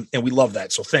 and we love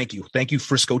that. So thank you. Thank you,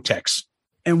 Frisco Tex.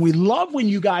 And we love when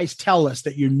you guys tell us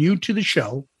that you're new to the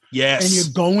show, Yes. And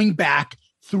you're going back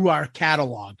through our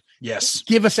catalog. Yes.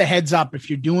 Give us a heads up if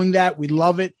you're doing that. We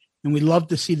love it. And we love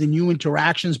to see the new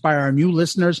interactions by our new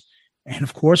listeners. And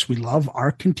of course, we love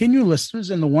our continued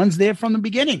listeners and the ones there from the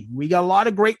beginning. We got a lot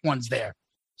of great ones there.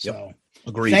 So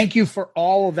agreed. Thank you for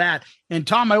all of that. And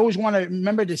Tom, I always want to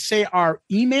remember to say our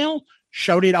email,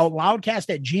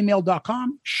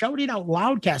 shoutitoutloudcast@gmail.com,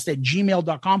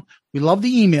 shoutitoutloudcast@gmail.com. We love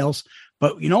the emails,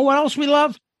 but you know what else we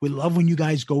love? We love when you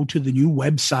guys go to the new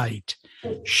website,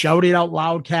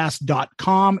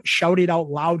 shoutitoutloudcast.com,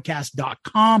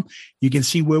 shoutitoutloudcast.com. You can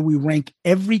see where we rank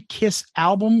every Kiss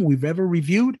album we've ever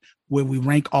reviewed, where we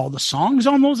rank all the songs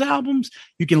on those albums.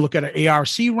 You can look at our ARC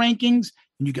rankings,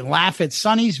 and you can laugh at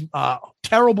Sonny's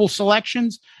terrible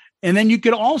selections. And then you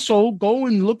could also go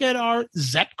and look at our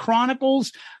Zet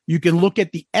Chronicles. You can look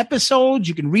at the episodes.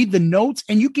 You can read the notes,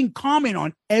 and you can comment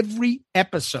on every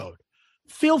episode.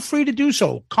 Feel free to do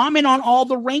so. Comment on all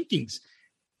the rankings.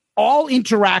 All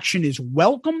interaction is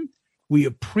welcome. We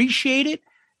appreciate it.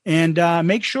 And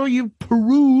make sure you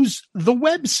peruse the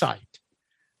website.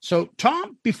 So,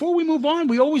 Tom, before we move on,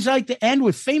 we always like to end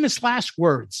with famous last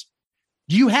words.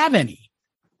 Do you have any?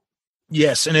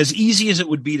 Yes. And as easy as it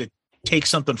would be to take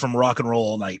something from Rock and Roll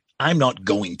All Night, I'm not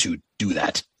going to do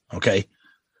that. Okay.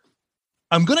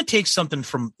 I'm going to take something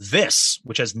from this,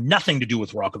 which has nothing to do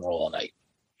with Rock and Roll All Night.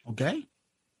 Okay.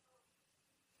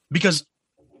 Because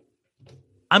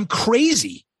I'm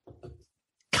crazy,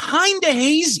 kind of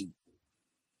hazy.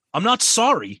 I'm not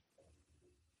sorry.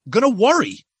 Gonna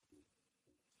worry.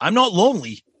 I'm not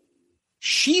lonely.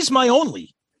 She's my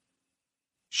only.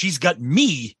 She's got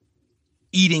me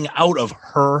eating out of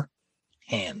her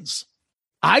hands.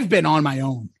 I've been on my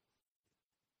own.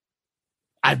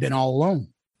 I've been all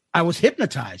alone. I was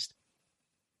hypnotized.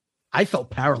 I felt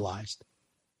paralyzed.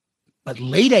 But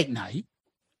late at night,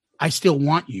 I still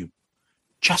want you.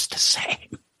 Just the same.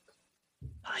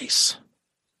 Nice.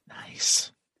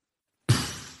 Nice.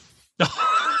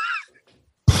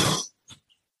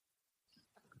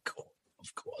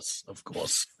 Of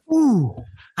course. Ooh,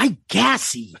 I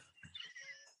gassy.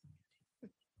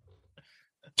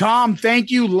 Tom, thank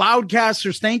you.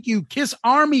 Loudcasters, thank you. Kiss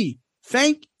Army,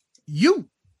 thank you.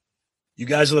 You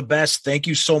guys are the best. Thank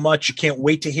you so much. You can't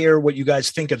wait to hear what you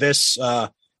guys think of this.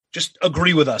 Just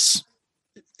agree with us.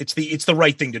 It's the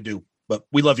right thing to do. But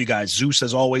we love you guys. Zeus,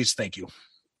 as always, thank you.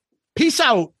 Peace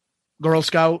out, Girl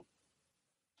Scout.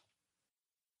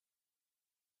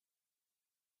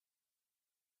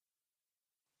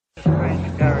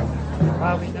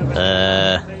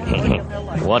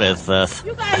 What is this?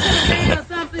 You guys are mad or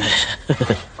something?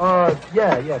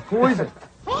 Yeah, poison.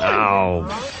 Oh,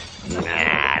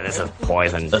 nah, this is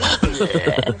poison.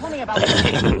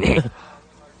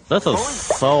 This is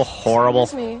so horrible.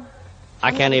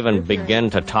 I can't even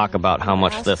begin to talk about how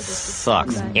much this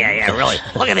sucks. Yeah, really.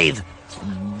 Look at these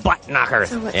butt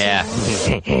knockers. Yeah.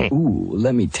 Ooh,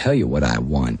 let me tell you what I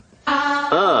want.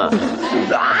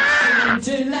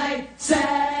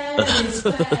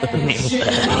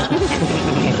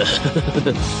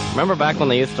 Remember back when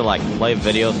they used to play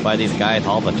videos by these guys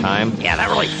all the time? Yeah, that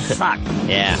really sucked.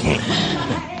 Yeah.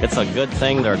 It's a good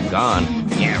thing they're gone.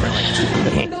 Yeah, really.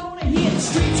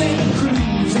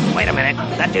 Wait a minute.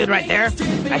 That dude right there?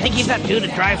 I think he's that dude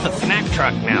that drives the snack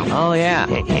truck now. Oh, yeah.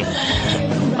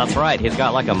 That's right. He's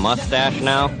got a mustache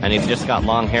now, and he's just got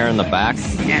long hair in the back.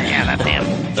 Yeah, that's him.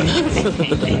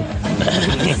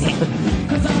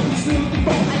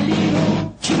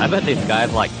 I bet these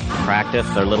guys practice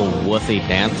their little wussy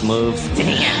dance moves.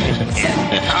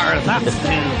 Cars up, 2,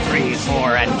 3,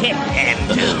 4, and kick and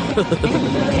 2.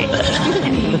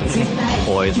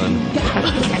 Poison.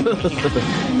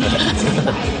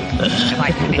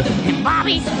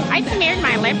 Bobby, I smeared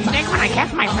my lipstick when I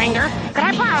kissed my finger. Could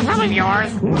I borrow some of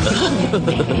yours?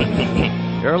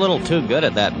 You're a little too good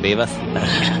at that, Beavis.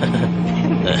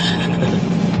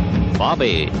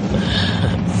 Bobby,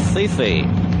 Cece,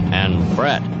 and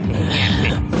Brett.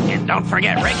 And don't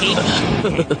forget Ricky.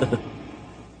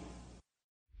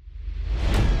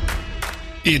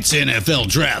 It's NFL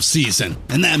draft season,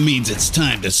 and that means it's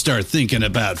time to start thinking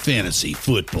about fantasy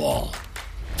football.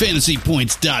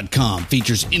 FantasyPoints.com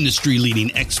features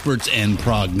industry-leading experts and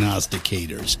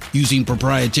prognosticators using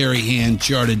proprietary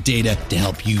hand-charted data to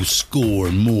help you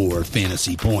score more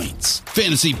fantasy points.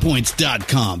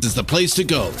 FantasyPoints.com is the place to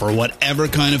go for whatever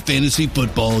kind of fantasy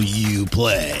football you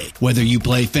play. Whether you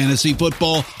play fantasy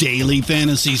football, daily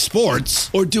fantasy sports,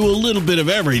 or do a little bit of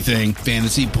everything,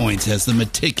 Fantasy Points has the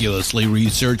meticulously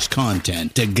researched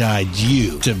content to guide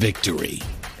you to victory.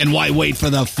 And why wait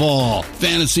for the fall?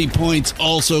 Fantasy Points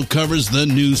also covers the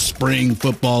new spring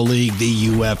football league, the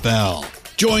UFL.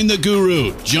 Join the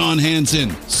guru, John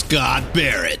Hansen, Scott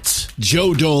Barrett,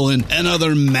 Joe Dolan, and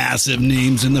other massive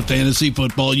names in the fantasy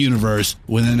football universe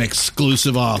with an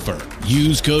exclusive offer.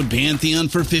 Use code Pantheon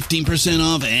for 15%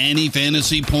 off any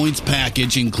Fantasy Points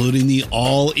package, including the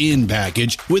all-in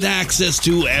package, with access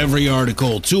to every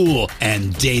article, tool,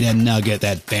 and data nugget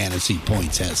that Fantasy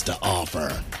Points has to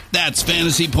offer. That's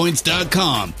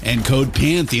fantasypoints.com and code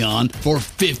Pantheon for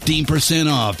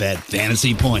 15% off at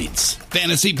Fantasy Points.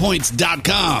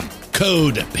 Fantasypoints.com,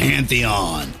 code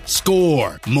Pantheon.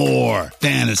 Score more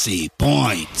fantasy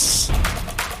points.